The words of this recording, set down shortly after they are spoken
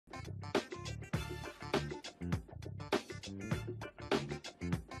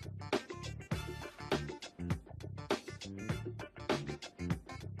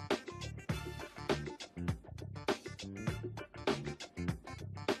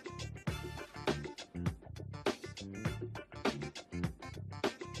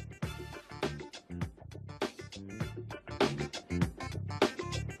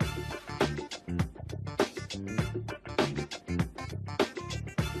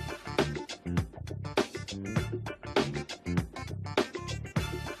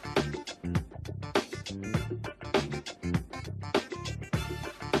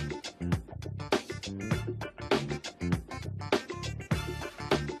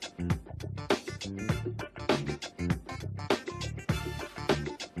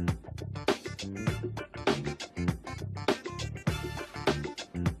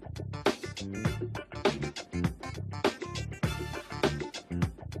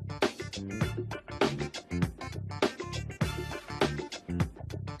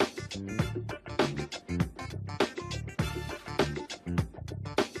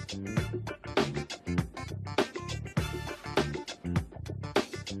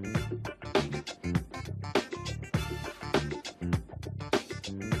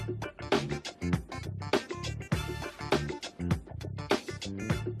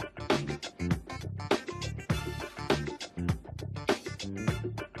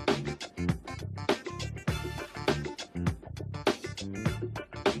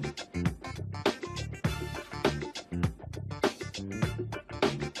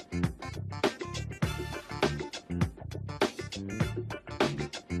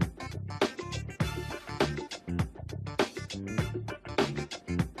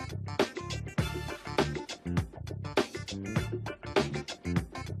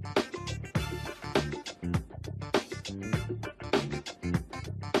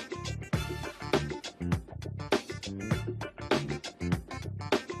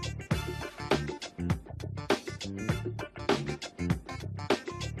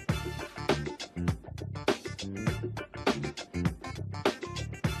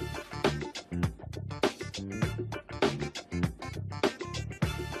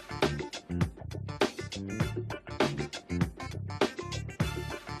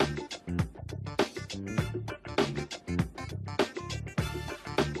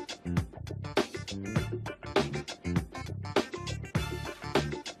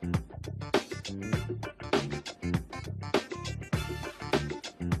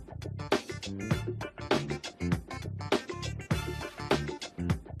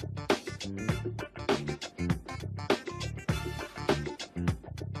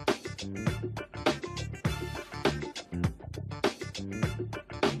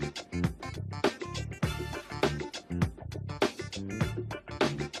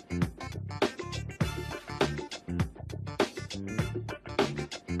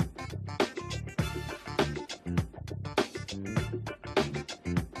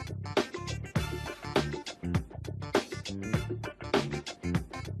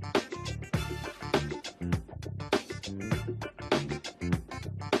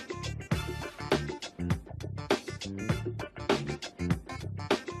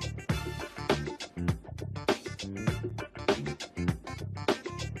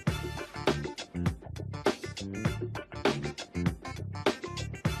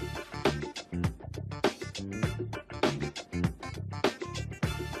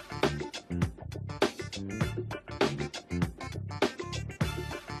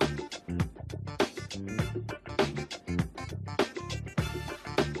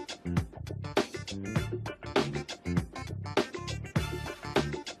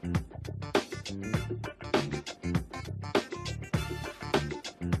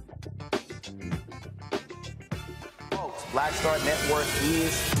Black Star Network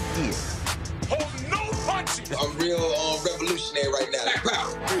is here. Hold no punches! I'm real revolutionary right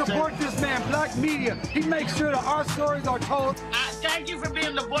now. Support this man, Black Media. He makes sure that our stories are told. Thank you for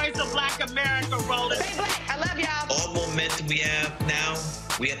being the voice of Black America, Roland. Stay black. I love y'all. All momentum we have now,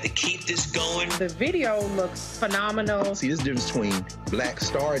 we have to keep this going. The video looks phenomenal. See, there's a difference between Black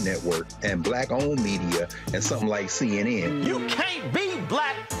Star Network and Black-owned media and something like CNN. You can't be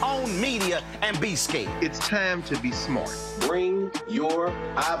Black-owned media and be scared. It's time to be smart. Bring your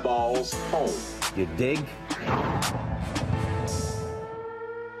eyeballs home. You dig?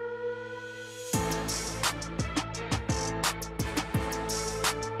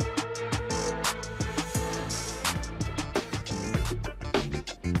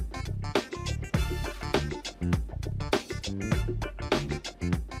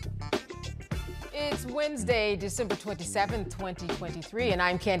 It's Wednesday, December 27th, 2023, and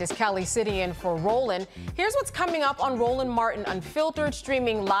I'm Candace Kelly sitting in for Roland. Here's what's coming up on Roland Martin Unfiltered,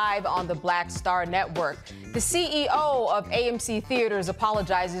 streaming live on the Black Star Network. The CEO of AMC Theaters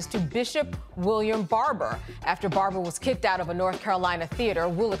apologizes to Bishop William Barber after Barber was kicked out of a North Carolina theater.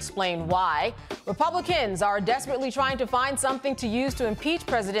 We'll explain why. Republicans are desperately trying to find something to use to impeach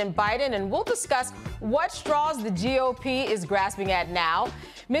President Biden, and we'll discuss what straws the GOP is grasping at now.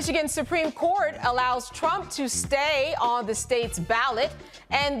 Michigan's Supreme Court allows Trump to stay on the state's ballot,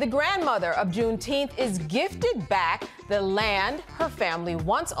 and the grandmother of Juneteenth is gifted back the land her family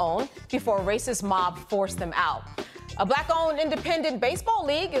once owned before a racist mob forced them out. A Black-owned independent baseball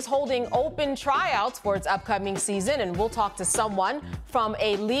league is holding open tryouts for its upcoming season, and we'll talk to someone from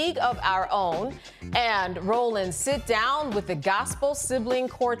a league of our own. And Roland, sit down with the gospel sibling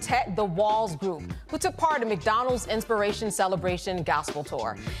quartet, the Walls Group, who took part in McDonald's Inspiration Celebration Gospel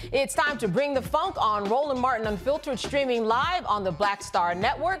Tour. It's time to bring the funk on Roland Martin Unfiltered, streaming live on the Black Star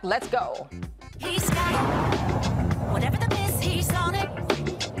Network. Let's go. He's got it. Whatever the miss, he's on it.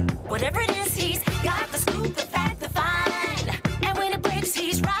 Whatever it is, he's got the scoop, the fact, the find. And when it breaks,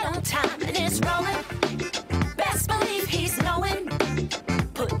 he's right on time and it's rolling. Best believe he's knowing.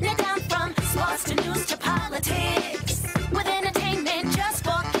 Putting it down from sports to news to politics. With entertainment just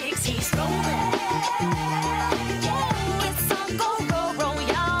for kicks, he's rolling. It's on go, roll,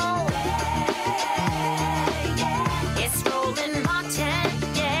 y'all. It's Roland Martin,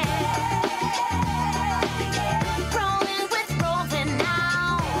 rolling with Roland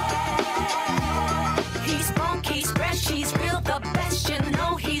now. He's funk, he's fresh, he's real, the best, you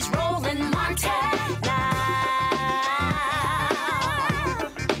know he's Roland Martin now.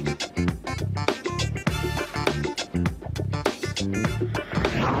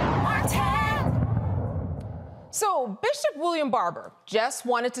 So Bishop William Barber just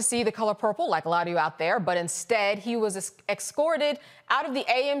wanted to see The Color Purple, like a lot of you out there, but instead he was escorted out of the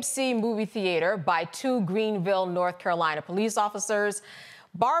AMC movie theater by two Greenville, North Carolina police officers.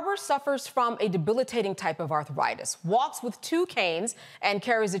 Barber suffers from a debilitating type of arthritis, walks with two canes, and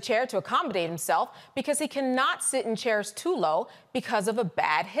carries a chair to accommodate himself because he cannot sit in chairs too low because of a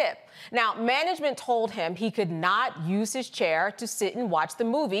bad hip. Now, management told him he could not use his chair to sit and watch the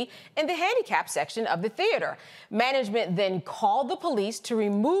movie in the handicap section of the theater. Management then called the police to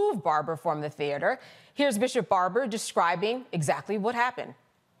remove Barber from the theater. Here's Bishop Barber describing exactly what happened.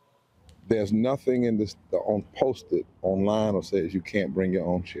 There's nothing in this posted online or says you can't bring your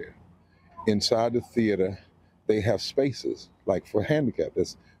own chair. Inside the theater, they have spaces like for handicap.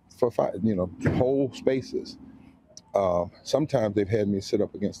 That's for whole spaces. Sometimes they've had me sit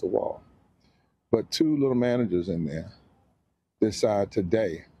up against the wall. But two little managers in there decide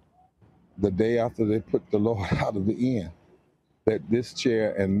today, the day after they put the Lord out of the inn, that this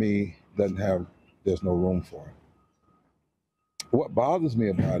chair and me there's no room for it. What bothers me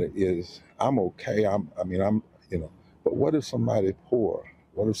about it is I'm okay. But what if somebody poor?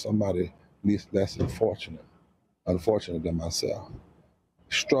 What if somebody less unfortunate than myself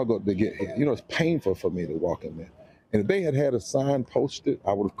struggled to get here? It's painful for me to walk in there. And if they had a sign posted,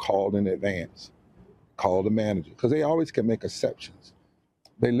 I would have called in advance, called the manager, because they always can make exceptions.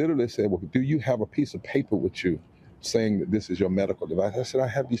 They literally said, well, do you have a piece of paper with you saying that this is your medical device? I said, I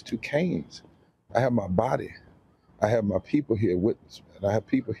have these two canes. I have my body. I have my people here witness me, and I have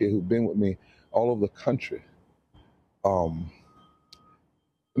people here who've been with me all over the country. And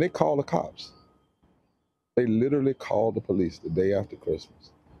they called the cops. They literally called the police the day after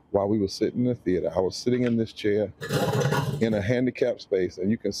Christmas while we were sitting in the theater. I was sitting in this chair in a handicapped space, and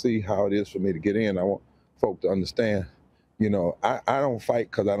you can see how it is for me to get in. I want folk to understand, I don't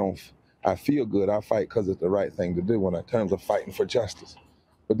fight because I feel good. I fight because it's the right thing to do when in terms of fighting for justice.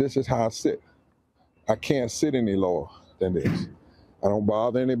 But this is how I sit. I can't sit any lower than this. I don't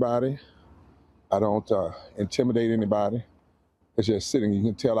bother anybody. I don't intimidate anybody. It's just sitting. You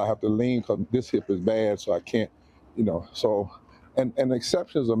can tell I have to lean because this hip is bad, so I can't, you know. So, and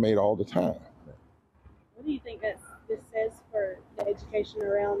exceptions are made all the time. What do you think this says for the education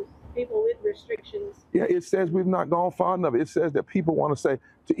around people with restrictions? Yeah, it says we've not gone far enough. It says that people want to say,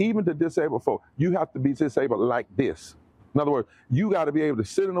 even to disabled folk, you have to be disabled like this. In other words, you got to be able to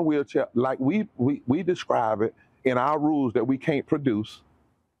sit in a wheelchair like we describe it in our rules that we can't produce,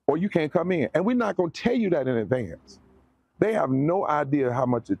 or you can't come in. And we're not going to tell you that in advance. They have no idea how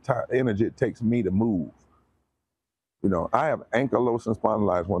much energy it takes me to move. You know, I have ankylosing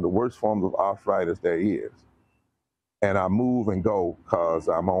spondylitis, one of the worst forms of arthritis there is. And I move and go because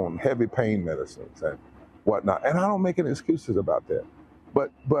I'm on heavy pain medicines and whatnot. And I don't make any excuses about that.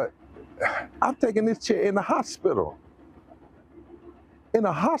 But I've taken this chair in the hospital. In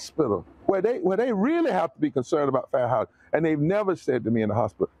a hospital where they really have to be concerned about fair housing. And they've never said to me in the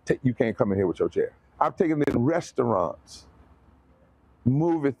hospital, you can't come in here with your chair. I've taken it in restaurants,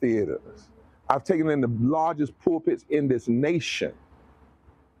 movie theaters. I've taken it in the largest pulpits in this nation.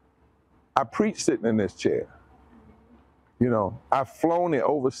 I preach sitting in this chair. You know, I've flown it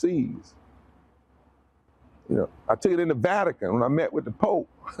overseas. You know, I took it in the Vatican when I met with the Pope.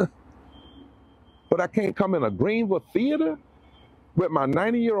 But I can't come in a Greenville theater with my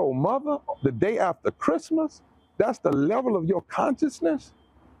 90-year-old mother the day after Christmas? That's the level of your consciousness?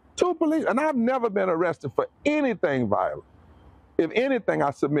 Two police, and I've never been arrested for anything violent. If anything,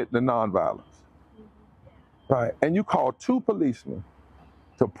 I submit to nonviolence. Right? And you call two policemen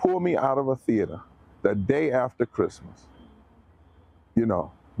to pull me out of a theater the day after Christmas. You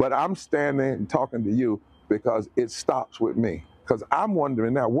know, but I'm standing and talking to you because it stops with me. Because I'm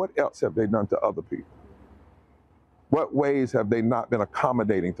wondering now, what else have they done to other people? What ways have they not been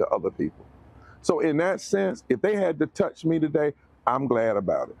accommodating to other people? So in that sense, if they had to touch me today, I'm glad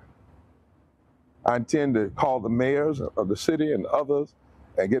about it. I intend to call the mayors of the city and others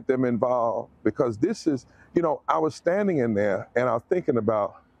and get them involved, because this is, you know, I was standing in there and I was thinking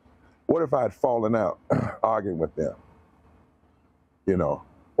about, what if I had fallen out arguing with them, you know,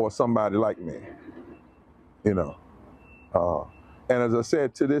 or somebody like me, you know. And as I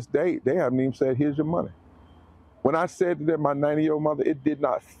said, to this date, they haven't even said, here's your money. When I said to them, my 90-year-old mother, it did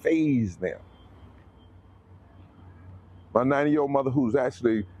not faze them. My 90-year-old mother, who's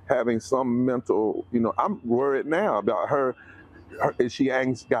actually having some mental, you know, I'm worried now about her. Is she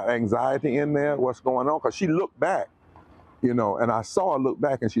got anxiety in there? What's going on? Because she looked back, you know, and I saw her look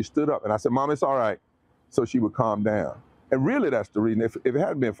back and she stood up and I said, Mom, it's all right. So she would calm down. And really that's the reason. If it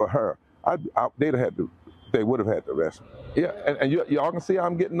hadn't been for her, they would have had to arrest me. Yeah, and y'all can see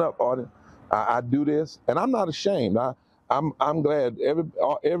I'm getting up, audience. I do this, and I'm not ashamed. I'm glad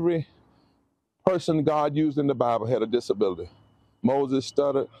every person God used in the Bible had a disability. Moses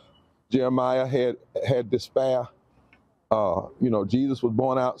stuttered. Jeremiah had despair. You know, Jesus was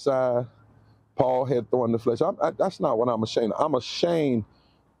born outside. Paul had thorn in the flesh. That's not what I'm ashamed of. I'm ashamed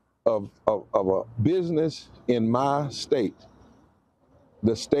of a business in my state,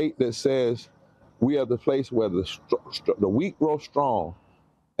 the state that says we are the place where the weak grow strong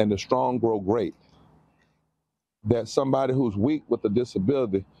and the strong grow great. That somebody who's weak with a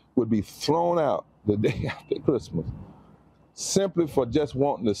disability would be thrown out the day after Christmas simply for just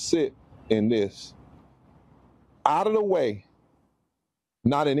wanting to sit in this. Out of the way,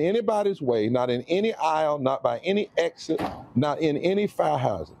 not in anybody's way, not in any aisle, not by any exit, not in any fire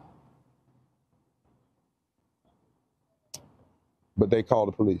housing. But they call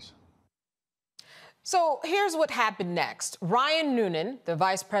the police. So here's what happened next. Ryan Noonan, the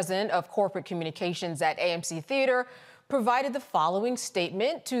vice president of corporate communications at AMC Theater, provided the following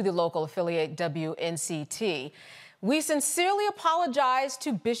statement to the local affiliate WNCT. We sincerely apologize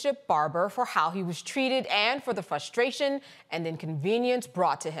to Bishop Barber for how he was treated and for the frustration and inconvenience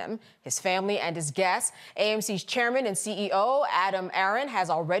brought to him, his family, and his guests. AMC's chairman and CEO, Adam Aron,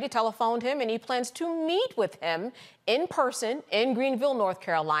 has already telephoned him, and he plans to meet with him in person in Greenville, North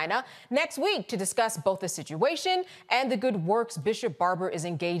Carolina, next week to discuss both the situation and the good works Bishop Barber is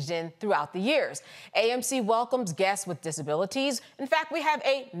engaged in throughout the years. AMC welcomes guests with disabilities. In fact, we have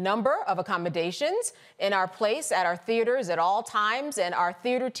a number of accommodations in our place at our theaters at all times, and our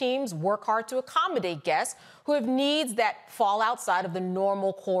theater teams work hard to accommodate guests who have needs that fall outside of the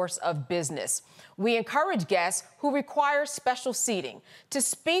normal course of business. We encourage guests who require special seating to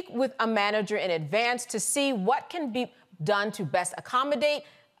speak with a manager in advance to see what can be done to best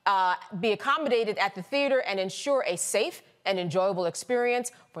be accommodated at the theater and ensure a safe and enjoyable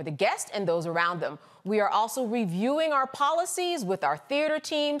experience for the guest and those around them. We are also reviewing our policies with our theater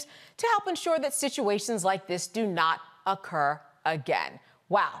teams to help ensure that situations like this do not occur again.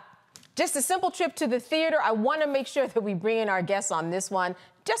 Wow. Just a simple trip to the theater. I want to make sure that we bring in our guests on this one.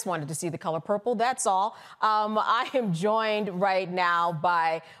 Just wanted to see the color purple, that's all. I am joined right now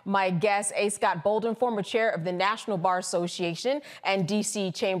by my guest, A. Scott Bolden, former chair of the National Bar Association and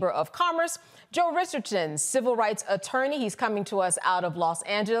D.C. Chamber of Commerce. Joe Richardson, civil rights attorney. He's coming to us out of Los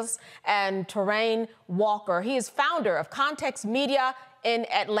Angeles. And Terrain Walker. He is founder of Context Media in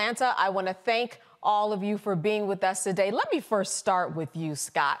Atlanta. I want to thank all of you for being with us today. Let me first start with you,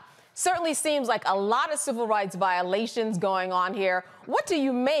 Scott. Certainly seems like a lot of civil rights violations going on here. What do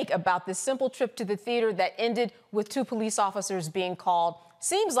you make about this simple trip to the theater that ended with 2 police officers being called,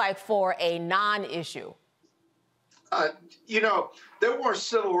 seems like for a non-issue? There weren't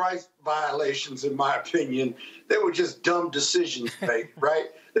civil rights violations, in my opinion. They were just dumb decisions made, right?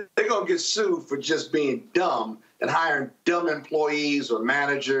 They're going to get sued for just being dumb and hiring dumb employees or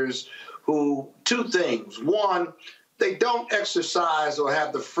managers who, 2 things. One, they don't exercise or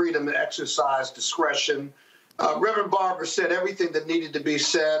have the freedom to exercise discretion. Reverend Barber said everything that needed to be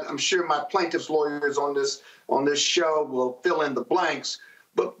said. I'm sure my plaintiff's lawyers on this show will fill in the blanks.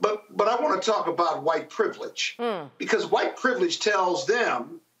 But I want to talk about white privilege, because white privilege tells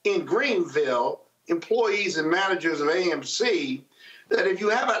them in Greenville, employees and managers of AMC, that if you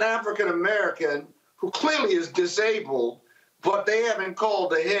have an African American who clearly is disabled, but they haven't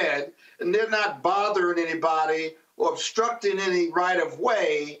called ahead and they're not bothering anybody or obstructing any right of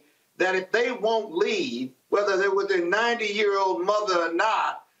way, that if they won't leave, whether they're with their 90-year-old mother or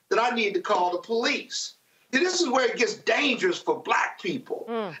not, that I need to call the police. This is where it gets dangerous for black people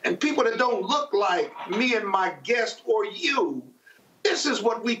and people that don't look like me and my guest or you. This is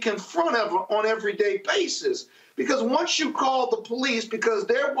what we confront on an everyday basis. Because once you call the police, because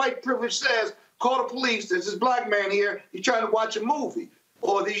their white privilege says, call the police, there's this black man here, he's trying to watch a movie.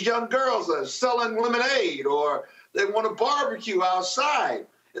 Or these young girls are selling lemonade, or they want to barbecue outside.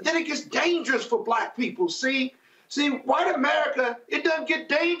 And then it gets dangerous for black people. See, white America, it doesn't get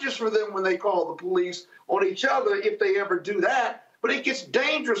dangerous for them when they call the police on each other, if they ever do that, but it gets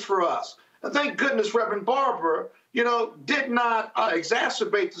dangerous for us. And thank goodness Reverend Barber, did not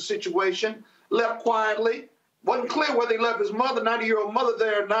exacerbate the situation, left quietly. Wasn't clear whether he left his mother, 90-year-old mother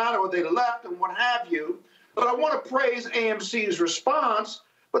there or not, or they left and what have you. But I want to praise AMC's response,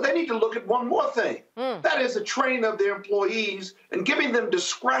 but they need to look at one more thing. That is the training of their employees and giving them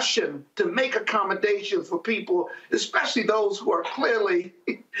discretion to make accommodations for people, especially those who are clearly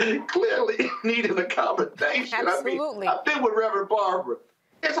needing accommodation. Absolutely. I've been with Reverend Barber.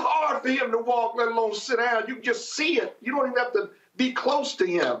 It's hard for him to walk, let alone sit down. You can just see it. You don't even have to be close to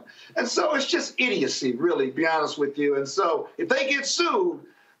him. And so it's just idiocy, really, to be honest with you. And so if they get sued,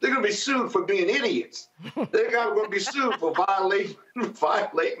 they're going to be sued for being idiots. They're going to be sued for violating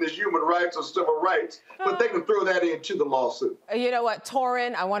his human rights or civil rights, but they can throw that into the lawsuit. You know what,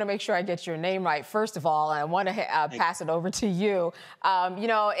 Torin, I want to make sure I get your name right, first of all, and I want to pass it over to you.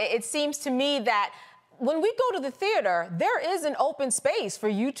 It seems to me that when we go to the theater, there is an open space for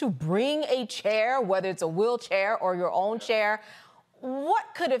you to bring a chair, whether it's a wheelchair or your own chair. What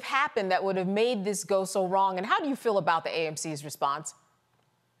could have happened that would have made this go so wrong, and how do you feel about the AMC's response?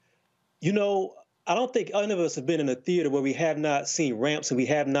 I don't think any of us have been in a theater where we have not seen ramps and we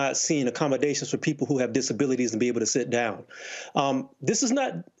have not seen accommodations for people who have disabilities and be able to sit down. This is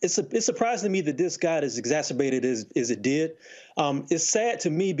not, it's surprising to me that this got as exacerbated as it did. It's sad to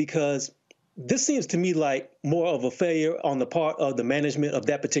me because this seems to me like more of a failure on the part of the management of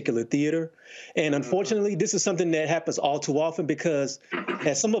that particular theater. And unfortunately, this is something that happens all too often because,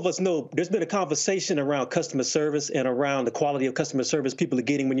 as some of us know, there's been a conversation around customer service and around the quality of customer service people are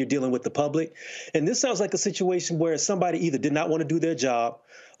getting when you're dealing with the public. And this sounds like a situation where somebody either did not want to do their job,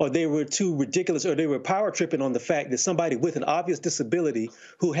 or they were too ridiculous, or they were power tripping on the fact that somebody with an obvious disability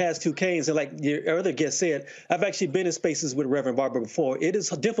who has 2 canes, and like your other guest said, I've actually been in spaces with Reverend Barber before. It is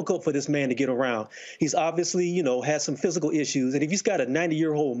difficult for this man to get around. He's obviously, has some physical issues. And if he's got a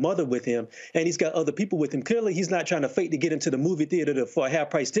 90-year-old mother with him and he's got other people with him, clearly he's not trying to fake to get into the movie theater for a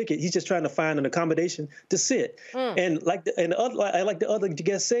half-price ticket. He's just trying to find an accommodation to sit. And like the other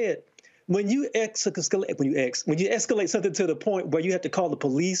guest said, when you escalate something to the point where you have to call the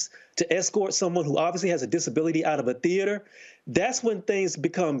police to escort someone who obviously has a disability out of a theater, that's when things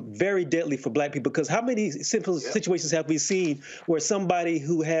become very deadly for black people. Because how many simple situations have we seen where somebody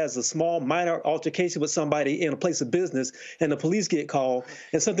who has a small minor altercation with somebody in a place of business and the police get called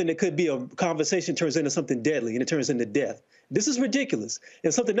and something that could be a conversation turns into something deadly and it turns into death? This is ridiculous.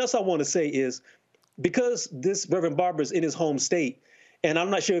 And something else I want to say is, because this Reverend Barber is in his home state, And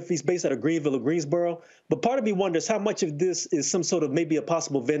I'm not sure if he's based out of Greenville or Greensboro, but part of me wonders how much of this is some sort of maybe a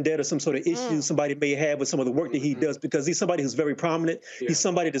possible vendetta, some sort of issue somebody may have with some of the work that he does, because he's somebody who's very prominent. Yeah. He's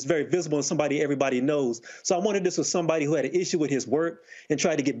somebody that's very visible and somebody everybody knows. So I wondered this was somebody who had an issue with his work and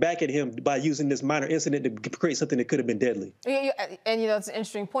tried to get back at him by using this minor incident to create something that could have been deadly. And, it's an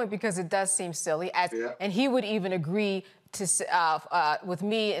interesting point because it does seem silly. And he would even agree with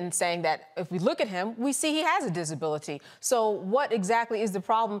me in saying that if we look at him, we see he has a disability. So what exactly is the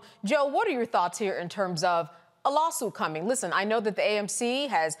problem? Joe, what are your thoughts here in terms of a lawsuit coming? Listen, I know that the AMC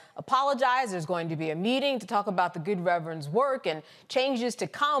has apologized. There's going to be a meeting to talk about the good Reverend's work and changes to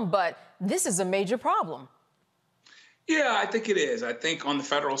come, but this is a major problem. Yeah, I think it is. I think on the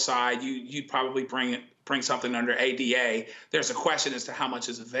federal side, you'd probably bring something under ADA. There's a question as to how much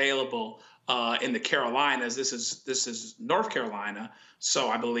is available in the Carolinas. This is North Carolina, so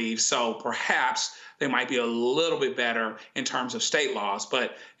I believe. So perhaps they might be a little bit better in terms of state laws.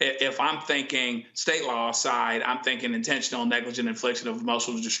 But if I'm thinking state law side, I'm thinking intentional negligent infliction of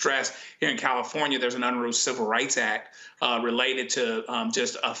emotional distress. Here in California, there's an unruly Civil Rights Act related to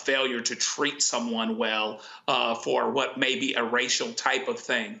just a failure to treat someone well for what may be a racial type of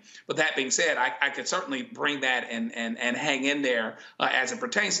thing. But that being said, I could certainly bring that and hang in there as it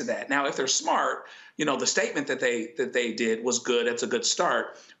pertains to that. Now, if they're smart, the statement that they did was good. It's a good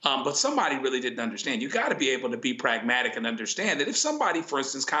start. But somebody really didn't understand. You got to be able to be pragmatic and understand that if somebody, for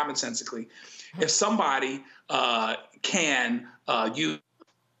instance, commonsensically, if somebody can use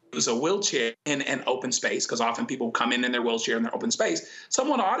a wheelchair in an open space, because often people come in their wheelchair in their open space,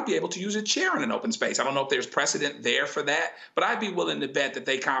 someone ought to be able to use a chair in an open space. I don't know if there's precedent there for that, but I'd be willing to bet that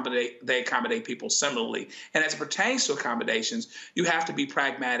they accommodate people similarly. And as it pertains to accommodations, you have to be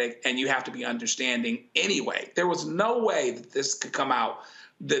pragmatic and you have to be understanding anyway. There was no way that this could come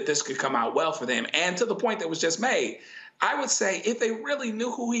out well for them. And to the point that was just made, I would say if they really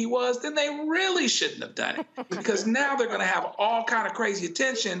knew who he was, then they really shouldn't have done it, because now they're going to have all kind of crazy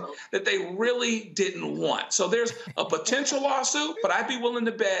attention that they really didn't want. So there's a potential lawsuit, but I'd be willing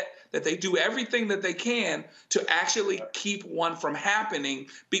to bet that they do everything that they can to actually keep one from happening,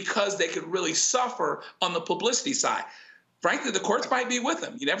 because they could really suffer on the publicity side. Frankly, the courts might be with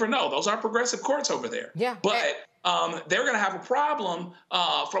them. You never know. Those are progressive courts over there. Yeah. But they're going to have a problem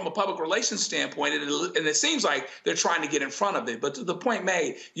from a public relations standpoint, and it seems like they're trying to get in front of it. But to the point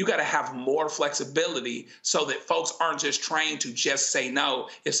made, you got to have more flexibility so that folks aren't just trained to just say no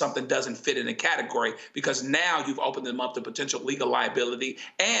if something doesn't fit in a category, because now you've opened them up to potential legal liability,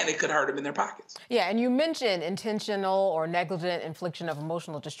 and it could hurt them in their pockets. Yeah, and you mentioned intentional or negligent infliction of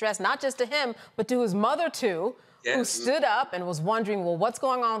emotional distress, not just to him, but to his mother too. Yes. Who stood up and was wondering, well, what's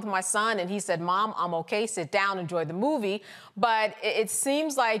going on with my son? And he said, Mom, I'm okay. Sit down, enjoy the movie. But it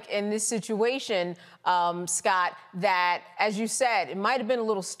seems like in this situation, Scott, that, as you said, it might have been a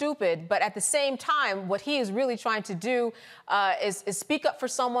little stupid, but at the same time, what he is really trying to do is speak up for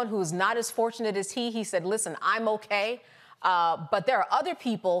someone who is not as fortunate as he. He said, listen, I'm okay. But there are other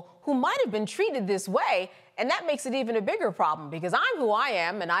people who might have been treated this way. And that makes it even a bigger problem, because I'm who I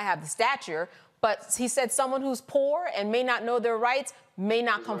am and I have the stature. But he said someone who's poor and may not know their rights may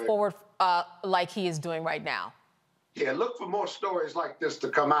not come forward like he is doing right now. Yeah, look for more stories like this to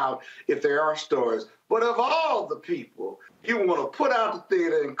come out if there are stories. But of all the people you want to put out the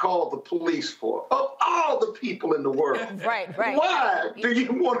theater and call the police for, of all the people in the world, right. Why do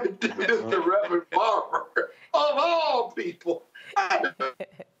you want to do this to Reverend Barber? Of all people. The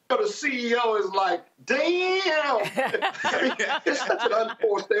CEO is like, damn. It's such an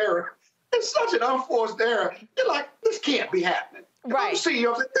unforced error. It's such an unforced error. You're like, this can't be happening. Right. I'm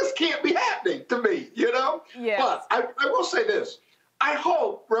CEO, this can't be happening to me, Yes. But I will say this. I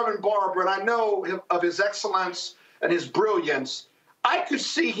hope Reverend Barber, and I know of his excellence and his brilliance, I could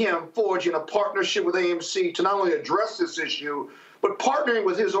see him forging a partnership with AMC to not only address this issue, but partnering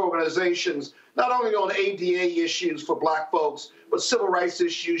with his organizations, not only on ADA issues for Black folks, but civil rights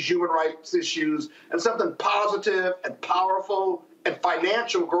issues, human rights issues, and something positive and powerful and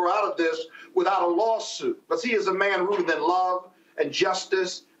financial grow out of this without a lawsuit. Because he is a man rooted in love and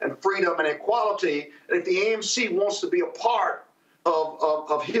justice and freedom and equality. And if the AMC wants to be a part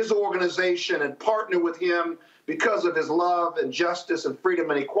of his organization and partner with him because of his love and justice and freedom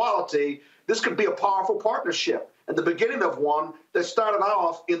and equality, this could be a powerful partnership and the beginning of one that started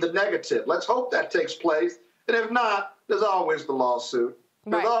off in the negative. Let's hope that takes place. And if not, there's always the lawsuit.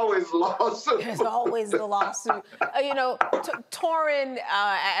 There's always a lawsuit. There's always the lawsuit. Torrin,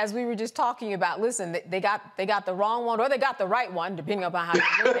 as we were just talking about, listen, they got the wrong one or they got the right one, depending upon how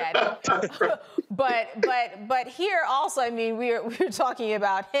you look at it. but here also, I mean, we're talking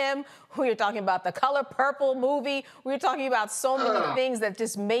about him. We're talking about the Color Purple movie. We're talking about so many things that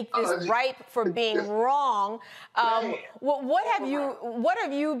just make this ripe for being wrong. What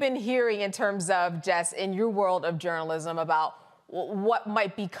have you been hearing in terms of, Jess, in your world of journalism about what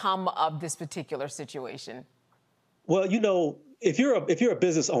might become of this particular situation? Well, if you're a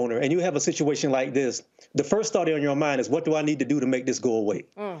business owner and you have a situation like this, the first thought on your mind is, what do I need to do to make this go away?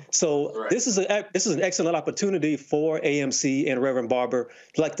 So this is an excellent opportunity for AMC and Reverend Barber,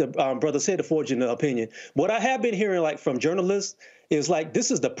 like the brother said, to forge an opinion. What I have been hearing, like, from journalists is like,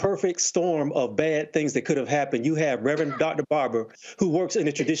 this is the perfect storm of bad things that could have happened. You have Reverend Dr. Barber, who works in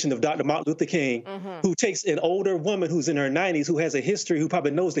the tradition of Dr. Martin Luther King, who takes an older woman who's in her 90s, who has a history, who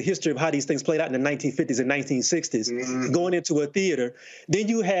probably knows the history of how these things played out in the 1950s and 1960s, going into a theater. Then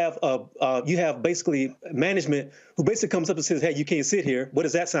you have basically management who basically comes up and says, hey, you can't sit here. What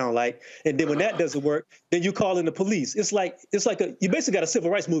does that sound like? And then when that doesn't work, then you call in the police. It's like you basically got a civil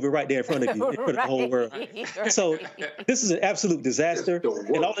rights movement right there in front of you, in front of the whole world. So this is an absolute disaster.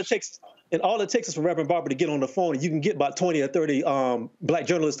 And all it takes is for Reverend Barber to get on the phone, and you can get about 20 or 30 black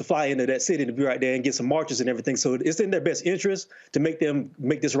journalists to fly into that city to be right there and get some marches and everything. So it's in their best interest to make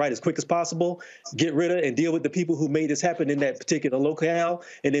this right as quick as possible, get rid of and deal with the people who made this happen in that particular locale,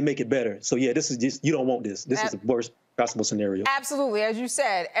 and then make it better. So yeah, this is just, you don't want this. This is the worst possible scenario. Absolutely. As you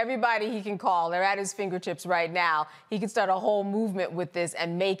said, everybody he can call, they're at his fingertips right now. He can start a whole movement with this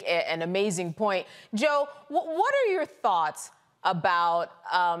and make an amazing point. Joe, what are your thoughts about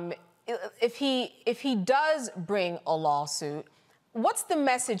if he does bring a lawsuit? What's the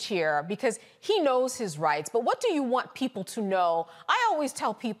message here? Because he knows his rights, but what do you want people to know? I always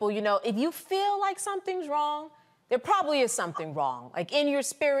tell people, if you feel like something's wrong, there probably is something wrong. Like, in your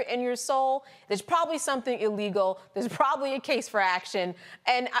spirit, in your soul, there's probably something illegal. There's probably a case for action.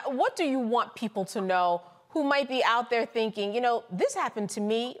 And what do you want people to know who might be out there thinking, this happened to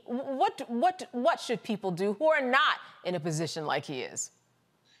me? What should people do who are not in a position like he is?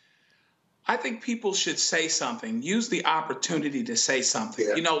 I think people should say something, use the opportunity to say something.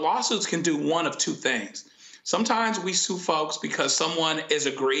 Yeah. Lawsuits can do one of two things. Sometimes we sue folks because someone is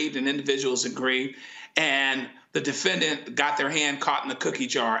aggrieved, an individual is aggrieved, and the defendant got their hand caught in the cookie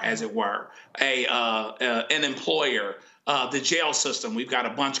jar, as it were. An employer, the jail system. We've got a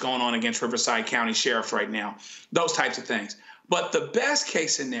bunch going on against Riverside County Sheriff right now. Those types of things. But the best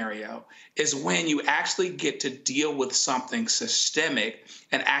case scenario is when you actually get to deal with something systemic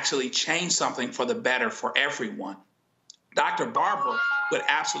and actually change something for the better for everyone. Dr. Barber would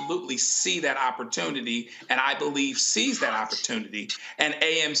absolutely see that opportunity, and I believe sees that opportunity. And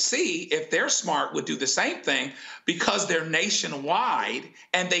AMC, if they're smart, would do the same thing because they're nationwide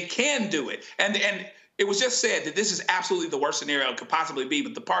and they can do it. And it was just said that this is absolutely the worst scenario it could possibly be,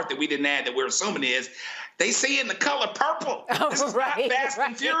 but the part that we didn't add that we're assuming is they see it in the color purple. This is not Fast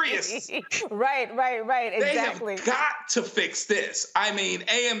and Furious. Right, exactly. They have got to fix this. I mean,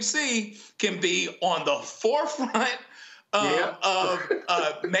 AMC can be on the forefront of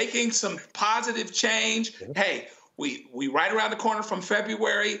making some positive change. Hey, we right around the corner from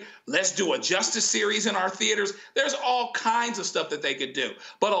February. Let's do a justice series in our theaters. There's all kinds of stuff that they could do.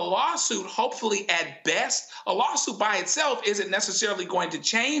 But a lawsuit, hopefully at best, a lawsuit by itself isn't necessarily going to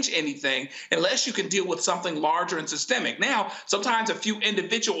change anything unless you can deal with something larger and systemic. Now, sometimes a few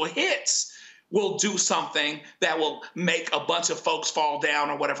individual hits will do something that will make a bunch of folks fall down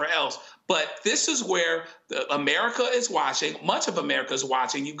or whatever else. But this is where America is watching. Much of America is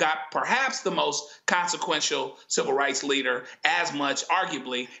watching. You've got perhaps the most consequential civil rights leader, as much,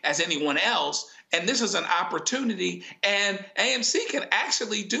 arguably, as anyone else. And this is an opportunity, and AMC can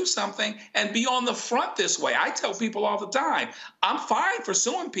actually do something and be on the front this way. I tell people all the time, I'm fine for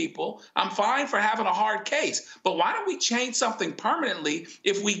suing people. I'm fine for having a hard case. But why don't we change something permanently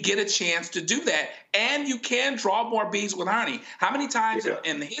if we get a chance to do that? And you can draw more bees with honey. How many times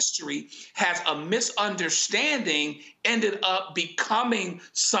in history has a misunderstanding ended up becoming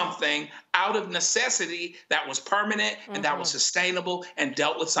something out of necessity that was permanent and that was sustainable and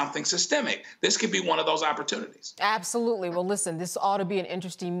dealt with something systemic? This could be one of those opportunities. Absolutely. Well, listen, this ought to be an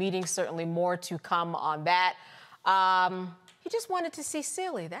interesting meeting. Certainly more to come on that. He just wanted to see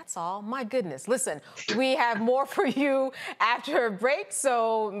silly, that's all. My goodness. Listen, we have more for you after a break,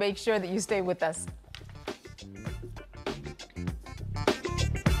 so make sure that you stay with us.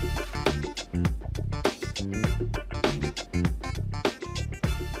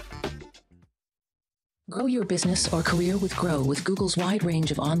 Grow your business or career with Grow with Google's wide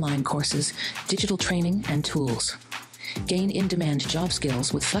range of online courses, digital training, and tools. Gain in-demand job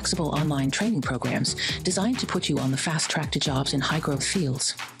skills with flexible online training programs designed to put you on the fast track to jobs in high-growth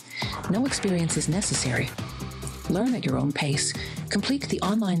fields. No experience is necessary. Learn at your own pace. Complete the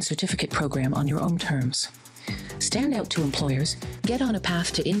online certificate program on your own terms. Stand out to employers, get on a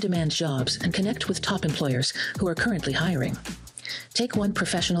path to in-demand jobs, and connect with top employers who are currently hiring. Take one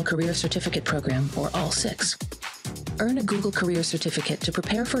professional career certificate program or all 6. Earn a Google Career Certificate to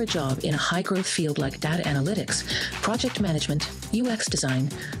prepare for a job in a high-growth field like data analytics, project management, UX design,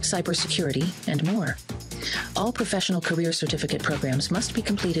 cybersecurity, and more. All professional career certificate programs must be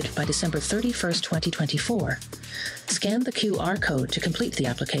completed by December 31st, 2024. Scan the QR code to complete the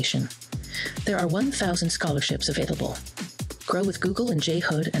application. There are 1,000 scholarships available. Grow with Google and J.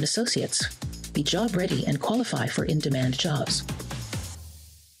 Hood and Associates. Be job ready and qualify for in-demand jobs.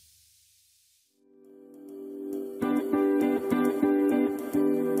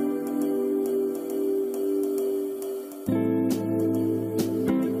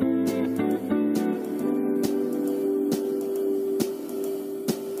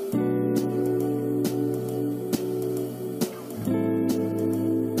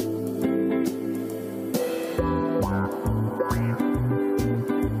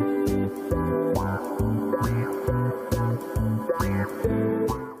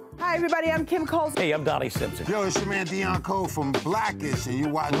 Hey, I'm Donnie Simpson. Yo, it's your man Deion Cole from Blackish, and you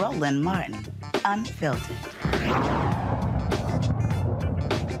watch Roland Martin, Unfiltered.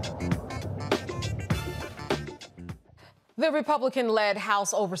 The Republican-led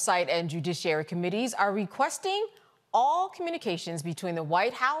House Oversight and Judiciary Committees are requesting all communications between the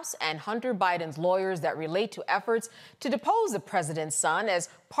White House and Hunter Biden's lawyers that relate to efforts to depose the president's son as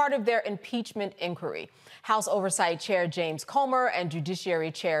part of their impeachment inquiry. House Oversight Chair James Comer and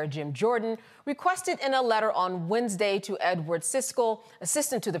Judiciary Chair Jim Jordan requested in a letter on Wednesday to Edward Siskel,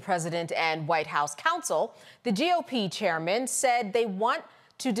 assistant to the president and White House counsel. The GOP chairman said they want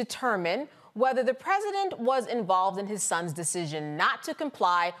to determine whether the president was involved in his son's decision not to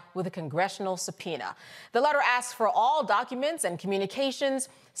comply with a congressional subpoena. The letter asks for all documents and communications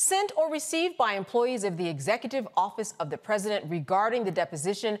sent or received by employees of the Executive Office of the President regarding the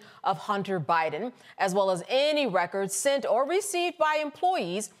deposition of Hunter Biden, as well as any records sent or received by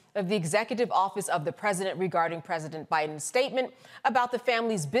employees of the Executive Office of the President regarding President Biden's statement about the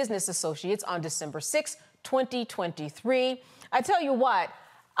family's business associates on December 6, 2023. I tell you what,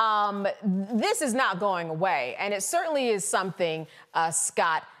 this is not going away, and it certainly is something,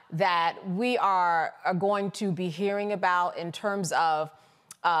 Scott, that we are going to be hearing about in terms of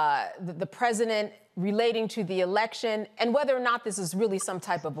the president relating to the election and whether or not this is really some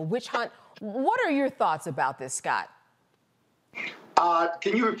type of a witch hunt. What are your thoughts about this, Scott?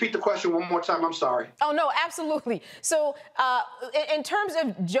 Can you repeat the question one more time? I'm sorry. Oh, no, absolutely. So in terms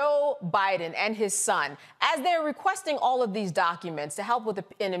of Joe Biden and his son, as they're requesting all of these documents to help with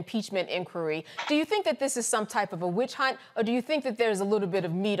an impeachment inquiry, do you think that this is some type of a witch hunt, or do you think that there's a little bit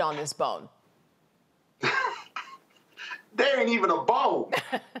of meat on this bone? There ain't even a bone.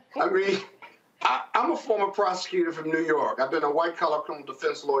 I mean, I'm a former prosecutor from New York. I've been a white-collar criminal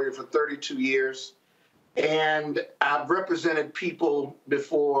defense lawyer for 32 years. And I've represented people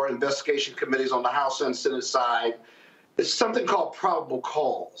before investigation committees on the House and Senate side. It's something called probable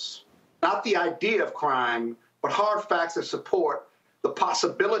cause. Not the idea of crime, but hard facts that support the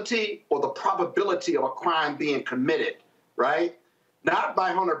possibility or the probability of a crime being committed, right? Not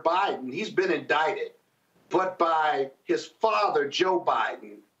by Hunter Biden, he's been indicted, but by his father, Joe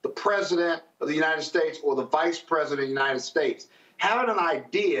Biden, the president of the United States or the vice president of the United States. Having an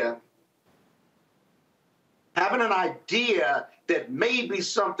idea that maybe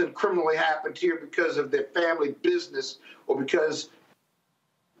something criminally happened here because of their family business or because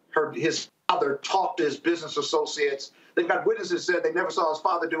his father talked to his business associates. They've got witnesses that said they never saw his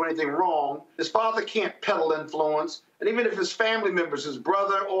father do anything wrong. His father can't peddle influence. And even if his family members, his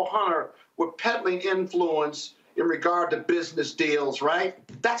brother or Hunter, were peddling influence in regard to business deals, right?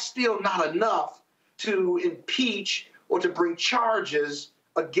 That's still not enough to impeach or to bring charges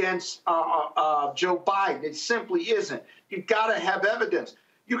against Joe Biden. It simply isn't. You've got to have evidence.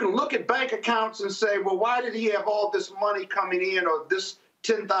 You can look at bank accounts and say, well, why did he have all this money coming in, or this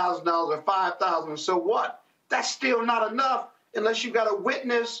 $10,000 or $5,000, so what? That's still not enough unless you've got a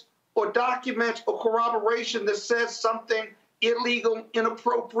witness or document or corroboration that says something illegal,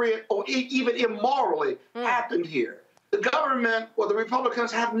 inappropriate, or even immorally happened here. The government or the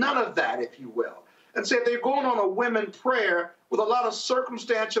Republicans have none of that, if you will. And say they're going on a women prayer with a lot of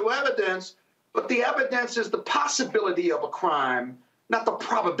circumstantial evidence, but the evidence is the possibility of a crime, not the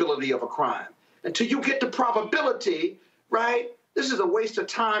probability of a crime. until you get the probability, right? This is a waste of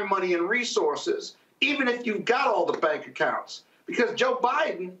time, money, and resources, even if you've got all the bank accounts. Because Joe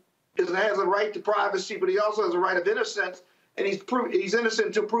Biden has a right to privacy, but he also has a right of innocence, and he's innocent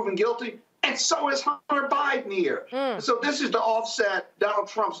until proven guilty, and so is Hunter Biden here. So this is to offset Donald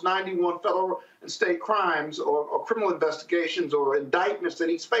Trump's 91 federal and state crimes or criminal investigations or indictments that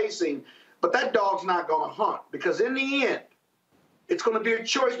he's facing. But that dog's not going to hunt, because in the end, it's going to be a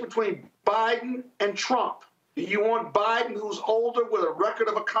choice between Biden and Trump. Do you want Biden, who's older with a record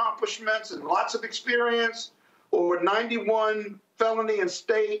of accomplishments and lots of experience, or 91 felony and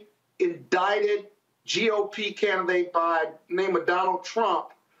state indicted GOP candidate by the name of Donald Trump,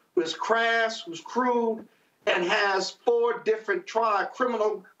 who is crass, who's crude, and has 4 different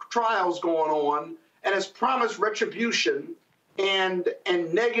criminal trials going on, and has promised retribution and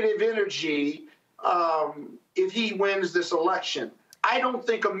negative energy if he wins this election? I don't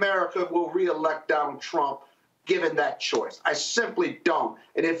think America will reelect Donald Trump given that choice. I simply don't.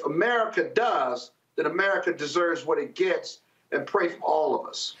 And if America does, then America deserves what it gets, and pray for all of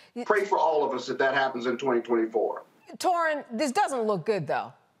us. Pray for all of us if that happens in 2024. Torrin, this doesn't look good,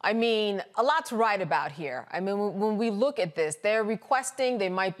 though. I mean, a lot to write about here. I mean, when we look at this, they're requesting, they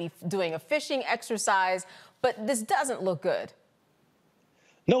might be doing a fishing exercise, but this doesn't look good.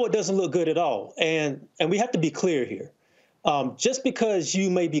 No, it doesn't look good at all. And we have to be clear here. Just because you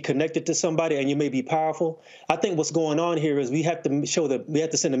may be connected to somebody and you may be powerful, I think what's going on here is we have to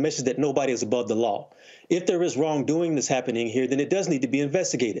send a message that nobody is above the law. If there is wrongdoing that's happening here, then it does need to be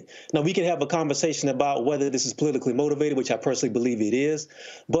investigated. Now, we can have a conversation about whether this is politically motivated, which I personally believe it is.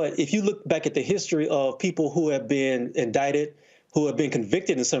 But if you look back at the history of people who have been indicted, who have been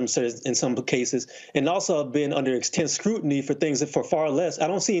convicted in some cases, and also have been under intense scrutiny for things that for far less, I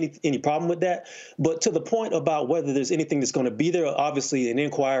don't see any problem with that. But to the point about whether there's anything that's going to be there, obviously an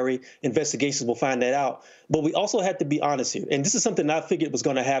inquiry, investigations will find that out. But we also have to be honest here, and this is something I figured was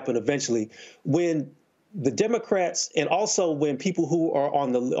going to happen eventually, when the Democrats and also when people who are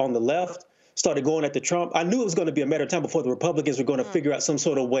on the left started going at the Trump, I knew it was going to be a matter of time before the Republicans were going to figure out some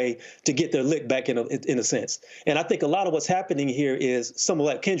sort of way to get their lick back in a sense. And I think a lot of what's happening here is something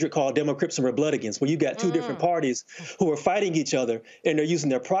like Kendrick called Democrats and Republicans, where you got 2 different parties who are fighting each other, and they're using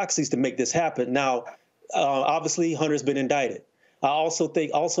their proxies to make this happen. Now, obviously, Hunter's been indicted. I also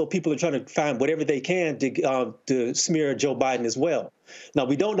think people are trying to find whatever they can to smear Joe Biden as well. Now,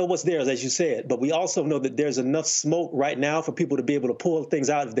 we don't know what's there, as you said, but we also know that there's enough smoke right now for people to be able to pull things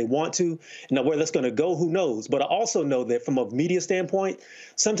out if they want to. Now, where that's going to go, who knows? But I also know that from a media standpoint,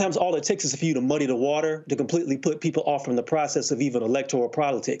 sometimes all it takes is for you to muddy the water to completely put people off from the process of even electoral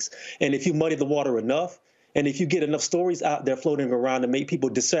politics. And if you muddy the water enough, and if you get enough stories out there floating around to make people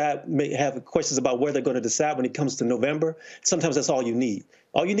decide, have questions about where they're going to decide when it comes to November, sometimes that's all you need.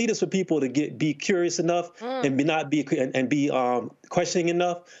 All you need is for people to be curious enough and be questioning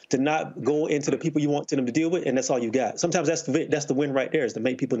enough to not go into the people you want them to deal with, and that's all you got. Sometimes that's the win right there, is to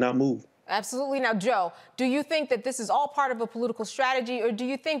make people not move. Absolutely. Now, Joe, do you think that this is all part of a political strategy, or do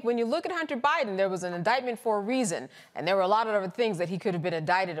you think when you look at Hunter Biden, there was an indictment for a reason, and there were a lot of other things that he could have been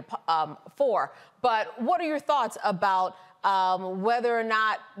indicted for? But what are your thoughts about whether or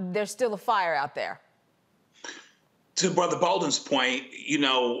not there's still a fire out there? To Brother Bolden's point,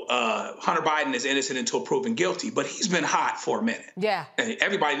 Hunter Biden is innocent until proven guilty, but he's been hot for a minute. Yeah. And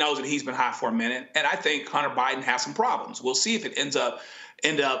everybody knows that he's been hot for a minute. And I think Hunter Biden has some problems. We'll see if it ends up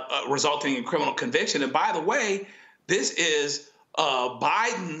resulting in criminal conviction. And by the way, this is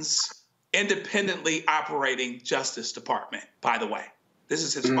Biden's independently operating Justice Department, by the way. This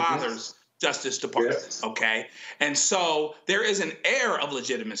is his father's Justice Department, okay? And so there is an air of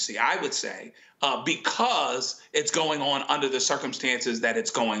legitimacy, I would say, because it's going on under the circumstances that it's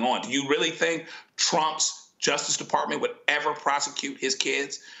going on. Do you really think Trump's Justice Department would ever prosecute his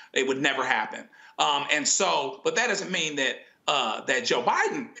kids? It would never happen. But that doesn't mean that that Joe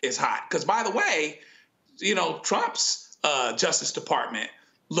Biden is hot. Because, by the way, Trump's Justice Department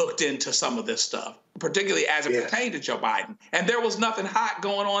looked into some of this stuff, particularly as it pertained to Joe Biden. And there was nothing hot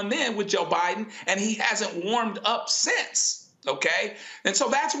going on then with Joe Biden, and he hasn't warmed up since. Okay. And so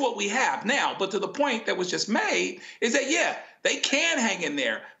that's what we have now. But to the point that was just made is that, they can hang in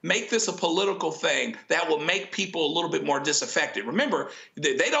there, make this a political thing that will make people a little bit more disaffected. Remember,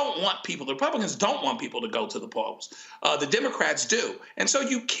 they don't want people, the Republicans don't want people to go to the polls. The Democrats do. And so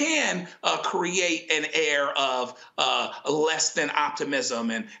you can create an air of less than optimism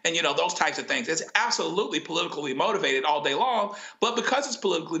and those types of things. It's absolutely politically motivated all day long. But because it's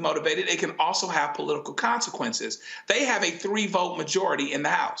politically motivated, it can also have political consequences. They have a 3-vote majority in the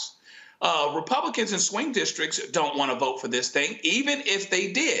House. Republicans in swing districts don't want to vote for this thing, even if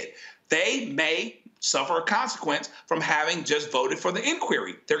they did. they may suffer a consequence from having just voted for the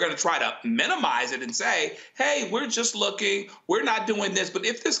inquiry. They're going to try to minimize it and say, hey, we're just looking, we're not doing this. But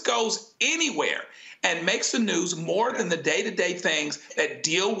if this goes anywhere and makes the news more than the day-to-day things that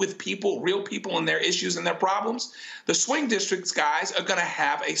deal with people, real people and their issues and their problems, the swing districts guys are going to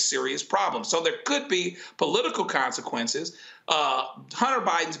have a serious problem. So there could be political consequences. Hunter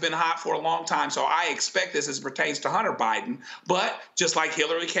Biden's been hot for a long time, so I expect this as it pertains to Hunter Biden. But just like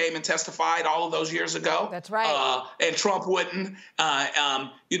Hillary came and testified all of those years ago, that's right, and Trump wouldn't,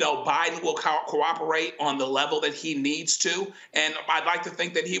 Biden will cooperate on the level that he needs to. And I'd like to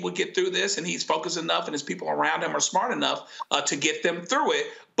think that he would get through this, and he's focused enough, and his people around him are smart enough to get them through it.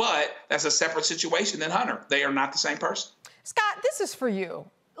 But that's a separate situation than Hunter. They are not the same person. Scott, this is for you.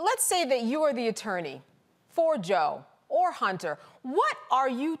 Let's say that you are the attorney for Joe or Hunter. What are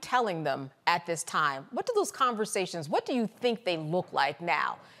you telling them at this time? What do those conversations, what do you think they look like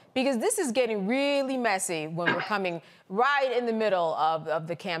now? Because this is getting really messy when we're coming right in the middle of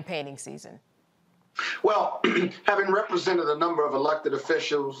the campaigning season. Well, having represented a number of elected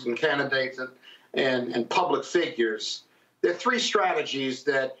officials and candidates and public figures, there are three strategies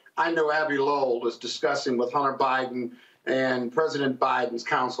that I know Abby Lowell is discussing with Hunter Biden and President Biden's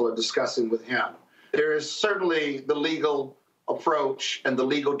counsel are discussing with him. There is certainly the legal approach and the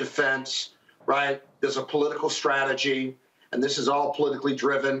legal defense, right? There's a political strategy, and this is all politically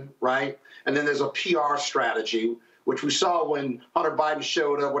driven, right? And then there's a PR strategy, which we saw when Hunter Biden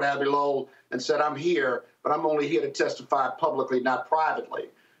showed up with Abby Lowell and said, I'm here, but I'm only here to testify publicly, not privately.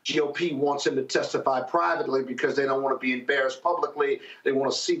 GOP wants him to testify privately because they don't want to be embarrassed publicly. They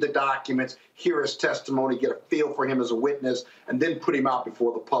want to see the documents, hear his testimony, get a feel for him as a witness, and then put him out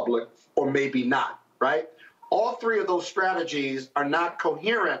before the public, or maybe not, right? All three of those strategies are not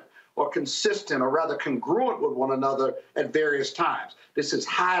coherent or consistent, or rather congruent with one another at various times. This is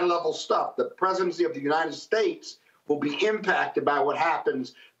high-level stuff. The presidency of the United States will be impacted by what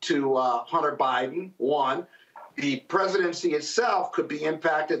happens to Hunter Biden, one. The presidency itself could be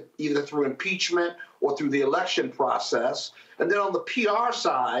impacted either through impeachment or through the election process. And then on the PR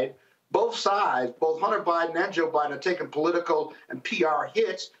side, both sides, both Hunter Biden and Joe Biden, are taking political and PR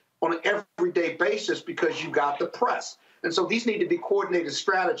hits on an everyday basis because you got the press. And so these need to be coordinated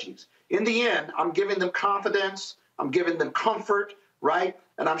strategies. In the end, I'm giving them confidence, I'm giving them comfort, right?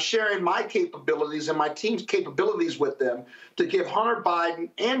 And I'm sharing my capabilities and my team's capabilities with them to give Hunter Biden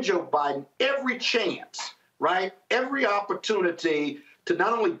and Joe Biden every chance, right? Every opportunity to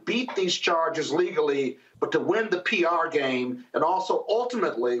not only beat these charges legally, but to win the PR game and also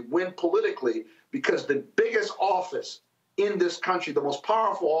ultimately win politically, because the biggest office in this country, the most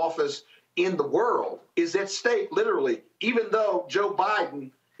powerful office in the world, is at stake, literally, even though Joe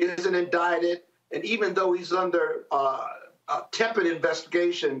Biden isn't indicted and even though he's under a tepid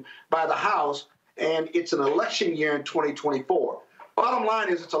investigation by the House, and it's an election year in 2024. Bottom line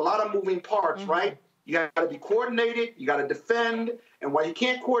is it's a lot of moving parts, right? You got to be coordinated, you got to defend, and while you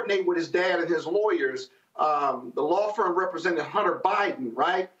can't coordinate with his dad and his lawyers, the law firm representing Hunter Biden,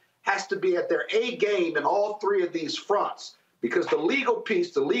 right, has to be at their A game in all three of these fronts, because the legal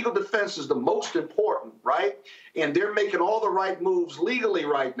piece, the legal defense is the most important, right? And they're making all the right moves legally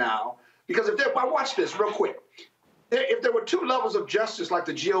right now, because if they're, watch this real quick. If there were two levels of justice, like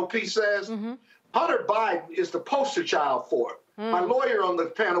the GOP says, Hunter Biden is the poster child for it. My lawyer on the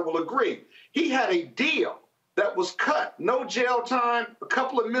panel will agree. He had a deal that was cut. No jail time, a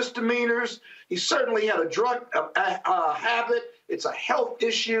couple of misdemeanors. He certainly had a drug habit. It's a health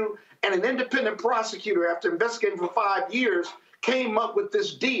issue. And an independent prosecutor, after investigating for 5 years, came up with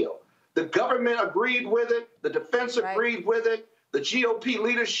this deal. The government agreed with it. The defense agreed with it. The GOP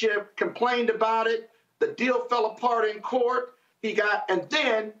leadership complained about it. The deal fell apart in court. And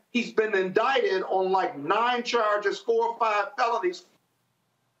then he's been indicted on like 9 charges, 4 or 5 felonies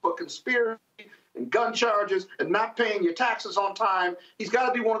for conspiracy and gun charges and not paying your taxes on time. He's got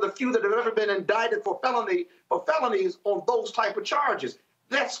to be one of the few that have ever been indicted for felonies on those type of charges.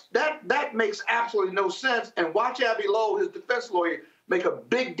 That makes absolutely no sense. And watch Abby Lowell, his defense lawyer, make a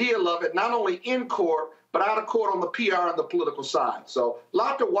big deal of it, not only in court, but out of court on the PR and the political side. So a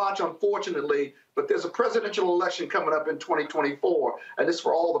lot to watch, unfortunately, but there's a presidential election coming up in 2024, and it's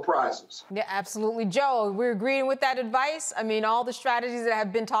for all the prizes. Yeah, absolutely. Joe, we're agreeing with that advice. I mean, all the strategies that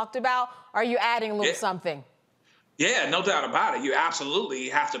have been talked about, are you adding a little something? Yeah, no doubt about it. You absolutely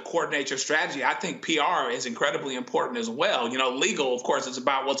have to coordinate your strategy. I think PR is incredibly important as well. You know, legal, of course, is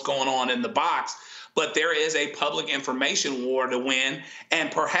about what's going on in the box, but there is a public information war to win. And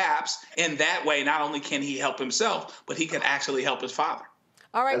perhaps in that way, not only can he help himself, but he can actually help his father.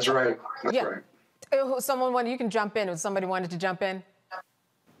 All right. That's right. That's right. You can jump in if somebody wanted to jump in.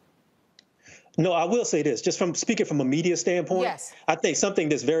 No, I will say this, just from speaking from a media standpoint, yes. I think something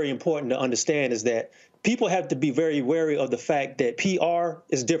that's very important to understand is that people have to be very wary of the fact that PR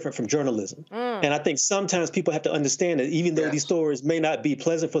is different from journalism. And I think sometimes people have to understand that even though these stories may not be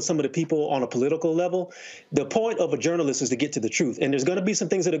pleasant for some of the people on a political level, the point of a journalist is to get to the truth. And there's going to be some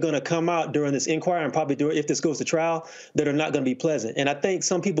things that are going to come out during this inquiry and probably if this goes to trial that are not going to be pleasant. And I think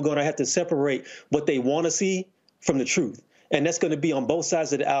some people are going to have to separate what they want to see from the truth. And that's going to be on both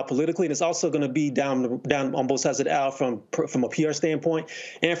sides of the aisle politically, and it's also going to be down on both sides of the aisle from a PR standpoint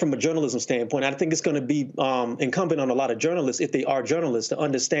and from a journalism standpoint. I think it's going to be incumbent on a lot of journalists, if they are journalists, to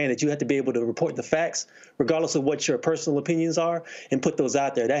understand that you have to be able to report the facts, regardless of what your personal opinions are, and put those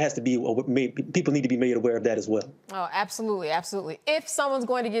out there. That has to be, people need to be made aware of that as well. Oh, absolutely, absolutely. If someone's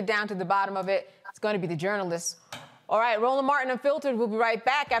going to get down to the bottom of it, it's going to be the journalists. All right, Roland Martin Unfiltered. We'll be right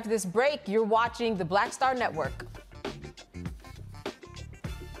back after this break. You're watching the Black Star Network.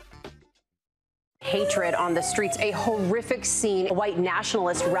 Hatred on the streets, a horrific scene, a white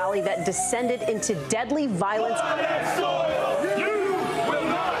nationalist rally that descended into deadly violence.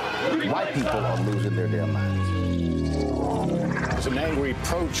 White people are losing their damn minds. An angry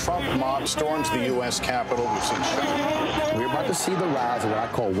pro-Trump mob storms the U.S. Capitol. We're about to see the rise of what I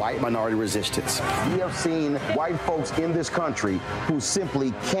call white minority resistance. We have seen white folks in this country who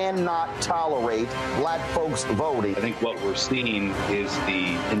simply cannot tolerate black folks voting. I think what we're seeing is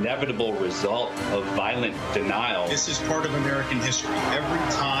the inevitable result of violent denial. This is part of American history.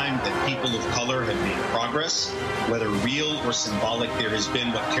 Every time that people of color have made progress, whether real or symbolic, there has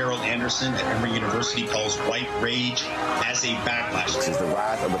been what Carol Anderson at Emory University calls white rage as a backlash. This is the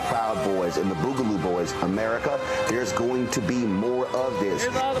rise of the Proud Boys and the Boogaloo Boys. America, there's going to be more of this.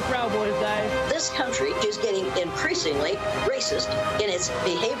 Here's all the Proud Boys, guys. This country is getting increasingly racist in its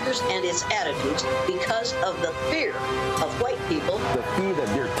behaviors and its attitudes because of the fear of white people. The fear that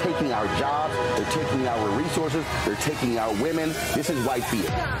they're taking our jobs, they're taking our resources, they're taking our women. This is white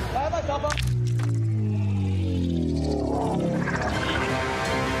fear.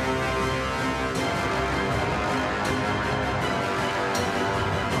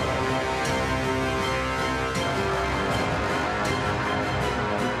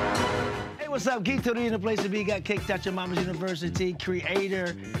 What's up? Geek Tony in the place to be. Got kicked out your mama's university,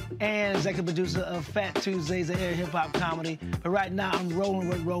 creator and executive producer of Fat Tuesdays, an air hip-hop comedy. But right now, I'm rolling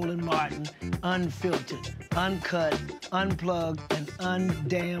with Roland Martin, unfiltered, uncut, unplugged, and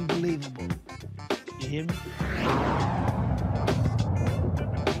undamn believable. You hear me?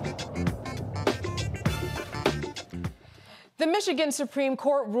 The Michigan Supreme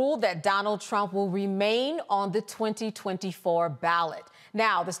Court ruled that Donald Trump will remain on the 2024 ballot.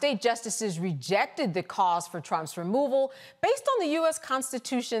 Now, the state justices rejected the cause for Trump's removal based on the U.S.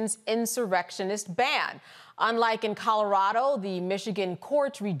 Constitution's insurrectionist ban. Unlike in Colorado, the Michigan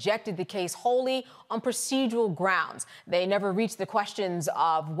courts rejected the case wholly on procedural grounds. They never reached the questions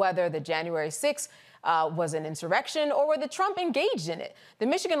of whether the January 6th was an insurrection or whether Trump engaged in it. The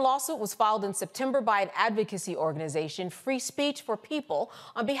Michigan lawsuit was filed in September by an advocacy organization, Free Speech for People,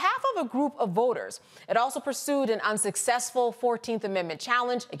 on behalf of a group of voters. It also pursued an unsuccessful 14th Amendment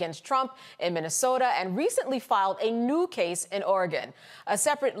challenge against Trump in Minnesota and recently filed a new case in Oregon. A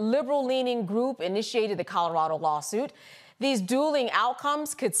separate liberal-leaning group initiated the Colorado lawsuit. These dueling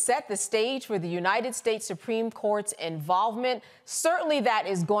outcomes could set the stage for the United States Supreme Court's involvement. Certainly that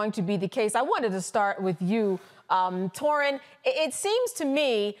is going to be the case. I wanted to start with you, Torrin. It seems to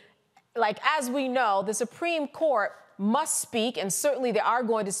me like, as we know, the Supreme Court must speak, and certainly they are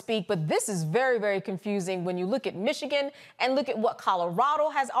going to speak, but this is very, very confusing when you look at Michigan and look at what Colorado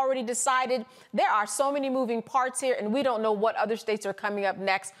has already decided. There are so many moving parts here, and we don't know what other states are coming up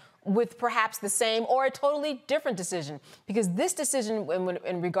next with perhaps the same or a totally different decision, because this decision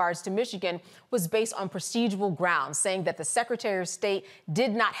in regards to Michigan was based on procedural grounds, saying that the Secretary of State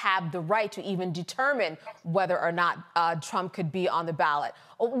did not have the right to even determine whether or not Trump could be on the ballot.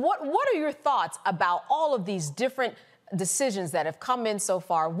 What are your thoughts about all of these different decisions that have come in so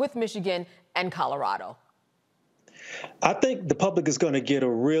far with Michigan and Colorado? I think the public is going to get a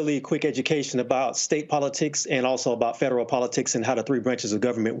really quick education about state politics and also about federal politics and how the three branches of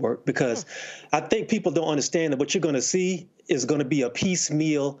government work, because I think people don't understand that what you're going to see is going to be a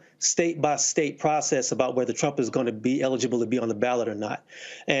piecemeal, state-by-state process about whether Trump is going to be eligible to be on the ballot or not.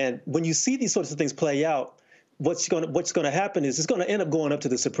 And when you see these sorts of things play out, what's going to happen is it's going to end up going up to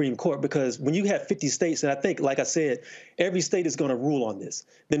the Supreme Court, because when you have 50 states, and I think, like I said, every state is going to rule on this.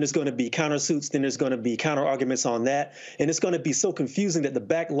 Then there's going to be countersuits. Then there's going to be counter arguments on that. And it's going to be so confusing that the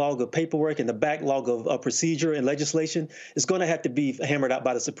backlog of paperwork and the backlog of procedure and legislation is going to have to be hammered out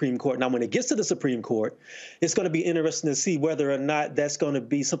by the Supreme Court. Now, when it gets to the Supreme Court, it's going to be interesting to see whether or not that's going to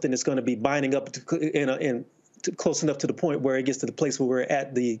be something that's going to be binding up close enough to the point where it gets to the place where we're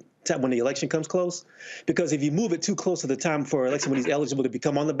at the time when the election comes close. Because if you move it too close to the time for election when he's eligible to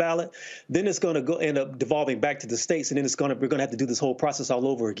become on the ballot, then it's going to end up devolving back to the states, and then we're going to have to do this whole process all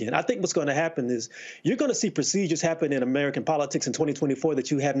over again. I think what's going to happen is you're going to see procedures happen in American politics in 2024 that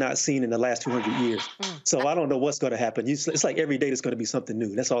you have not seen in the last 200 years. So I don't know what's going to happen. It's like every day there's going to be something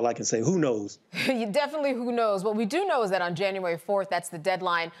new. That's all I can say. Who knows? Definitely who knows. What we do know is that on January 4th, that's the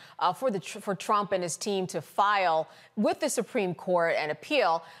deadline for Trump and his team to file with the Supreme Court and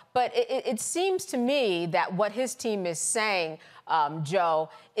appeal. But it seems to me that what his team is saying, Joe,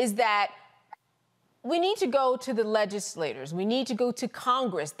 is that we need to go to the legislators. We need to go to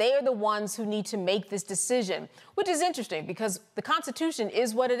Congress. They are the ones who need to make this decision, which is interesting because the Constitution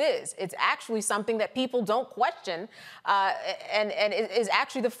is what it is. It's actually something that people don't question, and it is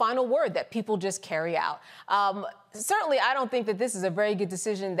actually the final word that people just carry out. Certainly, I don't think that this is a very good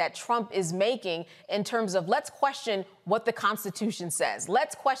decision that Trump is making in terms of let's question what the Constitution says.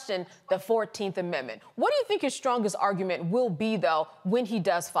 Let's question the 14th Amendment. What do you think his strongest argument will be, though, when he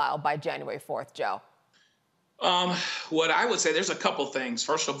does file by January 4th, Joe? What I would say, there's a couple things.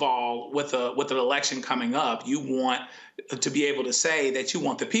 First of all, with an election coming up, you want to be able to say that you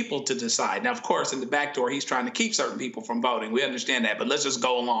want the people to decide. Now, of course, in the back door, he's trying to keep certain people from voting. We understand that, but let's just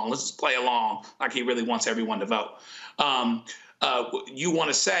go along. Let's just play along like he really wants everyone to vote. You want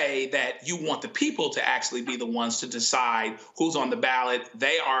to say that you want the people to actually be the ones to decide who's on the ballot.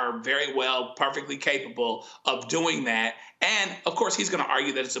 They are very well, perfectly capable of doing that. And, of course, he's going to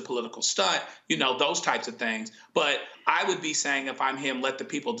argue that it's a political stunt, those types of things. But I would be saying, if I'm him, let the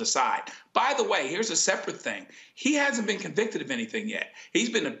people decide. By the way, here's a separate thing. He hasn't been convicted of anything yet. He's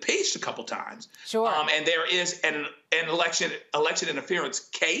been impeached a couple times. Sure. And there is an election interference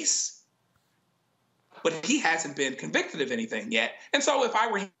case, but he hasn't been convicted of anything yet. And so if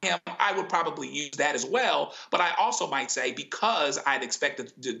I were him, I would probably use that as well. But I also might say, because I'd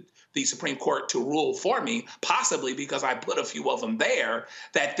expected the Supreme Court to rule for me, possibly because I put a few of them there,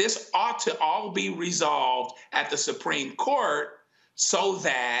 that this ought to all be resolved at the Supreme Court so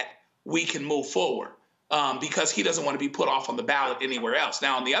that we can move forward. Because he doesn't want to be put off on the ballot anywhere else.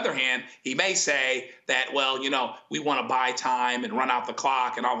 Now, on the other hand, he may say that, well, we want to buy time and run out the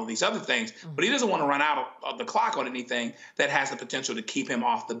clock and all of these other things, but he doesn't want to run out of the clock on anything that has the potential to keep him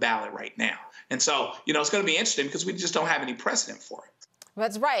off the ballot right now. And so, it's going to be interesting because we just don't have any precedent for it.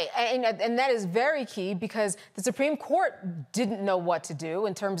 That's right. And that is very key because the Supreme Court didn't know what to do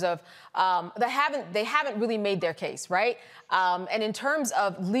in terms of they haven't really made their case, right? And in terms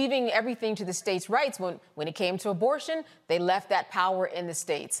of leaving everything to the states' rights, when it came to abortion, they left that power in the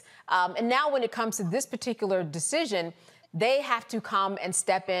states. And now when it comes to this particular decision, they have to come and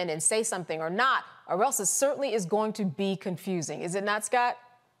step in and say something or not, or else it certainly is going to be confusing. Is it not, Scott?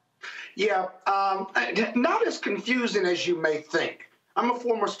 Yeah, not as confusing as you may think. I'm a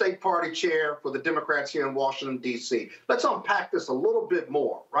former state party chair for the Democrats here in Washington, D.C. Let's unpack this a little bit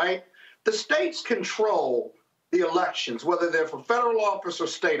more, right? The states control the elections, whether they're for federal office or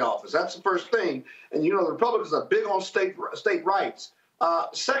state office. That's the first thing. And, the Republicans are big on state rights.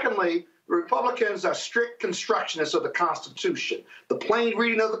 Secondly, the Republicans are strict constructionists of the Constitution. The plain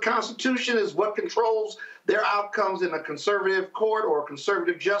reading of the Constitution is what controls their outcomes in a conservative court or a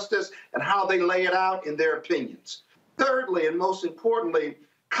conservative justice and how they lay it out in their opinions. Thirdly, and most importantly,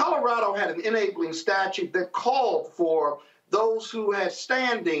 Colorado had an enabling statute that called for those who had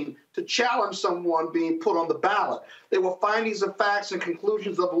standing to challenge someone being put on the ballot. There were findings of facts and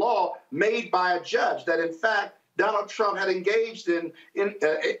conclusions of law made by a judge that, in fact, Donald Trump had engaged in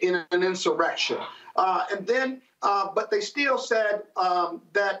an insurrection. But they still said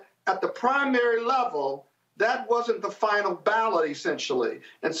that at the primary level, that wasn't the final ballot, essentially.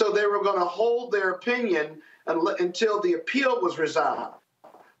 And so they were going to hold their opinion until the appeal was resolved.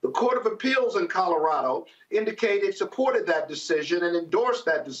 The Court of Appeals in Colorado indicated it supported that decision and endorsed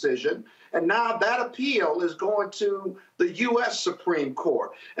that decision. And now that appeal is going to the U.S. Supreme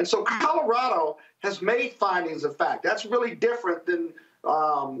Court. And so Colorado has made findings of fact. That's really different than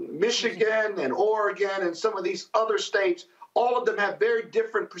Michigan and Oregon and some of these other states. All of them have very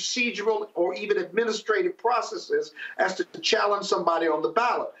different procedural or even administrative processes as to challenge somebody on the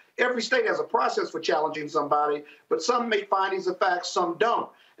ballot. Every state has a process for challenging somebody, but some make findings of fact, some don't.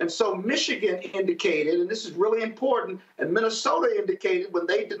 And so Michigan indicated, and this is really important, and Minnesota indicated when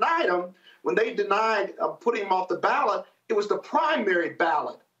they denied him, when they denied putting him off the ballot, it was the primary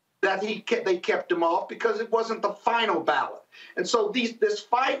ballot that they kept him off because it wasn't the final ballot. And so this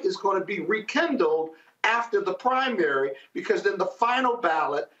fight is going to be rekindled after the primary, because then the final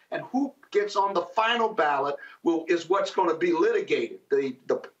ballot and who gets on the final ballot is what's going to be litigated.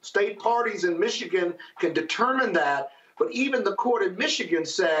 The state parties in Michigan can determine that, but even the court in Michigan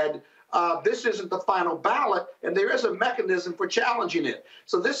said this isn't the final ballot, and there is a mechanism for challenging it.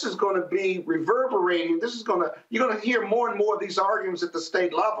 So this is going to be reverberating. You're going to hear more and more of these arguments at the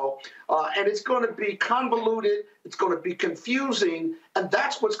state level, and it's going to be convoluted. It's going to be confusing, and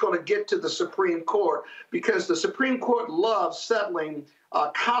that's what's going to get to the Supreme Court, because the Supreme Court loves settling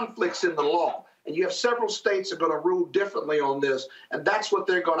conflicts in the law. And you have several states that are going to rule differently on this, and that's what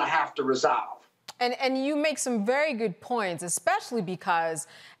they're going to have to resolve. And you make some very good points, especially because,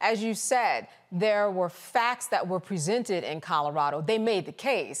 as you said, there were facts that were presented in Colorado. They made the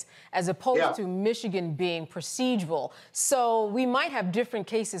case, as opposed to Michigan being procedural. So we might have different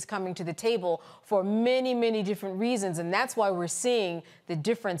cases coming to the table for many, many different reasons. And that's why we're seeing the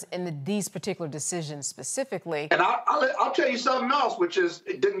difference in these particular decisions specifically. And I'll tell you something else, which is,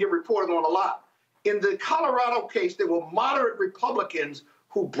 it didn't get reported on a lot. In the Colorado case, there were moderate Republicans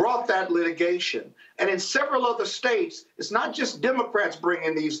who brought that litigation. And in several other states, it's not just Democrats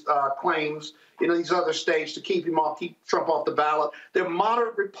bringing these claims in these other states to keep Trump off the ballot. They're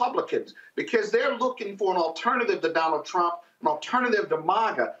moderate Republicans because they're looking for an alternative to Donald Trump, an alternative to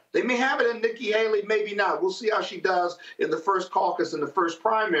MAGA. They may have it in Nikki Haley, maybe not. We'll see how she does in the first caucus, in the first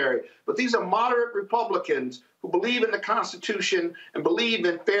primary. But these are moderate Republicans who believe in the Constitution and believe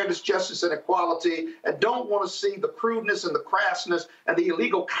in fairness, justice, and equality, and don't want to see the crudeness and the crassness and the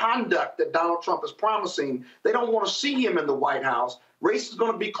illegal conduct that Donald Trump is promising. They don't want to see him in the White House. Race is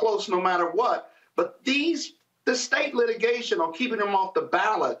going to be close no matter what. But the state litigation on keeping him off the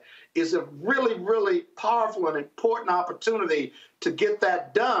ballot is a really, really powerful and important opportunity to get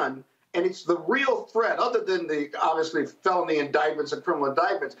that done. And it's the real threat, other than the, obviously, felony indictments and criminal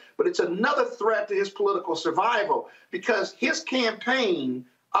indictments, but it's another threat to his political survival, because his campaign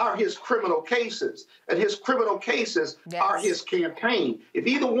are his criminal cases, and his criminal cases are his campaign. If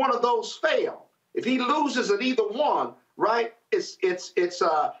either one of those fail, if he loses at either one, right, it's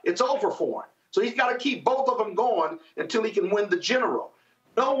over for him. So he's got to keep both of them going until he can win the general.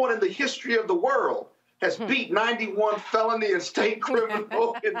 No one in the history of the world has beat 91 felony and state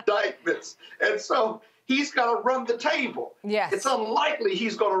criminal indictments. And so he's got to run the table. Yes. It's unlikely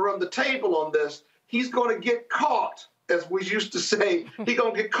he's going to run the table on this. He's going to get caught, as we used to say. He's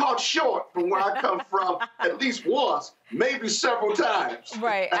going to get caught short from where I come from at least once, maybe several times.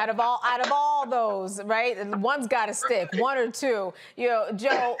 Right. Out of all those, right? One's got to stick, one or two.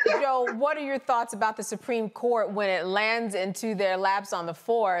 Joe, what are your thoughts about the Supreme Court when it lands into their laps on the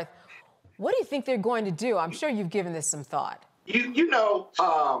 4th? What do you think they're going to do? I'm sure you've given this some thought.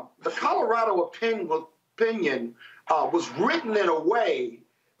 The Colorado opinion was written in a way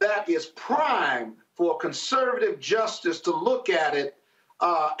that is prime for a conservative justice to look at it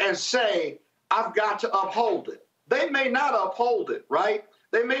and say, I've got to uphold it. They may not uphold it, right?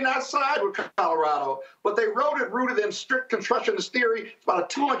 They may not side with Colorado, but they wrote it rooted in strict constructionist theory. It's about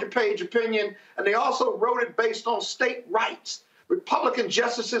a 200-page opinion, and they also wrote it based on state rights. Republican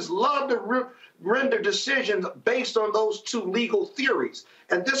justices love to render decisions based on those two legal theories.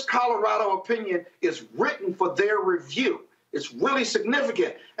 And this Colorado opinion is written for their review. It's really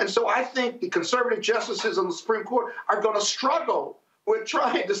significant. And so I think the conservative justices on the Supreme Court are going to struggle with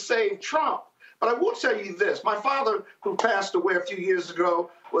trying to save Trump. But I will tell you this. My father, who passed away a few years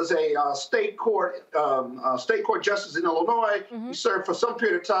ago, was a state court justice in Illinois. He served for some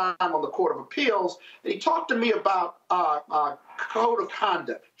period of time on the Court of Appeals. And he talked to me about code of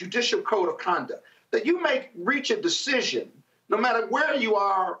conduct, judicial code of conduct, that you may reach a decision, no matter where you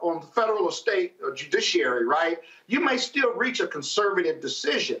are on the federal or state or judiciary, right? You may still reach a conservative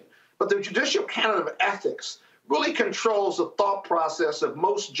decision. But the judicial canon of ethics really controls the thought process of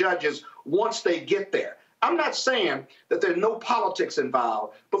most judges once they get there. I'm not saying that there's no politics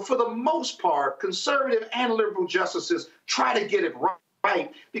involved, but for the most part, conservative and liberal justices try to get it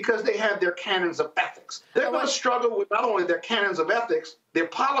right because they have their canons of ethics. They're going to struggle with not only their canons of ethics, their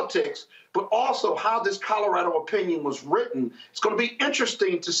politics, but also how this Colorado opinion was written. It's going to be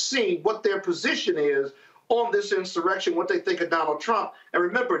interesting to see what their position is on this insurrection, what they think of Donald Trump. And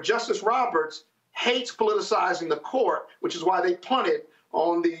remember, Justice Roberts hates politicizing the court, which is why they punted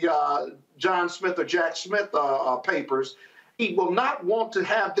on the John Smith or Jack Smith papers. He will not want to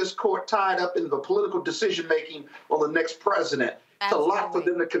have this court tied up in the political decision-making on the next president. a lot for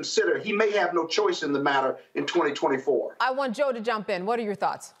them to consider. He may have no choice in the matter in 2024. I want Joe to jump in. What are your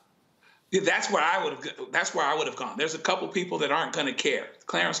thoughts? Yeah, that's where I would have gone. There's a couple people that aren't going to care.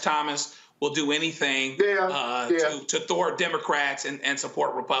 Clarence Thomas will do anything to thwart Democrats and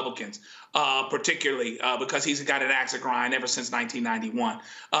support Republicans, particularly because he's got an axe to grind ever since 1991.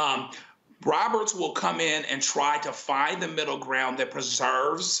 Roberts will come in and try to find the middle ground that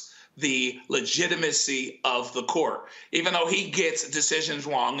preserves the legitimacy of the court, even though he gets decisions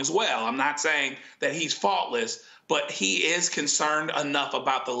wrong as well. I'm not saying that he's faultless, but he is concerned enough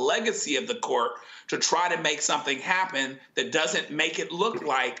about the legacy of the court to try to make something happen that doesn't make it look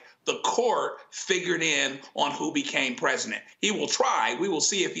like the court figured in on who became president. He will try. We will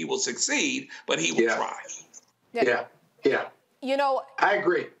see if he will succeed, but he will try. Yeah. You know, I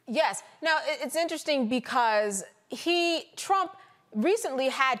agree. Yes. Now, it's interesting because Trump recently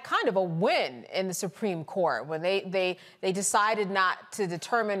had kind of a win in the Supreme Court when they decided not to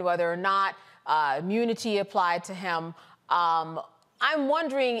determine whether or not immunity applied to him. I'm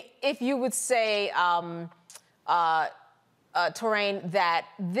wondering if you would say, Torain, that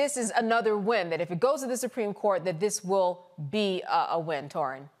this is another win, that if it goes to the Supreme Court, that this will be a win,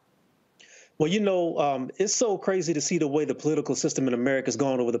 Torain. Well, you know, it's so crazy to see the way the political system in America has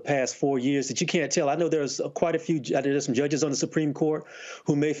gone over the past 4 years that you can't tell. I know there's quite a few, there's some judges on the Supreme Court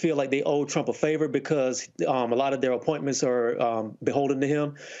who may feel like they owe Trump a favor because a lot of their appointments are beholden to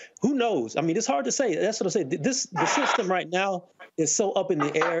him. Who knows? I mean, it's hard to say. That's what I'm saying. The system right now is so up in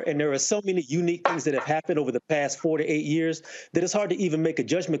the air, and there are so many unique things that have happened over the past 4 to 8 years that it's hard to even make a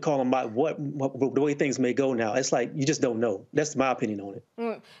judgment call on the way things may go now. It's like you just don't know. That's my opinion on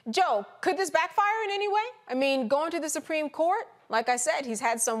it. Joe, could this backfire in any way? I mean, going to the Supreme Court, like I said, he's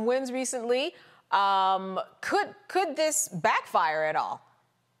had some wins recently. Could this backfire at all?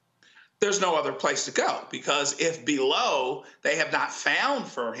 There's no other place to go, because if below they have not found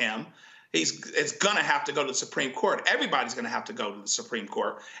for him, it's going to have to go to the Supreme Court. Everybody's going to have to go to the Supreme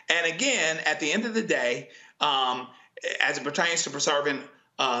Court. And again, at the end of the day, as it pertains to preserving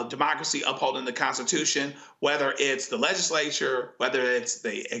democracy, upholding the Constitution, whether it's the legislature, whether it's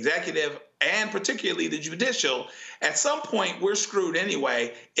the executive, and particularly the judicial, at some point we're screwed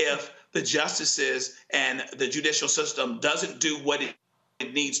anyway if the justices and the judicial system doesn't do what it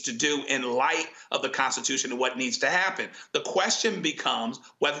needs to do in light of the Constitution and what needs to happen. The question becomes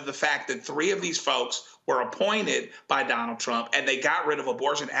whether the fact that 3 of these folks were appointed by Donald Trump and they got rid of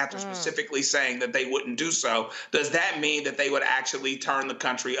abortion after specifically saying that they wouldn't do so, does that mean that they would actually turn the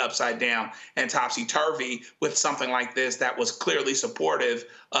country upside down and topsy-turvy with something like this that was clearly supportive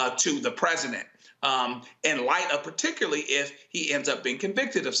to the president? In light of particularly if he ends up being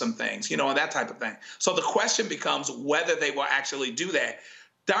convicted of some things, and that type of thing. So the question becomes whether they will actually do that.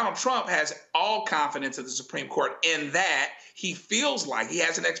 Donald Trump has all confidence in the Supreme Court in that he feels like he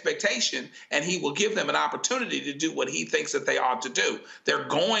has an expectation and he will give them an opportunity to do what he thinks that they ought to do. They're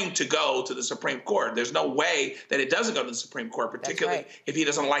going to go to the Supreme Court. There's no way that it doesn't go to the Supreme Court, particularly if he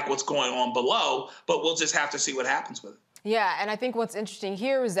doesn't like what's going on below, but we'll just have to see what happens with it. Yeah, and I think what's interesting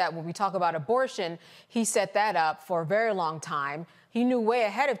here is that when we talk about abortion, he set that up for a very long time. He knew way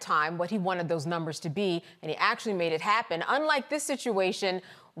ahead of time what he wanted those numbers to be, and he actually made it happen. Unlike this situation,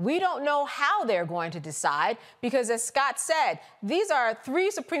 we don't know how they're going to decide because, as Scott said, these are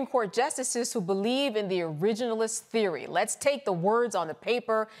 3 Supreme Court justices who believe in the originalist theory. Let's take the words on the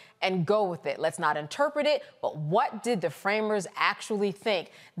paper and go with it. Let's not interpret it, but what did the framers actually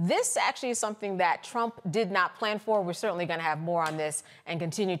think? This actually is something that Trump did not plan for. We're certainly going to have more on this and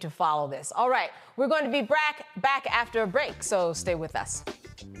continue to follow this. All right, we're going to be back after a break, so stay with us.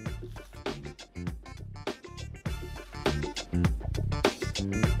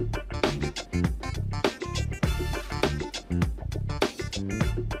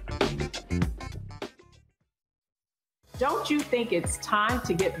 Don't you think it's time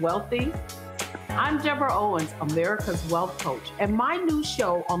to get wealthy? I'm Deborah Owens, America's Wealth Coach, and my new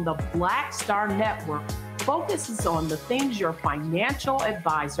show on the Black Star Network focuses on the things your financial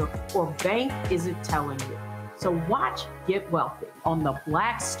advisor or bank isn't telling you. So watch Get Wealthy on the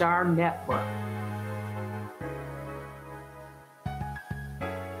Black Star Network.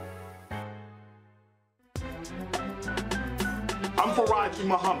 I'm Faraji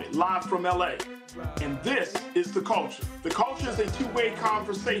Muhammad, live from LA. And this is The Culture. The Culture is a two-way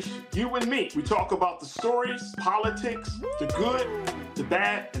conversation. You and me. We talk about the stories, politics, the good, the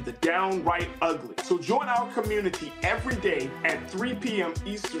bad, and the downright ugly. So join our community every day at 3 p.m.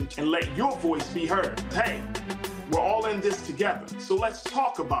 Eastern and let your voice be heard. Hey, we're all in this together. So let's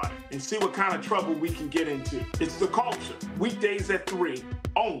talk about it and see what kind of trouble we can get into. It's The Culture. Weekdays at 3,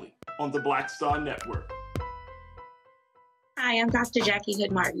 only on the Black Star Network. Hi, I'm Dr. Jackie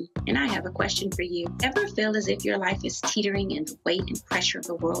Hood Martin, and I have a question for you. Ever feel as if your life is teetering and the weight and pressure of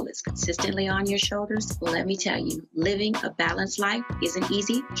the world is consistently on your shoulders? Well, let me tell you, living a balanced life isn't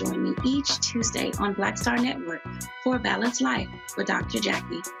easy. Join me each Tuesday on Black Star Network for A Balanced Life with Dr.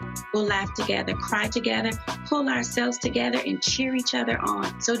 Jackie. We'll laugh together, cry together, pull ourselves together, and cheer each other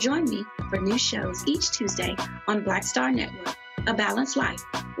on. So join me for new shows each Tuesday on Black Star Network, A Balanced Life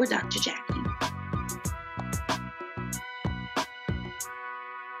with Dr. Jackie.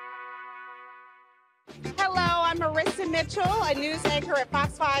 I'm Marissa Mitchell, a news anchor at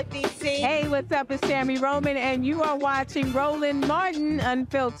Fox 5 DC. Hey, what's up? It's Tammy Roman, and you are watching Roland Martin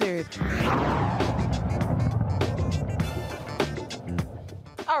Unfiltered.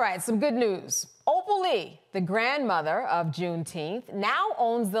 All right, some good news. Opal Lee, the grandmother of Juneteenth, now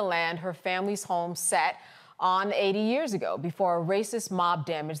owns the land her family's home set on 80 years ago before a racist mob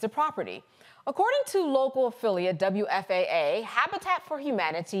damaged the property. According to local affiliate WFAA, Habitat for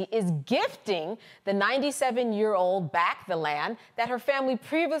Humanity is gifting the 97-year-old back the land that her family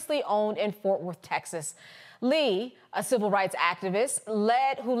previously owned in Fort Worth, Texas. Lee, a civil rights activist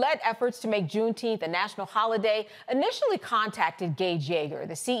who led efforts to make Juneteenth a national holiday, initially contacted Gage Yeager,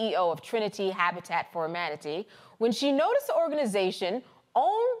 the CEO of Trinity Habitat for Humanity, when she noticed the organization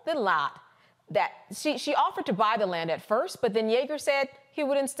owned the lot. That she offered to buy the land at first, but then Yeager said he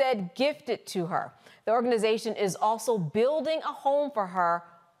would instead gift it to her. The organization is also building a home for her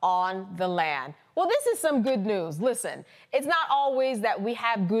on the land. Well, this is some good news. Listen, it's not always that we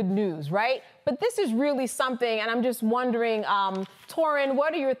have good news, right? But this is really something, and I'm just wondering, Torin,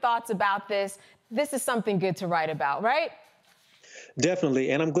 what are your thoughts about this? This is something good to write about, right?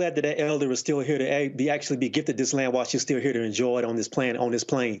 Definitely, and I'm glad that elder is still here to actually be gifted this land while she's still here to enjoy it on this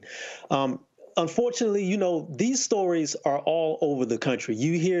plane. Unfortunately, you know, these stories are all over the country.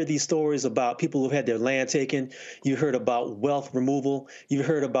 You hear these stories about people who've had their land taken. You heard about wealth removal. You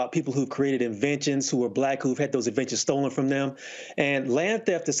heard about people who've created inventions who are Black, who've had those inventions stolen from them. And land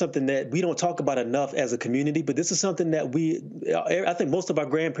theft is something that we don't talk about enough as a community, but this is something that I think most of our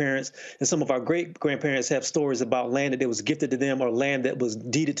grandparents and some of our great-grandparents have stories about land that was gifted to them or land that was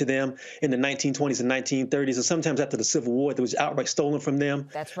deeded to them in the 1920s and 1930s, and sometimes after the Civil War that was outright stolen from them.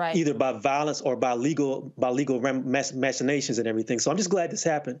 That's right. Either by violence or by legal machinations and everything. So I'm just glad this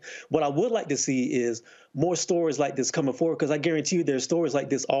happened. What I would like to see is more stories like this coming forward, because I guarantee you there's stories like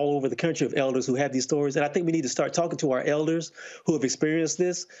this all over the country of elders who have these stories. And I think we need to start talking to our elders who have experienced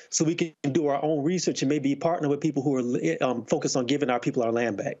this so we can do our own research and maybe partner with people who are focused on giving our people our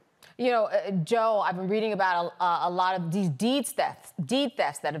land back. You know, Joe, I've been reading about a lot of these deed thefts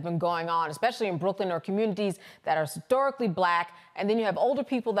that have been going on, especially in Brooklyn or communities that are historically Black. And then you have older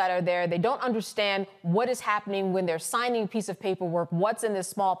people that are there. They don't understand what is happening when they're signing a piece of paperwork, what's in this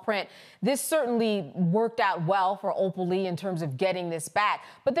small print. This certainly worked out well for Opal Lee in terms of getting this back.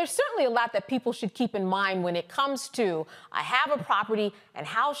 But there's certainly a lot that people should keep in mind when it comes to, I have a property and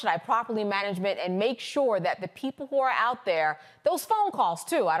how should I properly manage it and make sure that the people who are out there, those phone calls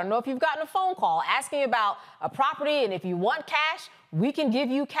too. I don't know if you've gotten a phone call asking about a property, and if you want cash, we can give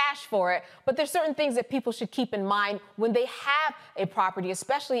you cash for it. But there's certain things that people should keep in mind when they have a property,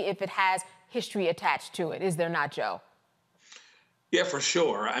 especially if it has history attached to it. Is there not, Joe? Yeah, for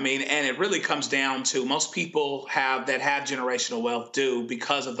sure. I mean, and it really comes down to most people have generational wealth do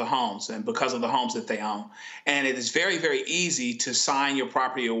because of the homes and because of the homes that they own. And it is very, very easy to sign your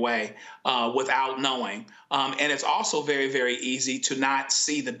property away without knowing. And it's also very, very easy to not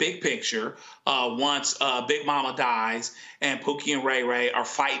see the big picture once Big Mama dies and Pookie and Ray Ray are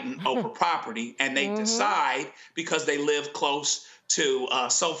fighting over property, and they decide because they live close to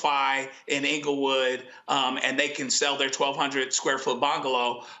SoFi in Inglewood, and they can sell their 1,200 square foot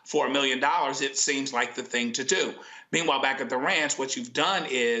bungalow for $1 million, it seems like the thing to do. Meanwhile, back at the ranch, what you've done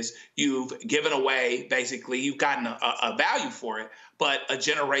is you've given away, basically, you've gotten a value for it, but a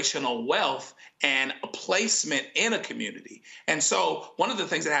generational wealth and a placement in a community. And so one of the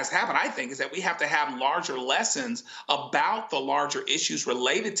things that has to happen, I think, is that we have to have larger lessons about the larger issues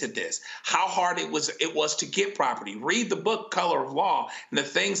related to this, how hard it was to get property. Read the book Color of Law and the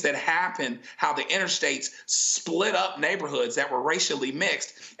things that happened, how the interstates split up neighborhoods that were racially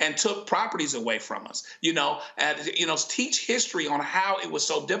mixed and took properties away from us. Teach history on how it was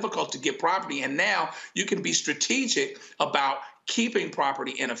so difficult to get property. And now you can be strategic about keeping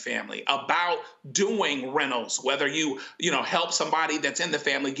property in a family, about doing rentals, whether you help somebody that's in the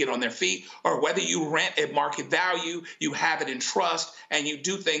family get on their feet, or whether you rent at market value, you have it in trust, and you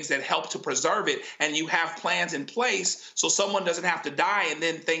do things that help to preserve it, and you have plans in place so someone doesn't have to die and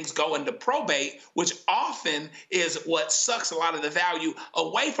then things go into probate, which often is what sucks a lot of the value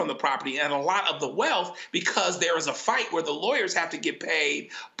away from the property and a lot of the wealth, because there is a fight where the lawyers have to get paid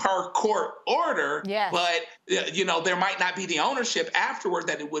per court order, yes. But there might not be the ownership afterward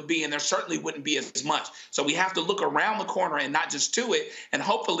that it would be, and there certainly wouldn't be as much. So we have to look around the corner and not just to it, and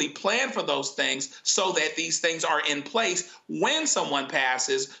hopefully plan for those things so that these things are in place when someone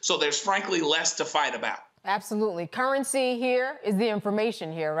passes, so there's frankly less to fight about. Absolutely. Currency here is the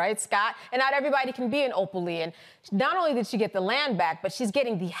information here, right, Scott? And not everybody can be an Opalian. Not only did she get the land back, but she's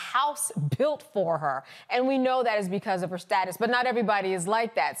getting the house built for her. And we know that is because of her status, but not everybody is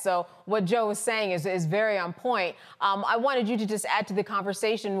like that. So what Joe is saying is very on point. I wanted you to just add to the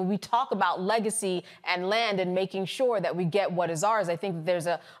conversation when we talk about legacy and land and making sure that we get what is ours. I think that there's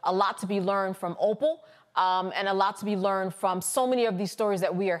a lot to be learned from Opal. And a lot to be learned from so many of these stories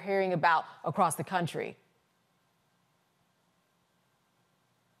that we are hearing about across the country.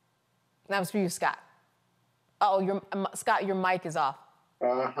 That was for you, Scott. Scott, your mic is off.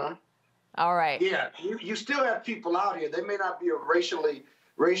 Uh-huh. All right. Yeah, you still have people out here. They may not be a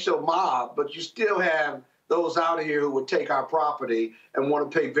racial mob, but you still have those out here who would take our property and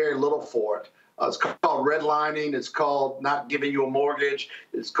want to pay very little for it. It's called redlining. It's called not giving you a mortgage.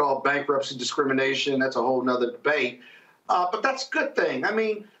 It's called bankruptcy discrimination. That's a whole nother debate. But that's a good thing. I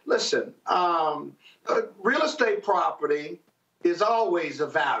mean, listen, real estate property is always a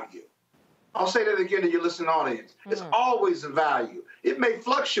value. I'll say that again to your listening audience. It's always a value. It may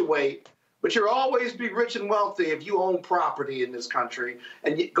fluctuate, but you'll always be rich and wealthy if you own property in this country,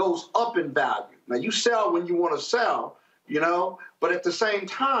 and it goes up in value. Now, you sell when you want to sell, but at the same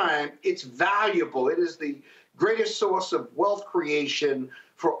time, it's valuable. It is the greatest source of wealth creation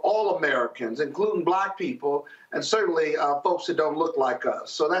for all Americans, including Black people, and certainly folks that don't look like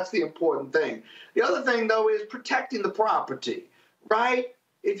us. So that's the important thing. The other thing, though, is protecting the property, right?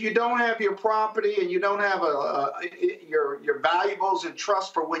 If you don't have your property and you don't have your valuables in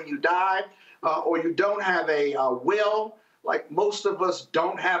trust for when you die, or you don't have a will, like most of us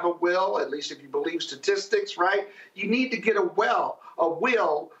don't have a will, at least if you believe statistics, right? You need to get a will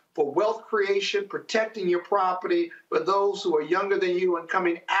for wealth creation, protecting your property for those who are younger than you and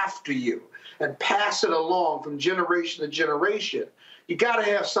coming after you, and pass it along from generation to generation. You got to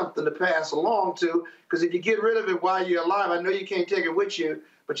have something to pass along to, because if you get rid of it while you're alive, I know you can't take it with you,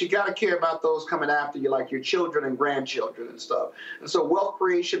 but you got to care about those coming after you, like your children and grandchildren and stuff. And so wealth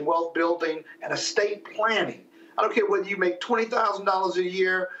creation, wealth building, and estate planning. I don't care whether you make $20,000 a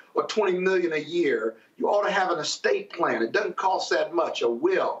year or $20 million a year, you ought to have an estate plan. It doesn't cost that much, a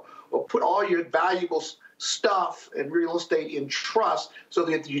will, or put all your valuable stuff and real estate in trust so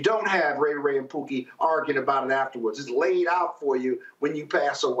that you don't have Ray and Pookie arguing about it afterwards. It's laid out for you when you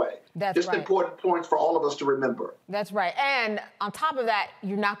pass away. That's just right. Important points for all of us to remember. That's right. And on top of that,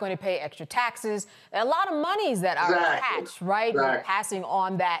 you're not going to pay extra taxes. There are a lot of monies that are attached, right? Exactly. Passing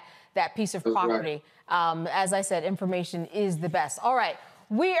on that piece of property. Right. As I said, information is the best. All right.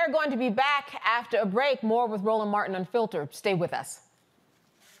 We are going to be back after a break. More with Roland Martin Unfiltered. Stay with us.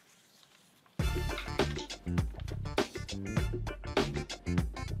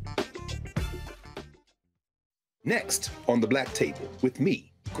 Next on the Black Table with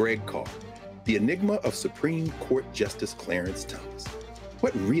me, Greg Carr, the enigma of Supreme Court Justice Clarence Thomas.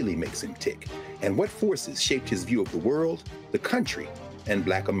 What really makes him tick, and what forces shaped his view of the world, the country, and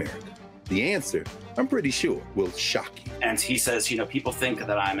Black America? The answer, I'm pretty sure, will shock you. And he says, people think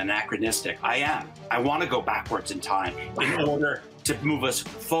that I'm anachronistic. I am. I want to go backwards in time in order to move us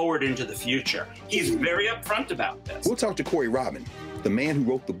forward into the future. He's very upfront about this. We'll talk to Corey Robin, the man who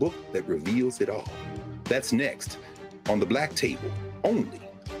wrote the book that reveals it all. That's next on the Black Table, only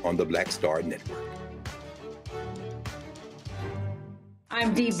on the Black Star Network.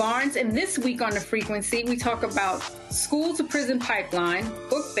 I'm Dee Barnes, and this week on The Frequency, we talk about school to prison pipeline,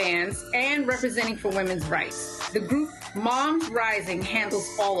 book bans, and representing for women's rights. The group Moms Rising handles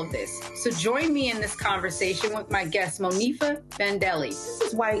all of this. So join me in this conversation with my guest, Monifa Bendelli. This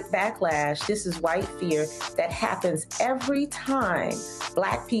is white backlash. This is white fear that happens every time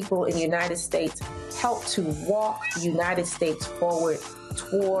Black people in the United States help to walk the United States forward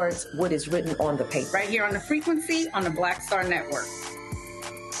towards what is written on the paper. Right here on The Frequency on the Black Star Network.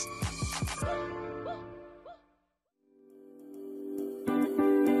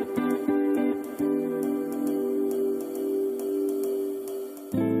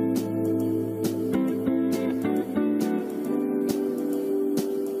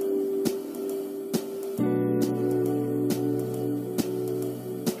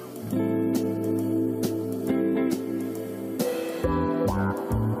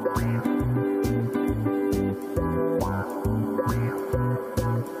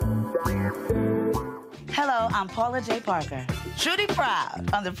 I'm Paula J. Parker, truly proud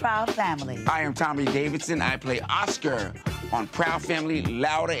of the Proud Family. I am Tommy Davidson. I play Oscar on Proud Family,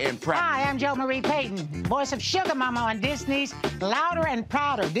 Louder and Proud. Hi, I'm Jo Marie Payton, voice of Sugar Mama on Disney's Louder and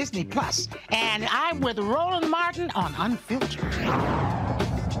Prouder, Disney Plus. And I'm with Roland Martin on Unfiltered.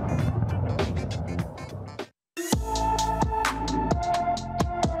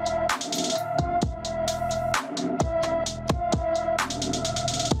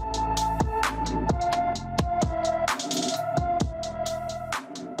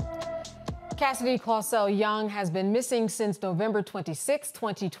 Cassidy Clausell Young has been missing since November 26,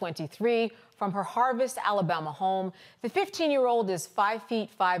 2023, from her Harvest, Alabama home. The 15-year-old is 5 feet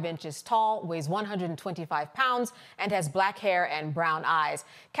 5 inches tall, weighs 125 pounds, and has black hair and brown eyes.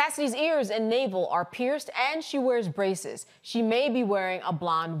 Cassidy's ears and navel are pierced, and she wears braces. She may be wearing a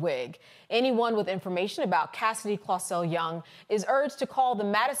blonde wig. Anyone with information about Cassidy Clausell Young is urged to call the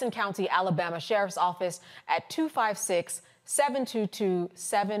Madison County, Alabama Sheriff's Office at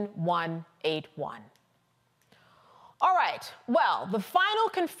 256-722-7181. All right, well, the final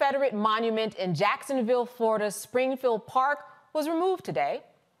Confederate monument in Jacksonville, Florida's Springfield Park was removed today.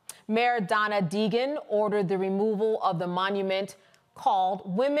 Mayor Donna Deegan ordered the removal of the monument called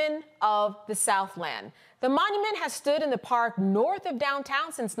Women of the Southland. The monument has stood in the park north of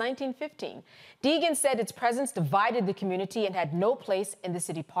downtown since 1915. Deegan said its presence divided the community and had no place in the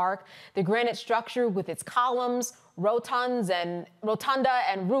city park. The granite structure with its columns, rotunda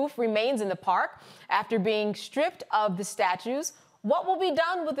and roof remains in the park after being stripped of the statues. What will be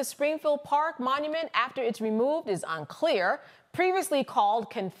done with the Springfield Park monument after it's removed is unclear. Previously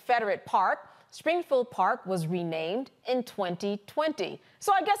called Confederate Park, Springfield Park was renamed in 2020.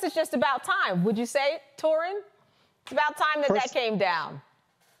 So I guess it's just about time. Would you say, Torin? It's about time that came down.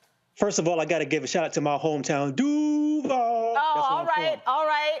 First of all, I got to give a shout out to my hometown, Duval. Oh, all right.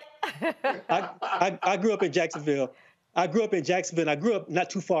 I grew up in Jacksonville. I grew up not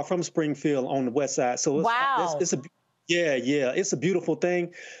too far from Springfield on the west side. So it's a beautiful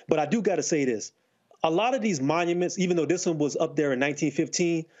thing. But I do got to say this. A lot of these monuments, even though this one was up there in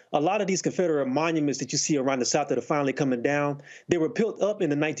 1915, a lot of these Confederate monuments that you see around the South that are finally coming down, they were built up in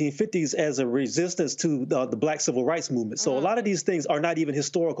the 1950s as a resistance to the Black Civil Rights Movement. So a lot of these things are not even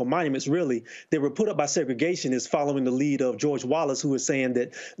historical monuments, really. They were put up by segregationists following the lead of George Wallace, who was saying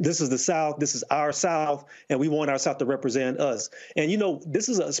that this is the South, this is our South, and we want our South to represent us. And, you know,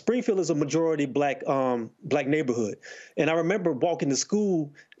 Springfield is a majority black neighborhood. And I remember walking to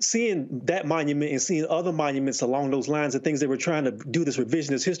school, seeing that monument and seeing other monuments along those lines of things they were trying to do this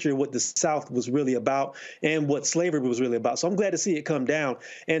revisionist history of what the South was really about and what slavery was really about. So I'm glad to see it come down.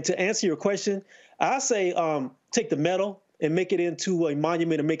 And to answer your question, I say take the medal and make it into a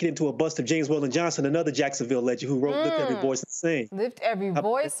monument and make it into a bust of James Weldon Johnson, another Jacksonville legend who wrote Lift Every Voice and Sing. Lift Every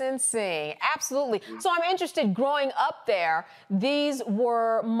Voice and Sing. Absolutely. So I'm interested, growing up there, these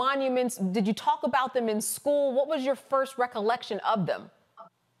were monuments. Did you talk about them in school? What was your first recollection of them?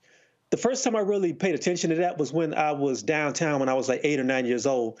 The first time I really paid attention to that was when I was downtown when I was like 8 or 9 years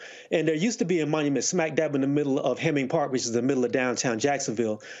old. And there used to be a monument smack dab in the middle of Hemming Park, which is the middle of downtown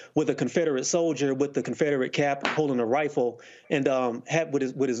Jacksonville, with a Confederate soldier with the Confederate cap holding a rifle and had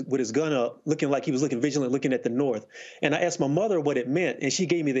with his gun up, looking like he was looking vigilant, looking at the north. And I asked my mother what it meant, and she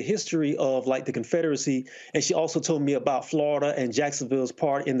gave me the history of like the Confederacy, and she also told me about Florida and Jacksonville's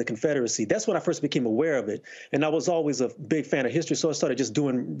part in the Confederacy. That's when I first became aware of it. And I was always a big fan of history, so I started just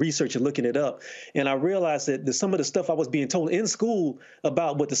doing research and looking it up. And I realized that some of the stuff I was being told in school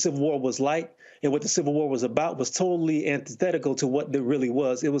about what the Civil War was like and what the Civil War was about was totally antithetical to what it really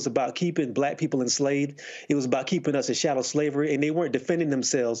was. It was about keeping black people enslaved. It was about keeping us in chattel slavery, and they weren't defending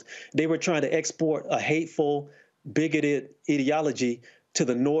themselves. They were trying to export a hateful, bigoted ideology to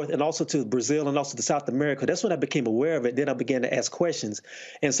the north and also to Brazil and also to South America. That's when I became aware of it. Then I began to ask questions.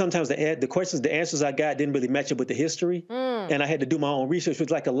 And sometimes the answers I got didn't really match up with the history. And I had to do my own research, which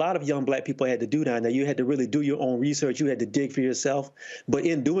like a lot of young black people had to do down there. You had to really do your own research. You had to dig for yourself. But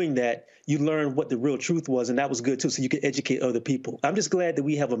in doing that, you learned what the real truth was, and that was good too, so you could educate other people. I'm just glad that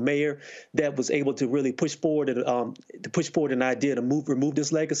we have a mayor that was able to really push forward an idea to remove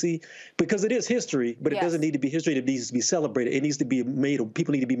this legacy, because it is history, but it doesn't need to be history that needs to be celebrated. It needs to be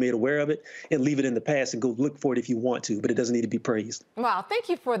people need to be made aware of it and leave it in the past and go look for it if you want to, but it doesn't need to be praised. Wow, thank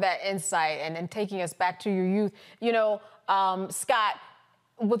you for that insight and taking us back to your youth. You know, Scott,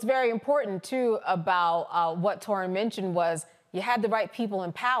 what's very important too about what Torin mentioned was you had the right people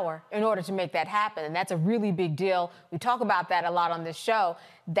in power in order to make that happen. And that's a really big deal. We talk about that a lot on this show.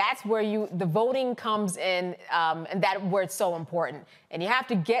 That's where the voting comes in, and that's where it's so important. And you have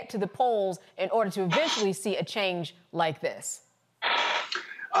to get to the polls in order to eventually see a change like this.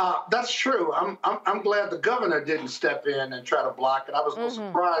 That's true. I'm glad the governor didn't step in and try to block it. I was a little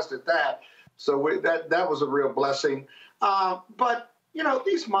surprised at that. So that was a real blessing. But, you know,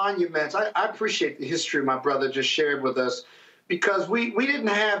 these monuments, I appreciate the history my brother just shared with us, because we didn't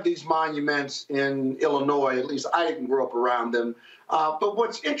have these monuments in Illinois. At least I didn't grow up around them. But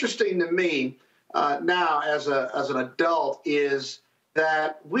what's interesting to me now as an adult is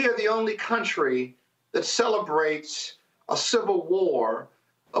that we are the only country that celebrates a civil war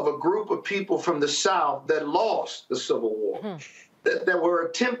of a group of people from the South that lost the Civil War, that were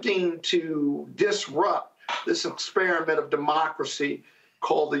attempting to disrupt this experiment of democracy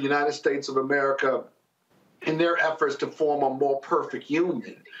called the United States of America in their efforts to form a more perfect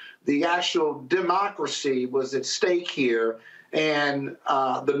union. The actual democracy was at stake here, and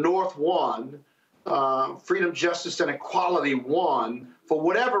the North won. Freedom, justice, and equality won for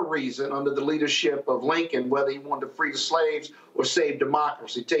whatever reason under the leadership of Lincoln, whether he wanted to free the slaves or save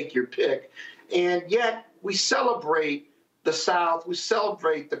democracy, take your pick. And yet we celebrate the South, we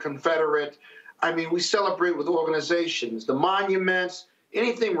celebrate the Confederate. I mean, we celebrate with organizations, the monuments,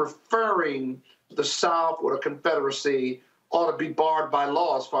 anything referring to the South or the Confederacy ought to be barred by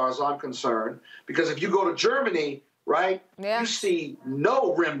law as far as I'm concerned. Because if you go to Germany, right, you see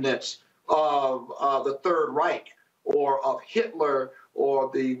no remnants of the Third Reich or of Hitler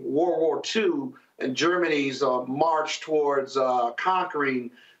or the World War II and Germany's march towards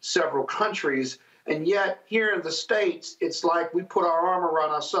conquering several countries. And yet here in the States, it's like we put our arm around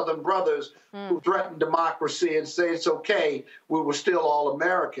our Southern brothers who threaten democracy and say it's okay, we were still all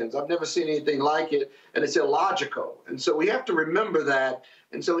Americans. I've never seen anything like it, and it's illogical. And so we have to remember that.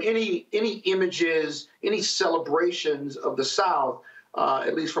 And so any images, any celebrations of the South,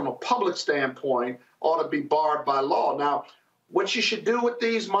 at least from a public standpoint, ought to be barred by law. Now, what you should do with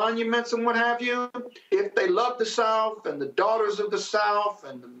these monuments and what have you, if they love the South and the daughters of the South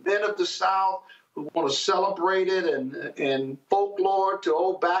and the men of the South who want to celebrate it and folklore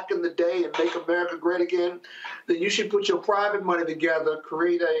to back in the day and make America great again, then you should put your private money together,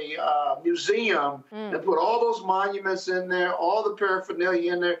 create a museum, and put all those monuments in there, all the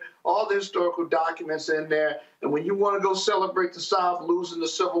paraphernalia in there, all the historical documents in there. And when you want to go celebrate the South losing the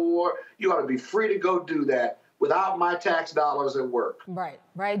Civil War, you ought to be free to go do that without my tax dollars at work. Right,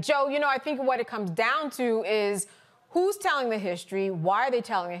 right. Joe, you know, I think what it comes down to is who's telling the history, why are they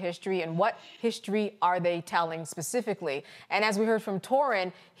telling the history, and what history are they telling specifically? And as we heard from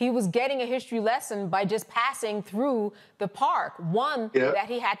Torrin, he was getting a history lesson by just passing through the park, one that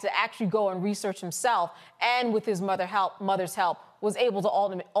he had to actually go and research himself, and with his mother's help, was able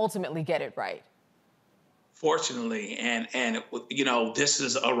to ultimately get it right. Fortunately, and you know, this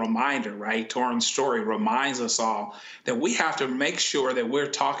is a reminder, right? Torrin's story reminds us all that we have to make sure that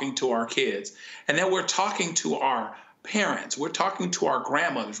we're talking to our kids and that we're talking to our parents, we're talking to our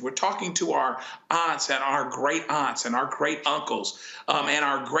grandmothers, we're talking to our aunts and our great aunts and our great uncles and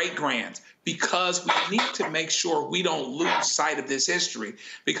our great grands, because we need to make sure we don't lose sight of this history,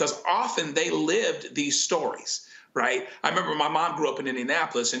 because often they lived these stories. Right. I remember my mom grew up in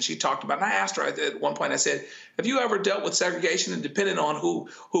Indianapolis, and she talked about, and I asked her at one point, I said, have you ever dealt with segregation? And depending on who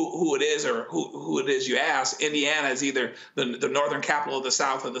it is or who it is you ask, Indiana is either the northern capital of the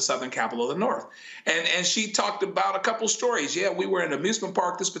South or the southern capital of the North. And she talked about a couple stories. Yeah, we were in an amusement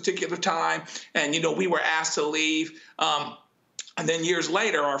park this particular time, and, you know, we were asked to leave. And then years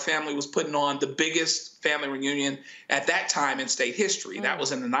later, our family was putting on the biggest family reunion at that time in state history. That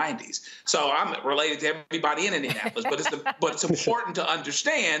was in the 90s. So I'm related to everybody in Indianapolis, but it's important to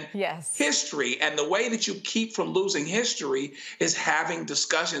understand history. And the way that you keep from losing history is having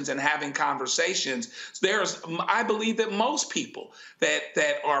discussions and having conversations. I believe that most people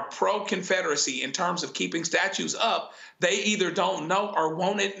that are pro-Confederacy in terms of keeping statues up, they either don't know or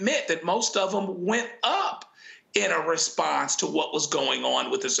won't admit that most of them went up in a response to what was going on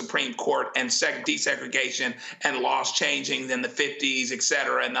with the Supreme Court and desegregation and laws changing in the 50s, et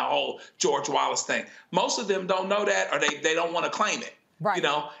cetera, and the whole George Wallace thing. Most of them don't know that, or they don't want to claim it. Right. You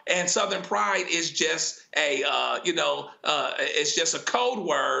know, and Southern pride is just it's just a code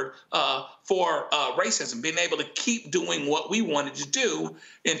word for racism, being able to keep doing what we wanted to do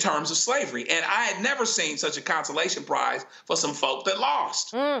in terms of slavery. And I had never seen such a consolation prize for some folk that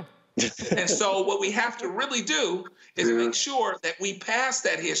lost. And so what we have to really do is make sure that we pass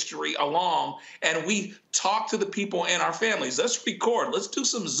that history along and we talk to the people in our families. Let's record. Let's do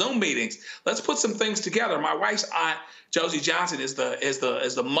some Zoom meetings. Let's put some things together. My wife's aunt, Josie Johnson, is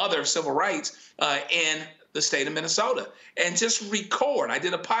the mother of civil rights in the state of Minnesota, and just record. I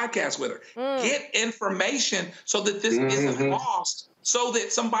did a podcast with her. Get information so that this isn't lost so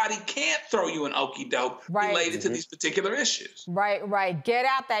that somebody can't throw you an okie doke related to these particular issues. Right. Get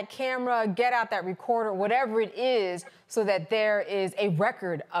out that camera, get out that recorder, whatever it is, so that there is a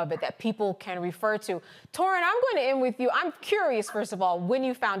record of it that people can refer to. Torrin, I'm going to end with you. I'm curious, first of all, when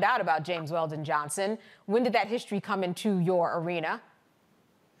you found out about James Weldon Johnson. When did that history come into your arena?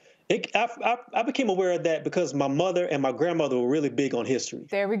 I became aware of that because my mother and my grandmother were really big on history.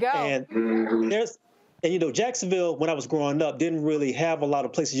 There we go. And you know, Jacksonville, when I was growing up, didn't really have a lot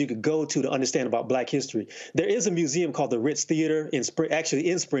of places you could go to understand about Black history. There is a museum called the Ritz Theater in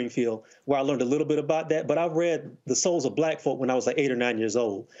Springfield, where I learned a little bit about that. But I read The Souls of Black Folk when I was like 8 or 9 years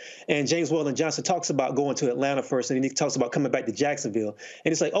old. And James Weldon Johnson talks about going to Atlanta first, and then he talks about coming back to Jacksonville.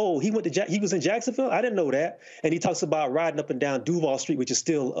 And it's like, oh, he was in Jacksonville? I didn't know that. And he talks about riding up and down Duval Street, which is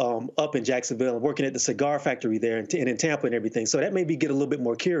still up in Jacksonville, and working at the cigar factory there and in Tampa and everything. So that made me get a little bit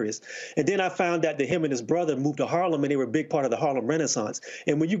more curious. And then I found out that him and his brother moved to Harlem, and they were a big part of the Harlem Renaissance.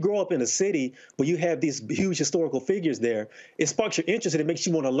 And when you grow up in a city where you have these huge historical figures there, it sparks your interest and it makes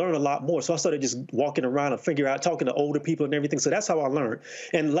you want to learn a lot more. So I started just walking around and talking to older people and everything. So that's how I learned.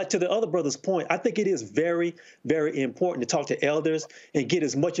 And like to the other brother's point, I think it is very, very important to talk to elders and get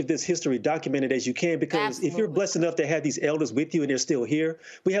as much of this history documented as you can, because if you're blessed enough to have these elders with you and they're still here,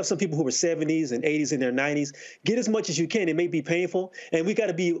 we have some people who are 70s and 80s and their 90s. Get as much as you can. It may be painful. And we got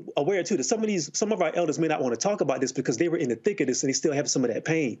to be aware too that some of our elders may not want to talk about this because they were in the thick of this and they still have some of that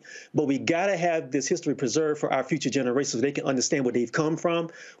pain. But we got to have this history preserved for our future generations so they can understand where they've come from,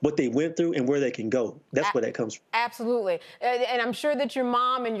 what they went through, and where they can go. That's where that comes from. Absolutely. And I'm sure that your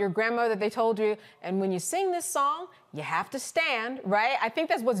mom and your grandmother, they told you, and when you sing this song, you have to stand, right? I think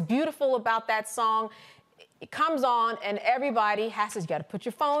that's what's beautiful about that song. It comes on and everybody has to, you got to put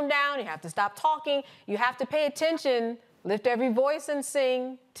your phone down, you have to stop talking, you have to pay attention, lift every voice and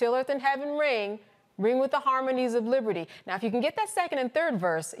sing, till earth and heaven ring. Ring with the harmonies of liberty. Now, if you can get that second and third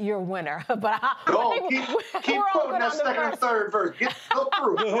verse, you're a winner. But keep quoting that second and third verse. Go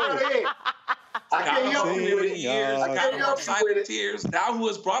through. Right ahead. I can't help you with it. I can't help you with it. Tears. Thou who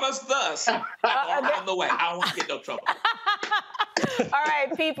has brought us thus are on the way. I don't want to get no trouble. All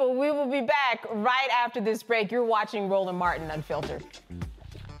right, people, we will be back right after this break. You're watching Roland Martin Unfiltered.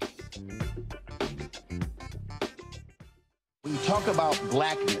 When you talk about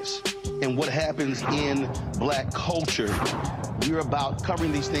blackness and what happens in Black culture, we're about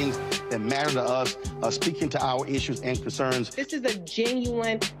covering these things that matter to us, speaking to our issues and concerns. This is a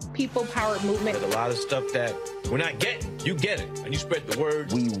genuine people-powered movement. There's a lot of stuff that we're not getting. You get it, and you spread the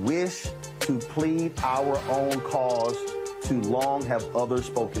word. We wish to plead our own cause. Too long have others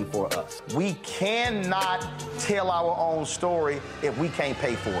spoken for us. We cannot tell our own story if we can't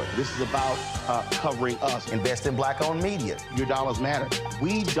pay for it. This is about covering us. Invest in Black-owned media. Your dollars matter.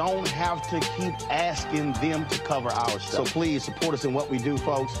 We don't have to keep asking them to cover our stuff. So please support us in what we do,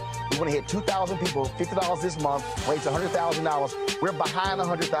 folks. We want to hit 2,000 people, $50 this month, raise $100,000. We're behind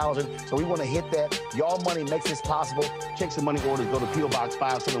 $100,000, so we want to hit that. Y'all money makes this possible. Check some money orders. Go to P.O. Box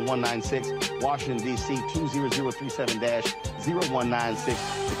 57196, Washington, D.C. 20037-0196.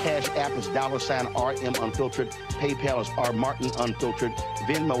 The Cash App is $RM Unfiltered. PayPal is R Martin Unfiltered.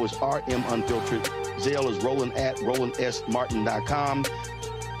 Venmo is RM Unfiltered. Zelle is Roland at RolandSMartin.com.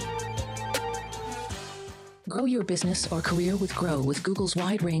 Grow your business or career with Grow with Google's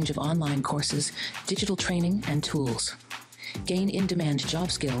wide range of online courses, digital training, and tools. Gain in-demand job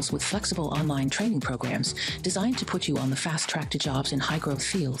skills with flexible online training programs designed to put you on the fast track to jobs in high-growth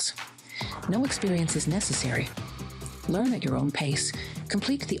fields. No experience is necessary. Learn at your own pace.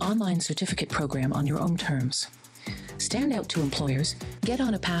 Complete the online certificate program on your own terms. Stand out to employers, get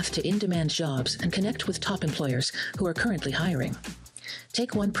on a path to in-demand jobs, and connect with top employers who are currently hiring.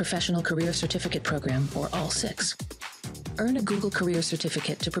 Take one professional career certificate program or all 6. Earn a Google Career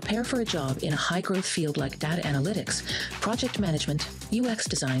Certificate to prepare for a job in a high-growth field like data analytics, project management, UX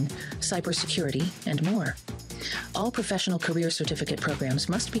design, cybersecurity, and more. All professional career certificate programs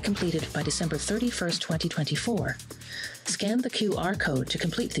must be completed by December 31st, 2024. Scan the QR code to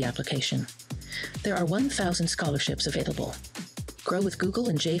complete the application. There are 1,000 scholarships available. Grow with Google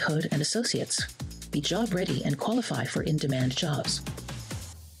and J. Hood and Associates. Be job ready and qualify for in-demand jobs.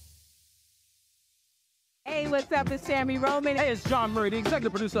 Hey, what's up? It's Sammy Roman. Hey, it's John Murray, the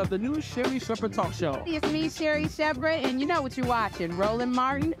executive producer of the new Sherry Shepherd Talk Show. It's me, Sherry Shepherd, and you know what you're watching, Roland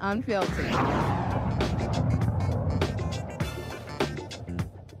Martin Unfiltered.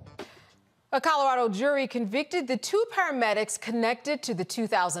 A Colorado jury convicted the 2 paramedics connected to the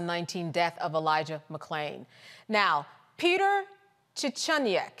 2019 death of Elijah McClain. Now, Peter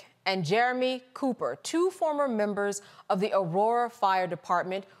Chichuniek and Jeremy Cooper, 2 former members of the Aurora Fire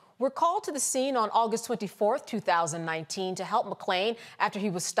Department, were called to the scene on August 24th, 2019 to help McClain after he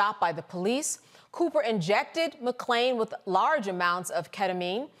was stopped by the police. Cooper injected McClain with large amounts of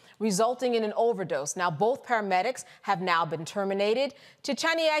ketamine, resulting in an overdose. Now, both paramedics have now been terminated.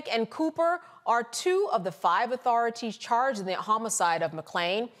 Chichaniak and Cooper are 2 of the 5 authorities charged in the homicide of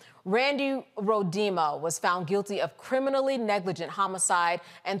McClain. Randy Rodema was found guilty of criminally negligent homicide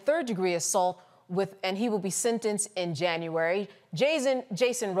and third-degree assault, and he will be sentenced in January. Jason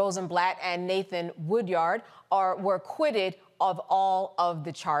Rosenblatt and Nathan Woodyard were acquitted of all of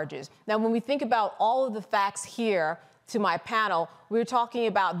the charges. Now, when we think about all of the facts here to my panel, we were talking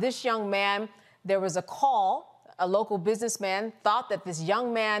about this young man. There was a call. A local businessman thought that this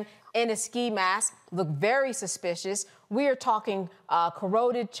young man in a ski mask looked very suspicious. We are talking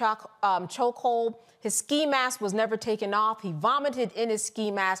corroded chokehold. His ski mask was never taken off. He vomited in his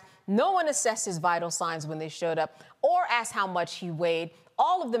ski mask. No one assessed his vital signs when they showed up or asked how much he weighed.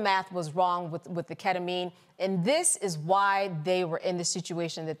 All of the math was wrong with the ketamine, and this is why they were in the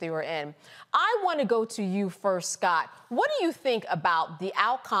situation that they were in. I want to go to you first, Scott. What do you think about the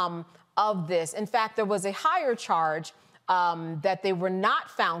outcome of this? In fact, there was a higher charge that they were not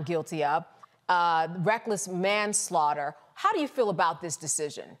found guilty of, reckless manslaughter. How do you feel about this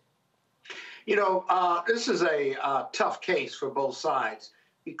decision? You know, this is a tough case for both sides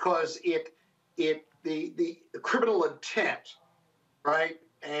because the criminal intent, right,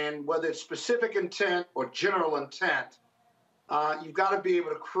 and whether it's specific intent or general intent, you've got to be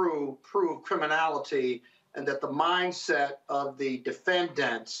able to prove criminality and that the mindset of the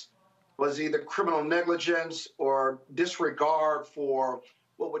defendants was either criminal negligence or disregard for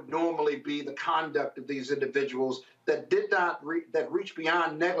what would normally be the conduct of these individuals that did not that reached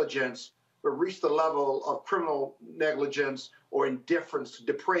beyond negligence, but reached the level of criminal negligence or indifference,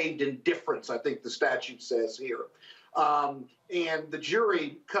 depraved indifference, I think the statute says here. And the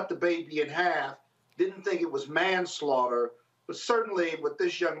jury cut the baby in half, didn't think it was manslaughter, but certainly with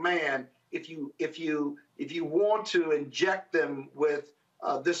this young man, if you want to inject them with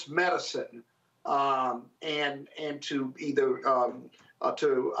this medicine and to either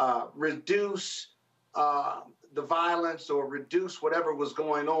reduce the violence or reduce whatever was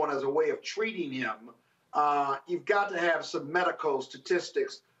going on as a way of treating him, you've got to have some medical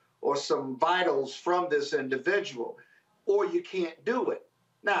statistics or some vitals from this individual, or you can't do it.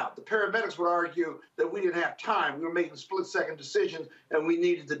 Now, the paramedics would argue that we didn't have time. We were making split-second decisions, and we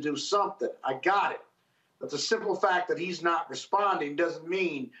needed to do something. I got it. But the simple fact that he's not responding doesn't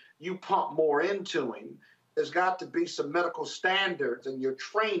mean you pump more into him. There's got to be some medical standards in your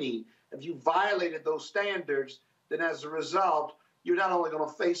training. If you violated those standards, then as a result, you're not only going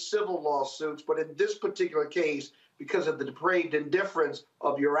to face civil lawsuits, but in this particular case, because of the depraved indifference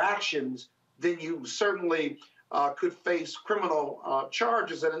of your actions, then you certainly could face criminal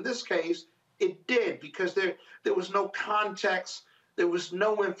charges. And in this case, it did, because there was no context, there was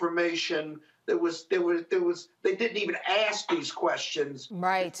no information, they didn't even ask these questions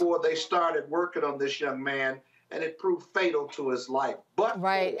before they started working on this young man, and it proved fatal to his life. But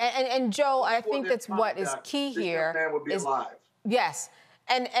and Joe, I think that's what is key here. This young man would be alive. Yes,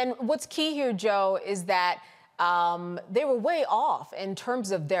 and what's key here, Joe, is that they were way off in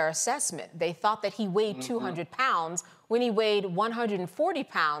terms of their assessment. They thought that he weighed 200 pounds when he weighed 140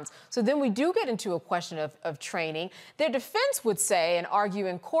 pounds. So then we do get into a question of training. Their defense would say and argue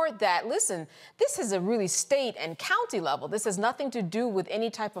in court that, listen, this is a really state and county level. This has nothing to do with any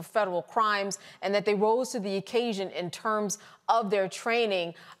type of federal crimes, and that they rose to the occasion in terms of their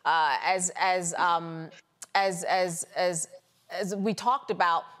training as we talked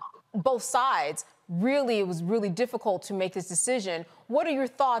about, both sides. Really, it was really difficult to make this decision. What are your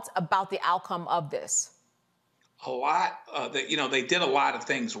thoughts about the outcome of this? They did a lot of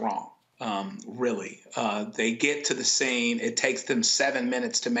things wrong, really. They get to the scene. It takes them 7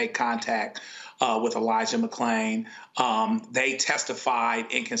 minutes to make contact with Elijah McClain. They testified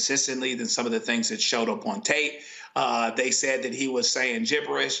inconsistently than some of the things that showed up on tape. They said that he was saying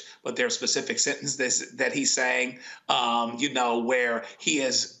gibberish, but there are specific sentences that he's saying, where he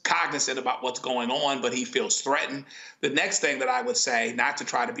is cognizant about what's going on, but he feels threatened. The next thing that I would say, not to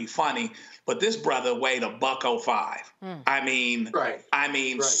try to be funny, but this brother weighed $105. I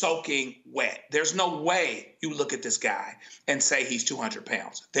mean, soaking wet. There's no way you look at this guy and say he's 200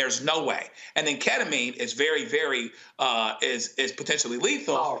 pounds. There's no way. And then ketamine is very, very, is potentially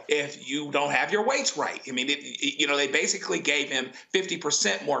lethal if you don't have your weights right. I mean, they basically gave him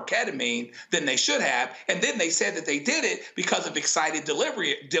 50% more ketamine than they should have. And then they said that they did it because of excited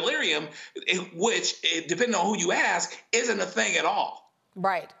delirium, which, depending on who you ask, isn't a thing at all.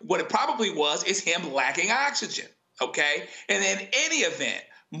 Right. What it probably was is him lacking oxygen. Okay. And in any event,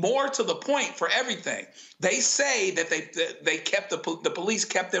 more to the point for everything. They say that they kept the police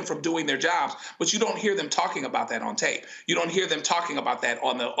kept them from doing their jobs, but you don't hear them talking about that on tape. You don't hear them talking about that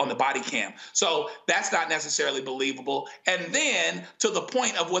on the body cam. So that's not necessarily believable. And then to the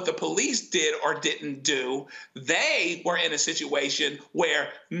point of what the police did or didn't do, they were in a situation where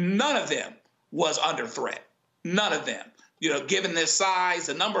none of them was under threat. None of them. Given this size,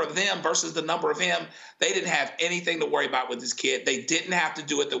 the number of them versus the number of him, they didn't have anything to worry about with this kid. They didn't have to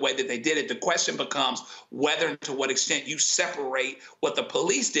do it the way that they did it. The question becomes whether and to what extent you separate what the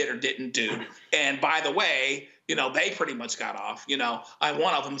police did or didn't do. And by the way, they pretty much got off, and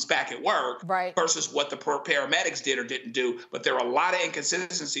one of them is back at work versus what the paramedics did or didn't do. But there are a lot of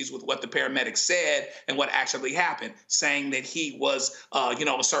inconsistencies with what the paramedics said and what actually happened, saying that he was,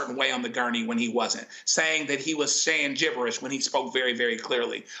 a certain way on the gurney when he wasn't, saying that he was saying gibberish when he spoke very, very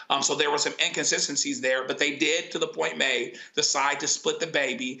clearly. So there were some inconsistencies there, but they did, to the point made, decide to split the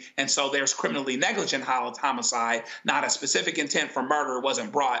baby. And so there's criminally negligent homicide, not a specific intent for murder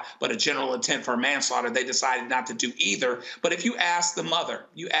wasn't brought, but a general intent for manslaughter. They decided not to do either. But if you ask the mother,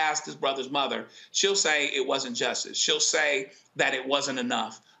 you ask his brother's mother, she'll say it wasn't justice. She'll say that it wasn't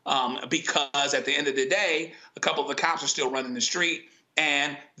enough because at the end of the day, a couple of the cops are still running the street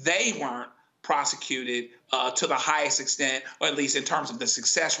and they weren't prosecuted to the highest extent, or at least in terms of the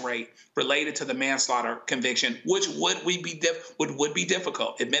success rate related to the manslaughter conviction, which would be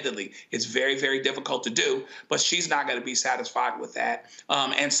difficult. Admittedly, it's very, very difficult to do, but she's not going to be satisfied with that.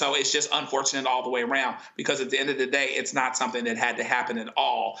 And so it's just unfortunate all the way around, because at the end of the day, it's not something that had to happen at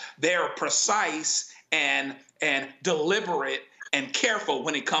all. They're precise and deliberate and careful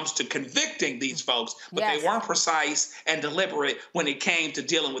when it comes to convicting these folks, but they weren't precise and deliberate when it came to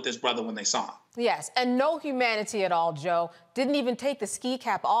dealing with his brother when they saw him. Yes, and no humanity at all, Joe. Didn't even take the ski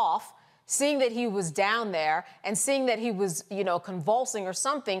cap off, seeing that he was down there and seeing that he was, convulsing or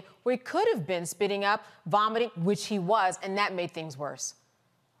something where he could have been spitting up, vomiting, which he was, and that made things worse.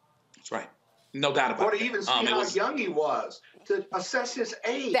 That's right. No doubt about it. Or to even see how young he was, to assess his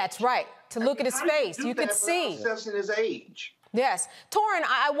age. That's right. To look at his face. You could see. Assessing his age. Yes. Torrin,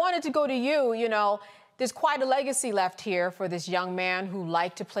 I wanted to go to you. There's quite a legacy left here for this young man who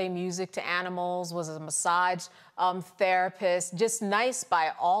liked to play music to animals, was a massage therapist, just nice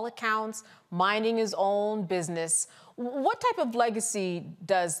by all accounts, minding his own business. What type of legacy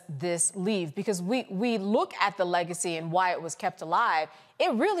does this leave? Because we look at the legacy and why it was kept alive.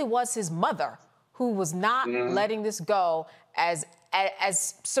 It really was his mother who was not letting this go as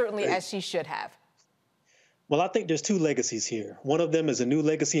certainly as she should have. Well, I think there's two legacies here. One of them is a new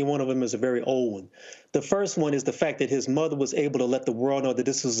legacy and one of them is a very old one. The first one is the fact that his mother was able to let the world know that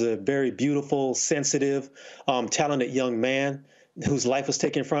this was a very beautiful, sensitive, talented young man whose life was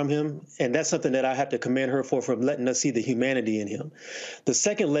taken from him. And that's something that I have to commend her for letting us see the humanity in him. The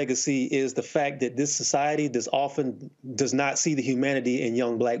second legacy is the fact that this society often does not see the humanity in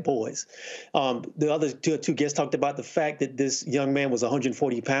young black boys. The other two guests talked about the fact that this young man was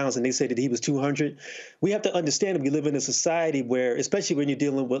 140 pounds and they said that he was 200. We have to understand that we live in a society where, especially when you're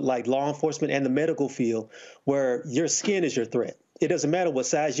dealing with like law enforcement and the medical field, where your skin is your threat. It doesn't matter what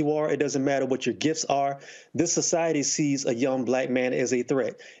size you are. It doesn't matter what your gifts are. This society sees a young black man as a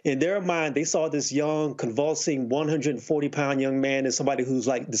threat. In their mind, they saw this young, convulsing, 140-pound young man as somebody who's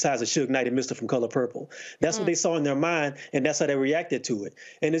like the size of Suge Knight and Mr. from Color Purple. That's what they saw in their mind, and that's how they reacted to it.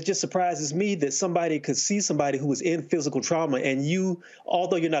 And it just surprises me that somebody could see somebody who was in physical trauma, and you,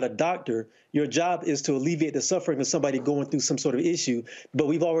 although you're not a doctor, your job is to alleviate the suffering of somebody going through some sort of issue. But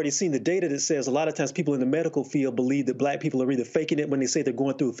we've already seen the data that says a lot of times people in the medical field believe that black people are either faking it when they say they're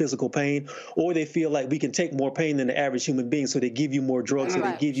going through physical pain, or they feel like we can take more pain than the average human being, so they give you more drugs, so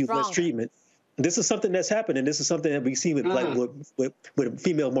they give you less treatment. This is something that's happening. This is something that we see with with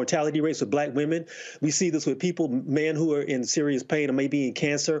female mortality rates with black women. We see this with people, men who are in serious pain or maybe in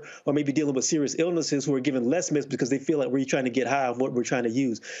cancer or maybe dealing with serious illnesses, who are given less meds because they feel like we're trying to get high of what we're trying to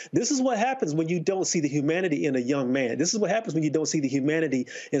use. This is what happens when you don't see the humanity in a young man. This is what happens when you don't see the humanity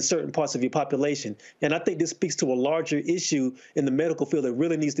in certain parts of your population. And I think this speaks to a larger issue in the medical field that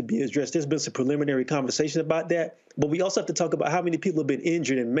really needs to be addressed. There's been some preliminary conversation about that, but we also have to talk about how many people have been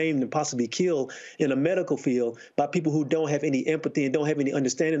injured and maimed and possibly killed in a medical field by people who don't have any empathy and don't have any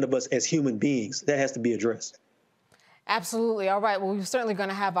understanding of us as human beings. That has to be addressed. Absolutely. All right. Well, we're certainly going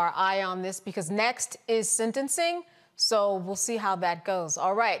to have our eye on this because next is sentencing. So we'll see how that goes.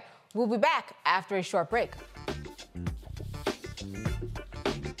 All right. We'll be back after a short break.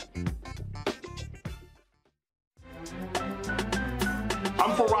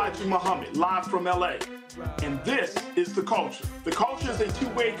 I'm Faraji Muhammad, live from LA. And this is The Culture. The Culture is a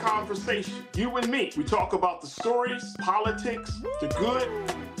two-way conversation. You and me. We talk about the stories, politics, the good,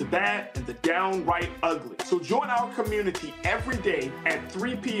 the bad, and the downright ugly. So join our community every day at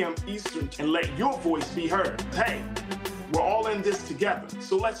 3 p.m. Eastern and let your voice be heard. Hey, we're all in this together.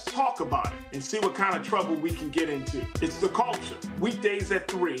 So let's talk about it and see what kind of trouble we can get into. It's The Culture, weekdays at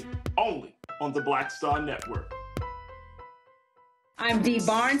 3, only on the Black Star Network. I'm Dee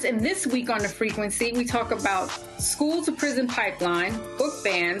Barnes, and this week on The Frequency, we talk about school to prison pipeline, book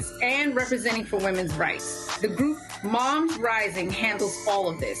bans, and representing for women's rights. The group Moms Rising handles all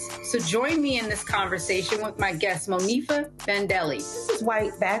of this. So join me in this conversation with my guest, Monifa Bandelli. This is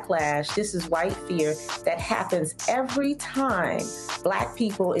white backlash. This is white fear that happens every time Black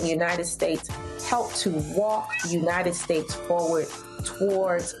people in the United States help to walk the United States forward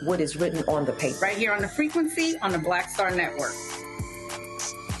towards what is written on the paper. Right here on The Frequency on the Black Star Network.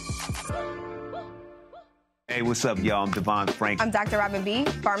 Hey, what's up, y'all? I'm Devon Frank. I'm Dr. Robin B.,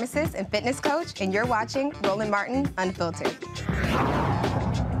 pharmacist and fitness coach, and you're watching Roland Martin Unfiltered.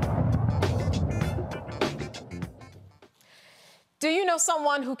 Do you know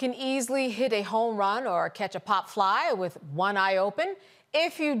someone who can easily hit a home run or catch a pop fly with one eye open?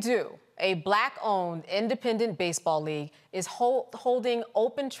 If you do, a Black-owned independent baseball league is holding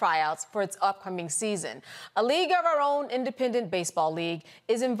open tryouts for its upcoming season. A League of Our Own independent baseball league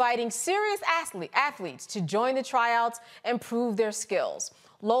is inviting serious athletes to join the tryouts and prove their skills.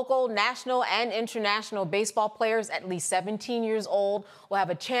 Local, national, and international baseball players at least 17 years old will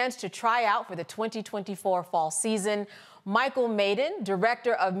have a chance to try out for the 2024 fall season. Michael Maiden,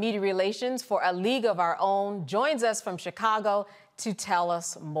 Director of Media Relations for A League of Our Own, joins us from Chicago to tell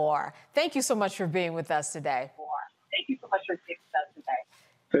us more. Thank you so much for being with us today. Thank you so much for being with us today.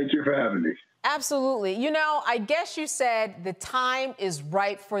 Thank you for having me. Absolutely. You know, I guess you said the time is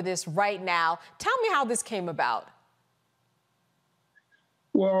right for this right now. Tell me how this came about.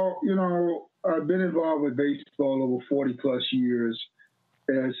 Well, you know, I've been involved with baseball over 40 plus years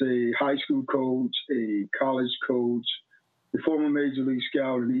as a high school coach, a college coach, a former major league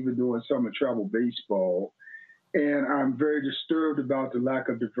scout, and even doing summer travel baseball. And I'm very disturbed about the lack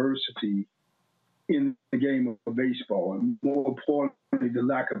of diversity in the game of baseball, and more importantly, the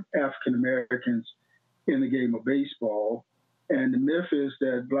lack of African Americans in the game of baseball. And the myth is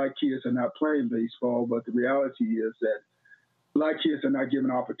that Black kids are not playing baseball, but the reality is that Black kids are not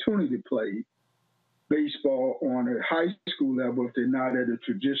given opportunity to play baseball on a high school level if they're not at a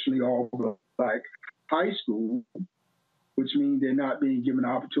traditionally all Black high school, which means they're not being given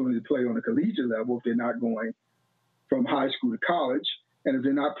an opportunity to play on a collegiate level if they're not going from high school to college. And if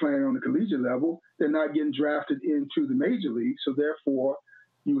they're not playing on the collegiate level, they're not getting drafted into the major league. So therefore,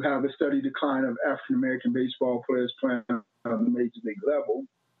 you have a steady decline of African-American baseball players playing on the major league level.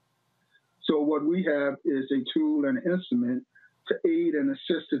 So what we have is a tool and an instrument to aid and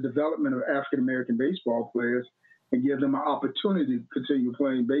assist the development of African-American baseball players and give them an opportunity to continue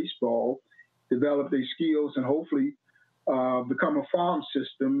playing baseball, develop their skills, and hopefully become a farm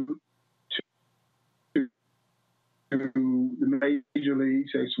system to the major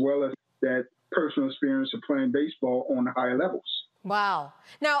leagues, as well as that personal experience of playing baseball on the higher levels. Wow.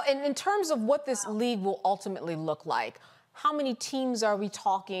 Now, in terms of what this league will ultimately look like, how many teams are we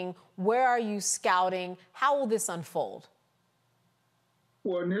talking? Where are you scouting? How will this unfold?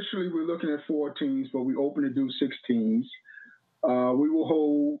 Well, initially we're looking at 4 teams, but we open to do 6 teams. We will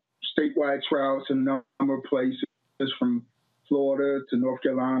hold statewide tryouts in a number of places, from Florida to North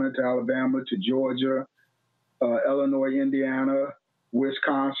Carolina to Alabama to Georgia, Illinois, Indiana,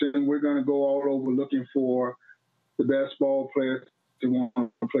 Wisconsin. We're going to go all over looking for the best ball players to want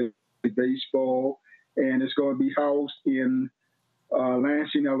to play baseball. And it's going to be housed in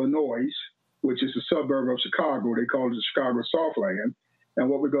Lansing, Illinois, which is a suburb of Chicago. They call it the Chicago Southland. And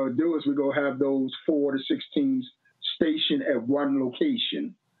what we're going to do is we're going to have those 4 to 6 teams stationed at one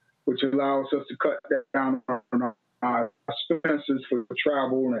location, which allows us to cut down on our expenses for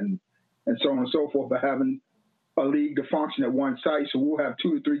travel and so on and so forth by having a league to function at one site. So we'll have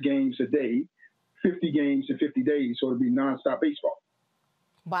 2 to 3 games a day, 50 games in 50 days. So it'll be nonstop baseball.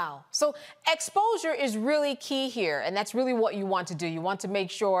 Wow. So exposure is really key here, and that's really what you want to do. You want to make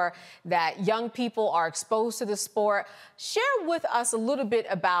sure that young people are exposed to the sport. Share with us a little bit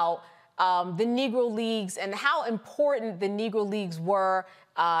about the Negro Leagues and how important the Negro Leagues were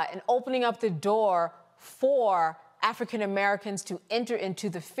in opening up the door for African Americans to enter into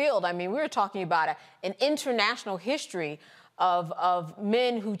the field. I mean, we were talking about an international history of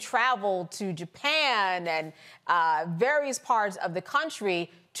men who traveled to Japan and various parts of the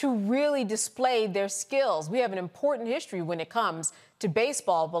country to really display their skills. We have an important history when it comes to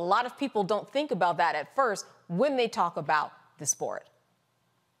baseball, but a lot of people don't think about that at first when they talk about the sport.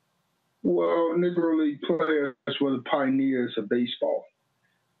 Well, Negro League players were the pioneers of baseball.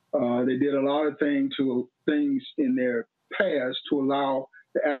 They did a lot of things in their past to allow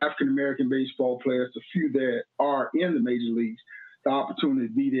the African-American baseball players, the few that are in the major leagues, the opportunity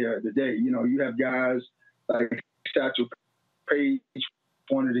to be there today. You know, you have guys like Satchel Paige,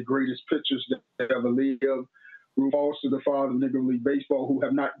 one of the greatest pitchers that ever lived, Rube Foster, the father of Negro League Baseball, who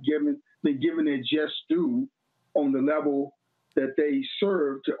have not been given their just due on the level that they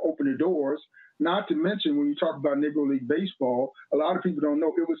served to open the doors. Not to mention, when you talk about Negro League Baseball, a lot of people don't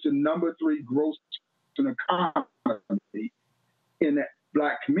know it was the #3 gross in the economy in that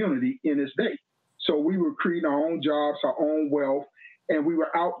Black community in its day. So we were creating our own jobs, our own wealth, and we were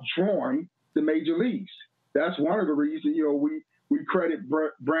outdrawing the major leagues. That's one of the reasons, you know, we credit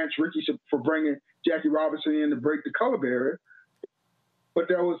Branch Rickey for bringing Jackie Robinson in to break the color barrier. But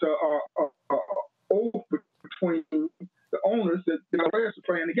there was a oath between the owners that the players were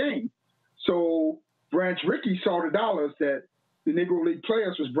playing the game. So Branch Rickey saw the dollars that the Negro League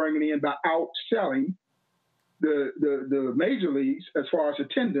players was bringing in by outselling the major leagues as far as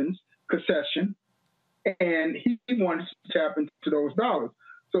attendance, concession, and he wanted to tap into those dollars.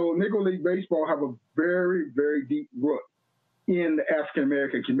 So Negro League Baseball have a very, very deep root in the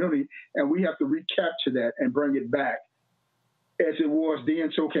African-American community, and we have to recapture that and bring it back as it was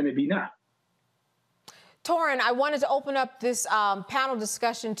then, so can it be now. Torrin, I wanted to open up this panel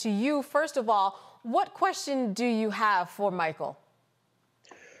discussion to you. First of all, what question do you have for Michael?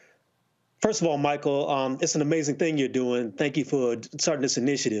 First of all, Michael, it's an amazing thing you're doing. Thank you for starting this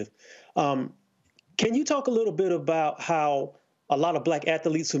initiative. Can you talk a little bit about how a lot of Black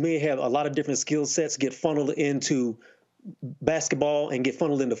athletes who may have a lot of different skill sets get funneled into basketball and get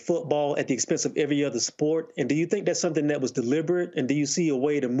funneled into football at the expense of every other sport? And do you think that's something that was deliberate? And do you see a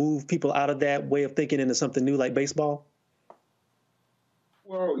way to move people out of that way of thinking into something new like baseball?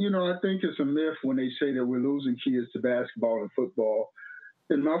 Well, you know, I think it's a myth when they say that we're losing kids to basketball and football.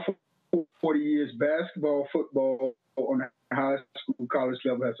 In my 40 years, basketball, football on the high school, college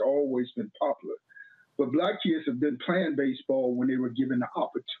level has always been popular. But Black kids have been playing baseball when they were given the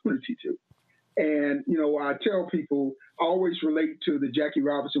opportunity to. And, you know, I tell people, I always relate to the Jackie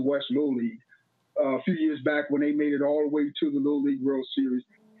Robinson West Little League a few years back when they made it all the way to the Little League World Series.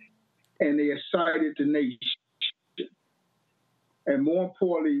 And they excited the nation. And more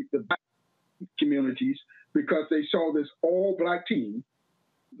importantly, the Black communities, because they saw this all-Black team,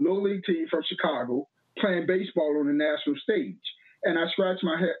 Little League team from Chicago, playing baseball on the national stage. And I scratched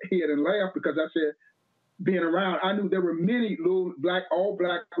my head and laughed because I said, being around, I knew there were many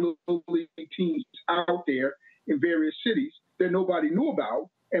all-Black Little League teams out there in various cities that nobody knew about.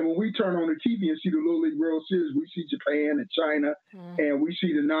 And when we turn on the TV and see the Little League World Series, we see Japan and China, and we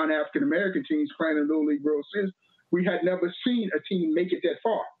see the non-African-American teams playing in the Little League World Series. We had never seen a team make it that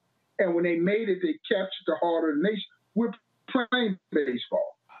far. And when they made it, they captured the heart of the nation. We're playing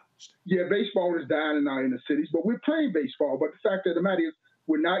baseball. Yeah, baseball is dying now in the cities, but we're playing baseball. But the fact of the matter is,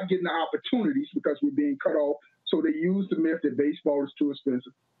 we're not getting the opportunities because we're being cut off. So they use the myth that baseball is too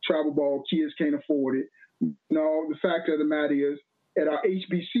expensive. Travel ball, kids can't afford it. No, the fact of the matter is, at our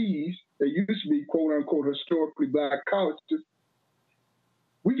HBCs, that used to be quote unquote historically Black colleges,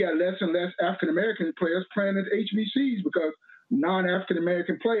 we got less and less African-American players playing at HBCs because non-African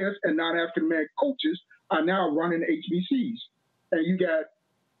American players and non-African American coaches are now running HBCs. And you got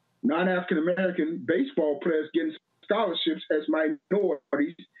non-African American baseball players getting scholarships as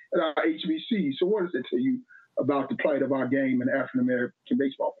minorities at our HBCs. So what does it tell you about the plight of our game and African American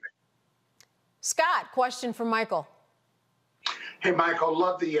baseball play? Scott, question for Michael. Hey, Michael,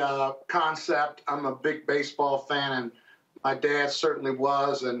 love the concept. I'm a big baseball fan, and my dad certainly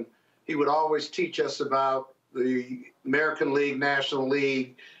was, and he would always teach us about the American League, National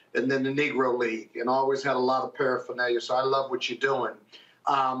League, and then the Negro League, and always had a lot of paraphernalia, so I love what you're doing.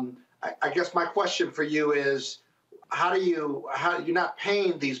 I guess my question for you is, how you're not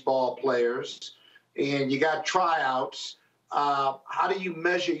paying these ball players, and you got tryouts, how do you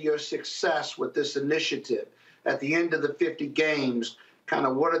measure your success with this initiative? At the end of the 50 games, kind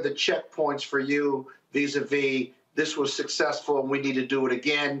of what are the checkpoints for you vis-a-vis this was successful and we need to do it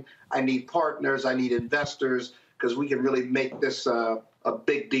again? I need partners, I need investors, because we can really make this a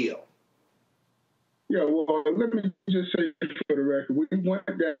big deal. Yeah, well, let me just say for the record, we went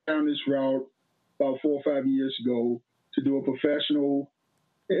down this route about 4 or 5 years ago to do a professional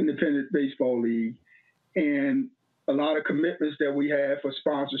independent baseball league. And a lot of commitments that we had for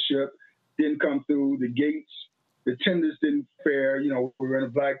sponsorship didn't come through. The gates, the tenders didn't fare. You know, we were in a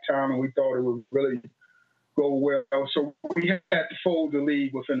Black town and we thought it would really go well. So we had to fold the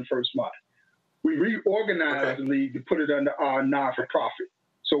league within the first month. We reorganized the league to put it under our non-for-profit,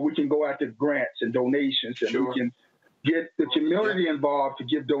 so we can go after grants and donations, and we can get the community involved to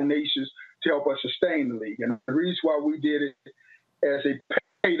give donations to help us sustain the league. And the reason why we did it as a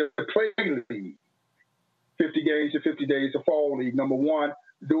pay-to-play league, 50 games in 50 days, a fall league. Number one,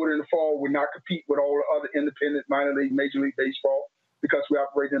 do it in the fall would not compete with all the other independent minor league, Major League Baseball, because we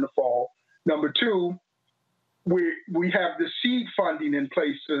operate in the fall. Number two, we have the seed funding in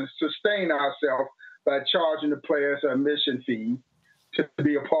place to sustain ourselves by charging the players an admission fee to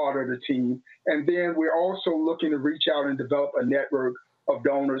be a part of the team. And then we're also looking to reach out and develop a network of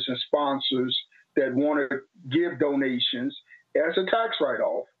donors and sponsors that want to give donations as a tax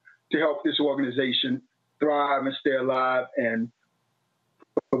write-off to help this organization thrive and stay alive and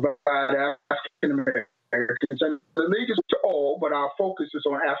provide African Americans. And the league is to all, but our focus is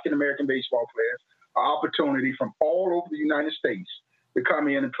on African American baseball players, an opportunity from all over the United States to come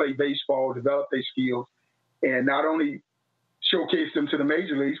in and play baseball, develop their skills, and not only showcase them to the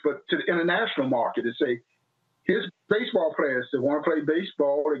major leagues, but to the international market and say, here's baseball players that want to play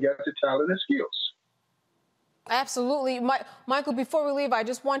baseball, they got the talent and skills. Absolutely. Michael, before we leave, I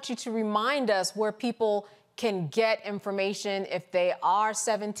just want you to remind us where people can get information if they are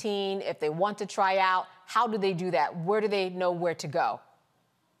 17, if they want to try out. How do they do that? Where do they know where to go?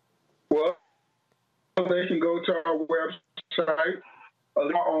 Well, they can go to our website,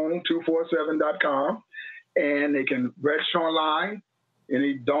 own247.com, and they can register online.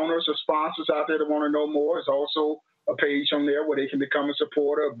 Any donors or sponsors out there that want to know more, there's also a page on there where they can become a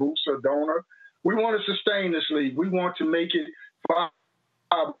supporter, a booster, a donor. We want to sustain this league. We want to make it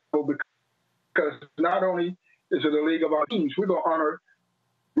viable because not only is it a league of our teams, we're going to honor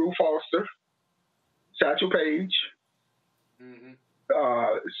Ruth Foster, Satchel Paige,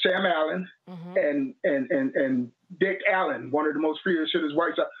 Sam Allen, and Dick Allen, one of the most fierce hitters,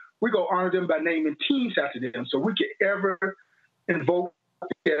 White Sox. We're going to honor them by naming teams after them so we can ever invoke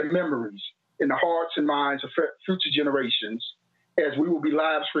their memories in the hearts and minds of future generations, as we will be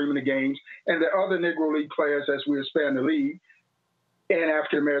live streaming the games, and the other Negro League players as we expand the league, and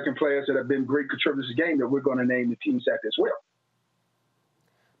African-American players that have been great contributors to the game that we're going to name the teams after as well.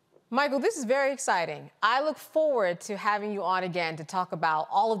 Michael, this is very exciting. I look forward to having you on again to talk about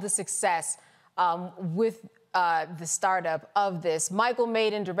all of the success with the startup of this. Michael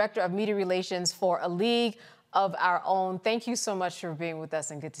Maiden, Director of Media Relations for A League of Our Own. Thank you so much for being with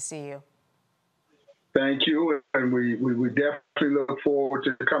us, and good to see you. Thank you, and we definitely look forward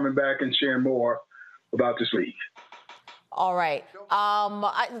to coming back and sharing more about this league. All right.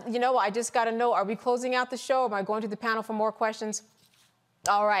 I just got to know, are we closing out the show? Am I going to the panel for more questions?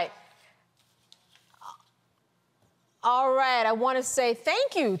 All right. All right, I want to say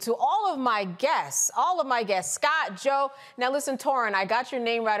thank you to all of my guests, Scott, Joe. Now listen, Torrin, I got your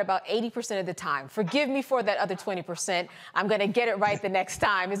name right about 80% of the time. Forgive me for that other 20%. I'm going to get it right the next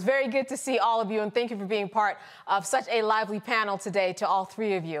time. It's very good to see all of you, and thank you for being part of such a lively panel today to all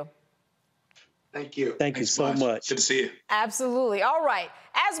three of you. Thank you. Thank you so much. Good to see you. Absolutely. All right.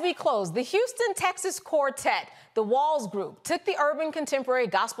 As we close, the Houston, Texas quartet, the Walls Group, took the urban contemporary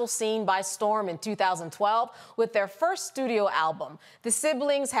gospel scene by storm in 2012 with their first studio album. The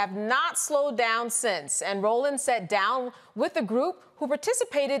siblings have not slowed down since, and Roland sat down with the group who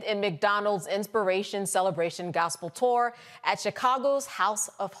participated in McDonald's Inspiration Celebration Gospel Tour at Chicago's House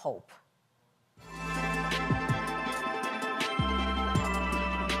of Hope.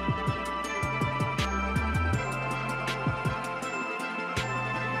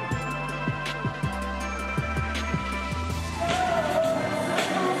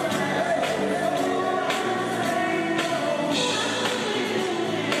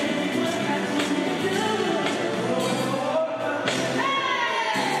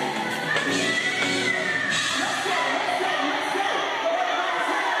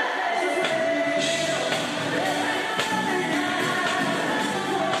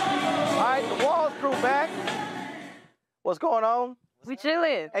 What's going on? We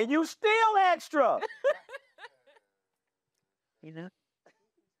chilling. And you still extra. You know.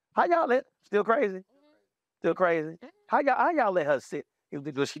 How y'all let? Still crazy. Still crazy. How y'all let her sit?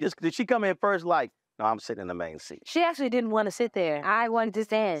 Did she come in first? Like, no, I'm sitting in the main seat. She actually didn't want to sit there. I wanted to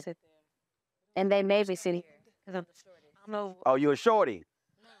stand. Sit there. And they made me sit here because I'm the shorty. I don't know. Oh, you a shorty?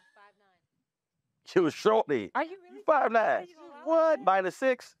 No, 5'9". You a shorty? Are you really? 5'9". What?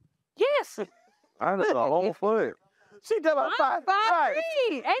 -6? Yes. That's a whole foot. She tell about 5'3". Right.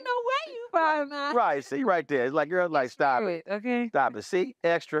 Ain't no way you 5'9". Right. See right there. It's like, girl, like stop it. Okay. Stop it. See,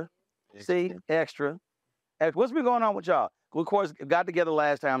 extra. See, extra. What's been going on with y'all? We, of course, got together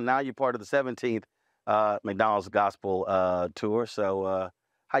last time. Now you're part of the 17th McDonald's gospel tour. So,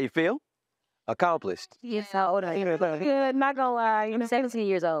 how you feel? Accomplished. Yes, how old are you? Good, not gonna lie. I'm 17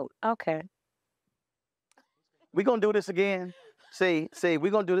 years old. Okay. We're going to do this again. See,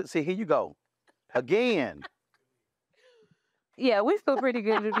 we're going to do this. See, here you go. Again. Yeah, we feel pretty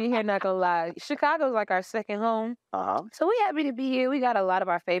good to be here, not gonna lie. Chicago's like our second home. So we happy to be here. We got a lot of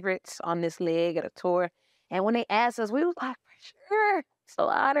our favorites on this leg of the tour. And when they asked us, we was like, for sure. So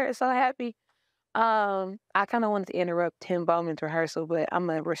honored, so happy. I kind of wanted to interrupt Tim Bowman's rehearsal, but I'm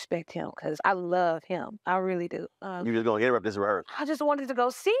going to respect him because I love him. I really do. You're just going to interrupt this rehearsal. I just wanted to go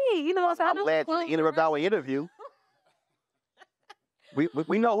see, you know what I'm saying? I'm glad you interrupt our interview.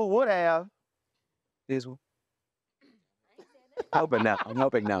 We know who would have. This one. I'm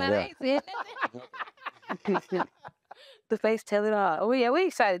hoping now, yeah. The face tell it all. Oh, yeah, we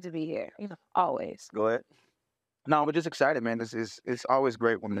excited to be here, you know, always. Go ahead. No, we're just excited, man. It's always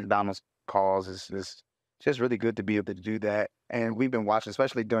great when McDonald's calls. It's just really good to be able to do that. And we've been watching,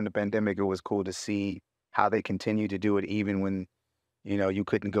 especially during the pandemic, it was cool to see how they continue to do it even when, you know, you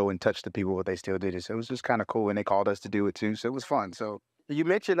couldn't go and touch the people, but they still did it. So it was just kind of cool, and they called us to do it too. So it was fun. So you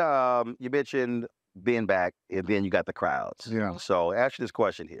mentioned being back, and then you got the crowds. Yeah. So ask you this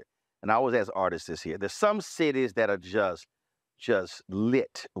question here, and I always ask artists this here. There's some cities that are just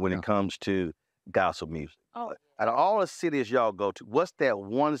lit when it comes to gospel music. Oh. Out of all the cities y'all go to, what's that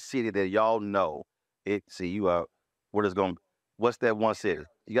one city that y'all know? What's that one city?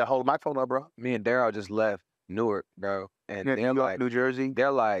 You got to hold the microphone up, bro. Me and Daryl just left Newark, bro. And Yeah, they're New York, like, New Jersey.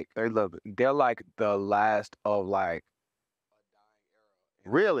 They're like, They love it. they're like the last of like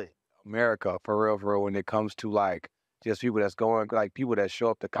Really? America, for real, when it comes to like just people that's going, like people that show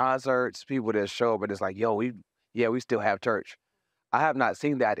up to concerts, people that show up and it's like, yo, we still have church. I have not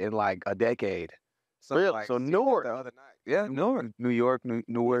seen that in like a decade. So, Really? like, So seeing Newark. that the other night. Yeah, Newark, New York,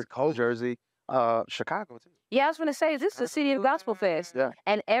 Newark, Jersey, Chicago too. Yeah, I was going to say, this is the city of Gospel Fest. Yeah.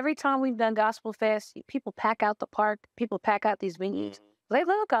 And every time we've done Gospel Fest, people pack out the park, people pack out these venues. They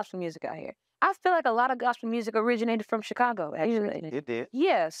love gospel music out here. I feel like a lot of gospel music originated from Chicago, actually. It did.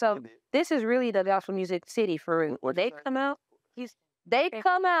 Yeah, so this is really the gospel music city for real. They come out. He's talking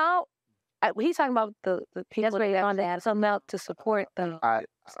about the people that Yolanda Adams come out to support them.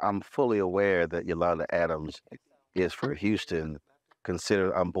 I'm fully aware that Yolanda Adams is for Houston.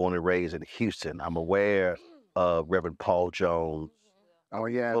 Consider I'm born and raised in Houston. I'm aware of Reverend Paul Jones. Oh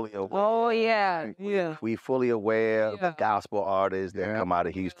yeah. Oh yeah. Yeah. We fully aware of the gospel artists that come out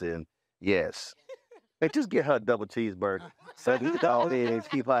of Houston. Yes. Hey, just get her a double cheeseburger. So and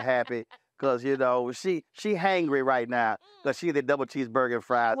keep her happy. Because, you know, she hangry right now. Because she the double cheeseburger and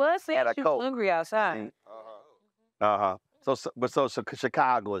fries Well, let's say and a she's Coke. hungry outside. So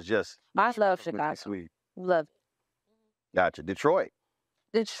Chicago is just I love Chicago. sweet. Love Gotcha. Detroit.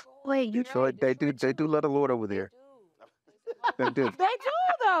 Detroit. They do love the Lord over there. They do. They do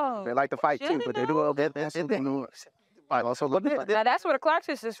though. They like to fight too, but they do all that. Also, look at Now that's where the Clark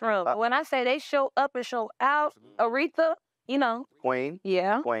sisters from. But when I say they show up and show out, Aretha, you know. Queen.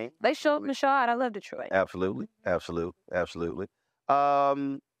 Yeah. Queen. They show up and show out. I love Detroit. Absolutely. So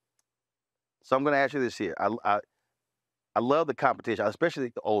I'm going to ask you this here. I love the competition,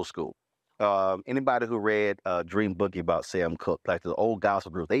 especially the old school. Anybody who read Dream Boogie about Sam Cooke, like the old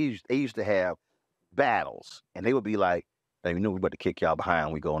gospel groups, they used to have battles, and they would be like, hey, you know, we about to kick y'all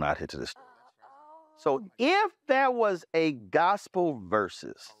behind. We going out here to this. So if there was a gospel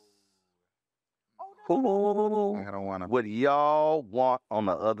versus, who would y'all want on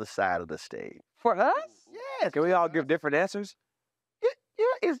the other side of the stage? For us? Yes. Can we all give different answers?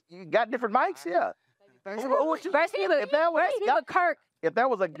 Yeah, you got different mics, yeah. If there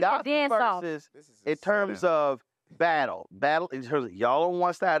was a gospel versus in terms of battle in terms of y'all on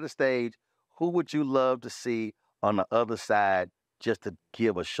one side of the stage, who would you love to see on the other side just to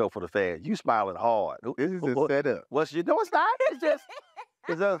give a show for the fans? You smiling hard. This is a setup. No, it's not. It's just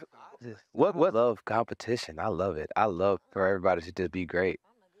what love competition. I love it. I love for everybody to just be great.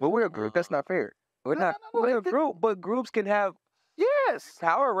 Well, we're a group. That's not fair. We're a group, but groups can have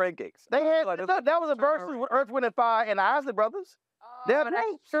power rankings. They had that was a versus with Earth, Wind, and Fire and the Isley Brothers. That's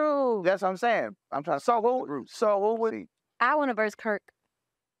true. That's what I'm saying. I'm trying to solve the group. So who would he? I want to verse Kirk.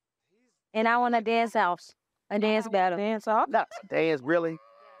 And I want to dance house. A dance battle. Dance off? No, dance, really?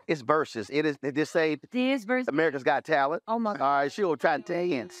 It's versus. It is. They just say Dance versus America's Got Talent. Oh my God. All right, she'll try to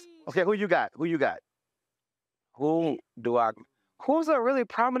dance. Okay, who you got? Who's a really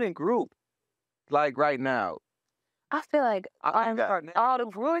prominent group? Like right now. I feel like all the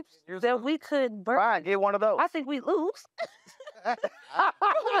groups that we could burn. Fine, get one of those. I think we lose. You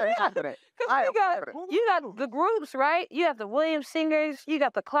got the groups, right? You have the Williams Singers, you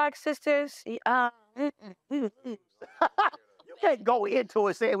got the Clark sisters. We would lose. You can't go into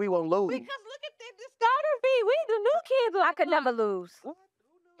it saying we won't lose. Because look at the discography. We the new kids. I could never lose.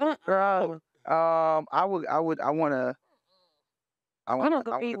 Girl, I wanna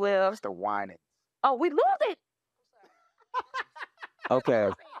compete with the whining. Oh, we lose it. Okay,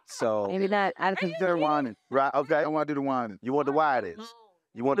 so Maybe not. I consider whining. Right, okay. I want to do the whining. You want the whining?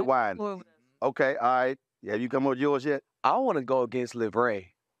 You want the whining? Okay, all right. Yeah, you come up with yours yet? I want to go against Livray.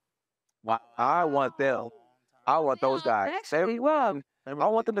 I want them. I want those guys. Actually, well, I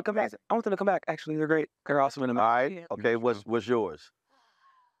want them to come back. I want them to come back. Actually, they're great. They're awesome in the match. All right. Okay, what's yours?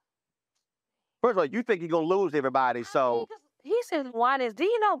 First of all, you think you're gonna lose everybody, so he said Juanes. Do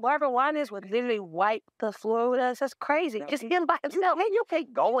you know Barber Juanes would literally wipe the floor with us? That's crazy. Just him by himself. Man, you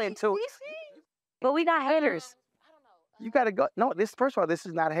can't go into it. But we not haters. You gotta go. No, this first of all, this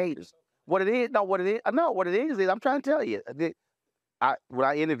is not haters. What it is, I know what it is I'm trying to tell you. When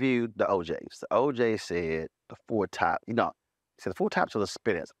I interviewed the OJs, the OJ said the four top, said the four tops of the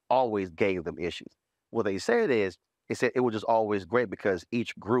spinners always gave them issues. What they said is, they said it was just always great because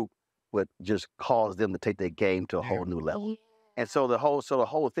each group would just cause them to take their game to a whole new level. And so the whole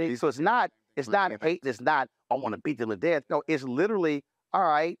thing, so it's not hate, it's not, I want to beat them to death. No, it's literally, all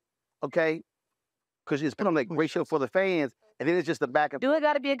right, okay, because it's put on like ratio for the fans, and then it's just the back and Do it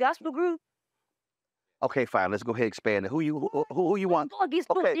got to be a gospel group? Okay, fine, let's go ahead and expand it. Who you want?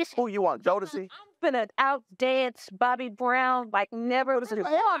 Okay, who you want, Jodeci? I'm finna outdance Bobby Brown like never.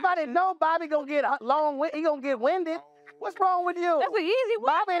 Everybody know Bobby gonna get he gonna get winded. What's wrong with you? That's an easy one.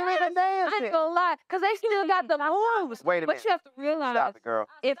 Bobby ain't even dancing. I ain't gonna lie, because they still got the moves. Wait a minute. But you have to realize, Stop it, girl.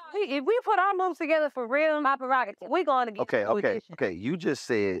 if we put our moves together for real, my prerogative, we're going to get Okay. You just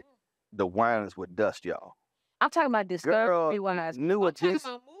said the Winans would dust y'all. I'm talking about discovery wise. New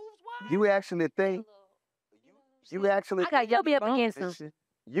addition. You actually think? I got y'all be up against them.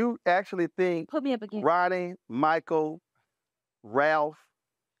 You actually think? Put me up against Ronnie, Michael, Ralph,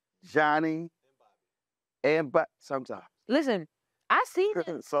 Johnny, and sometimes. Listen, I seen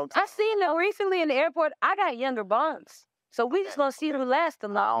them. I seen them recently in the airport. I got younger bonds. So we just gonna see who lasts the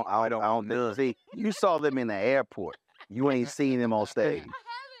long. I don't know. See, you saw them in the airport. You ain't seen them on stage.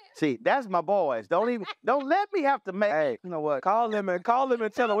 See, that's my boys. Don't let me have to make. Hey, you know what? Call them and tell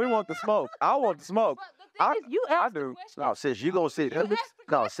them we want the smoke. I want the smoke. I do. No, sis, you gonna sit.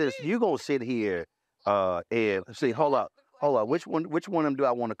 No, sis, you gonna sit here. And see, hold up. Which one of them do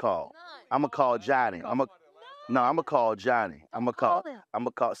I want to call? I'm gonna call Johnny. I'm gonna call Johnny. I'm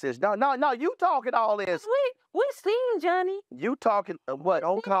gonna call sis. No. You talking all this? We seen Johnny. You talking what?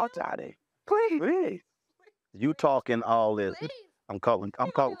 Don't call Johnny, please. You talking all this? I'm calling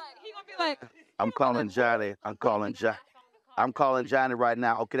Johnny. I'm calling Johnny right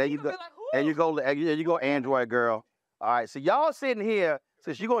now. Okay, there you go. There you go, Android girl. All right, so y'all sitting here.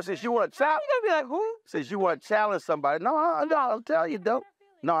 Since you want to challenge, you gonna be like who? Since you want to challenge somebody, no, I'll tell you though.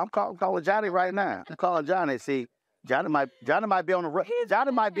 No, I'm calling Johnny right now. I'm calling Johnny. See, Johnny might be on the road.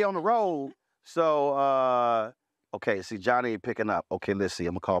 Johnny might be on the road. So, okay. See, Johnny ain't picking up. Okay, let's see.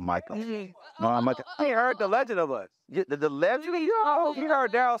 I'm gonna call Michael. No, He heard the legend of us. The legend. He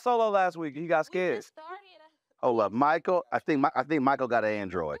heard Daryl Solo last week. He got scared. Hold up, Michael. I think Michael got an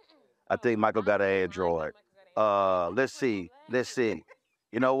Android. Let's see.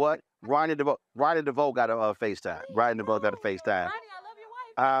 You know what? Ronnie DeVoe got a FaceTime. Ronnie DeVoe got a FaceTime.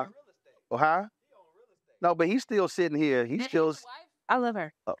 Huh? No, but he's still sitting here. He's still. I love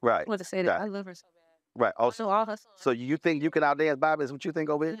her. Right. I want to say that. I love her so bad. Right. Also, so you think you can outdance Bobby? Is what you think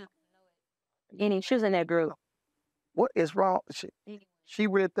over here? Any, she was in that group. What is wrong? She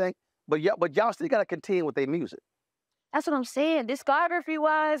really think, but y'all still gotta contend with their music. That's what I'm saying. Discography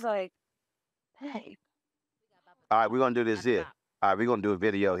wise, like, hey. All right, we're gonna do this here. All right, we're gonna do a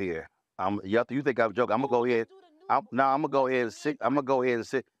video here. You think I'm joking? I'm gonna go ahead. I'm gonna go ahead and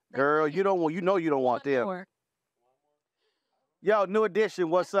sit. Girl, you don't want them. Yo, New Edition,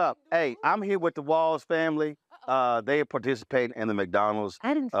 what's up? Hey, I'm here with the Walls family. They are participating in the McDonald's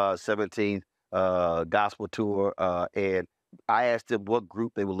 17th gospel tour, and I asked them what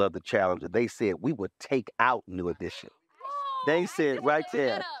group they would love to challenge. They said we would take out New Edition. They said right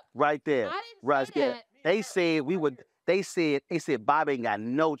there. They said we would. They said Bobby ain't got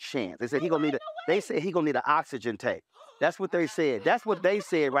no chance. They said he gonna need an oxygen tank. That's what they said. That's what they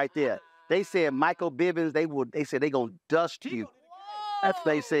said right there. They said Michael Bivins. They said they gonna dust you. That's what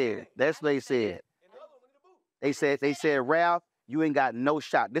they said. They said Ralph, you ain't got no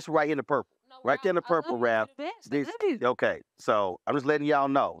shot. This right here in the purple. Right there in the purple, Ralph. Okay, so I'm just letting y'all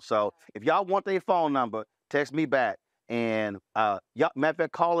know. So if y'all want their phone number, text me back. And y'all, matter of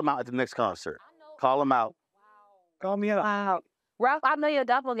fact, call them out at the next concert. Call them out. Call me out. Wow. Ralph, I know you're a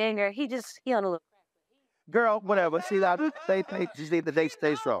doppelganger. He on a little. Girl, whatever. See that? Just need to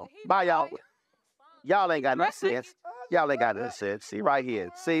stay strong. Bye, y'all. Y'all ain't got no sense. Y'all ain't got no sense. See right here.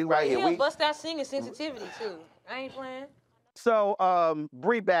 See right here. He'll bust out singing sensitivity too. I ain't playing. So,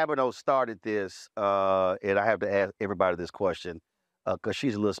 Bree Babineau started this, and I have to ask everybody this question because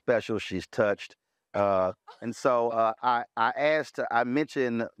she's a little special. She's touched. And so I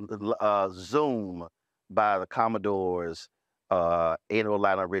mentioned Zoom by the Commodores in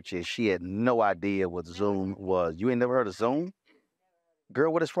Orlando Richie. She had no idea what Zoom was. You ain't never heard of Zoom?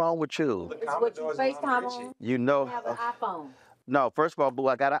 Girl, what is wrong with you? It's what you FaceTime on. You know, have an iPhone. No, first of all, boo,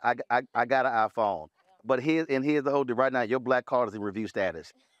 I got an iPhone. But here's the whole deal. Right now, your black card is in review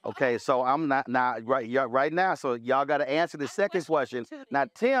status. Okay, so I'm not right now. So y'all got to answer the second question. Now,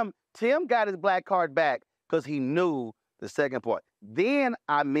 Tim got his black card back because he knew the second part. Then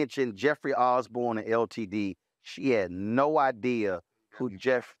I mentioned Jeffrey Osborne and LTD. She had no idea who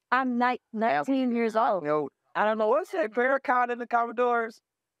Jeff. I'm 19 years old. You know, I don't know what's that Farrakhan in the Commodores.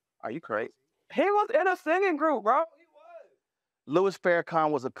 Are you crazy? He was in a singing group, bro. Louis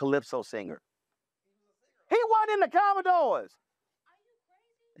Farrakhan was a calypso singer. He wasn't in the Commodores.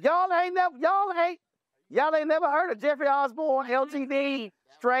 Y'all ain't never heard of Jeffrey Osborne, LTD,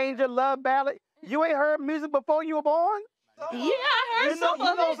 Stranger, Love Ballad. You ain't heard music before you were born? Yeah, I heard some of it.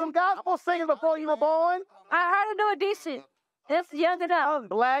 You know some gospel singers before you were born? I heard him do a decent. That's young enough.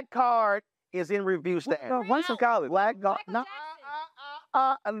 Black card is in review status. What's some college? Black card. No.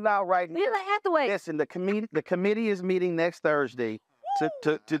 Not right now. You have to wait. Listen, the committee is meeting next Thursday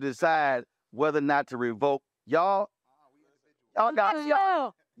to decide whether or not to revoke. Y'all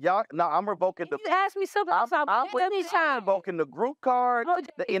no, I'm revoking the. You asked me something. I'm revoking the group card,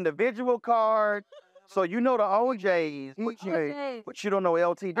 the individual card. So you know the OJs, but you don't know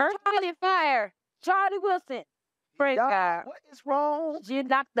LTD. Charlie Fire, Charlie Wilson, Frank God. What is wrong? You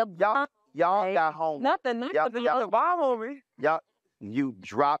knocked the bomb. Y'all got home. Nothing. The bomb on me. You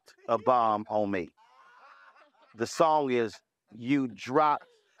dropped a bomb on me. The song is "You Dropped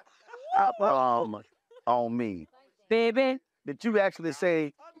a Bomb on Me." Baby. Did you actually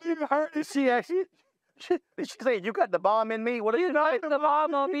say? You heard it? Did she say you got the bomb in me? What you knocked the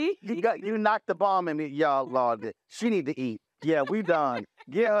bomb on me? You knocked the bomb in me, y'all. Lord, she need to eat. Yeah, we done.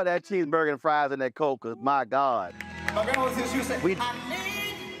 Get her that cheeseburger and fries and that Coke. 'Cause my God. We.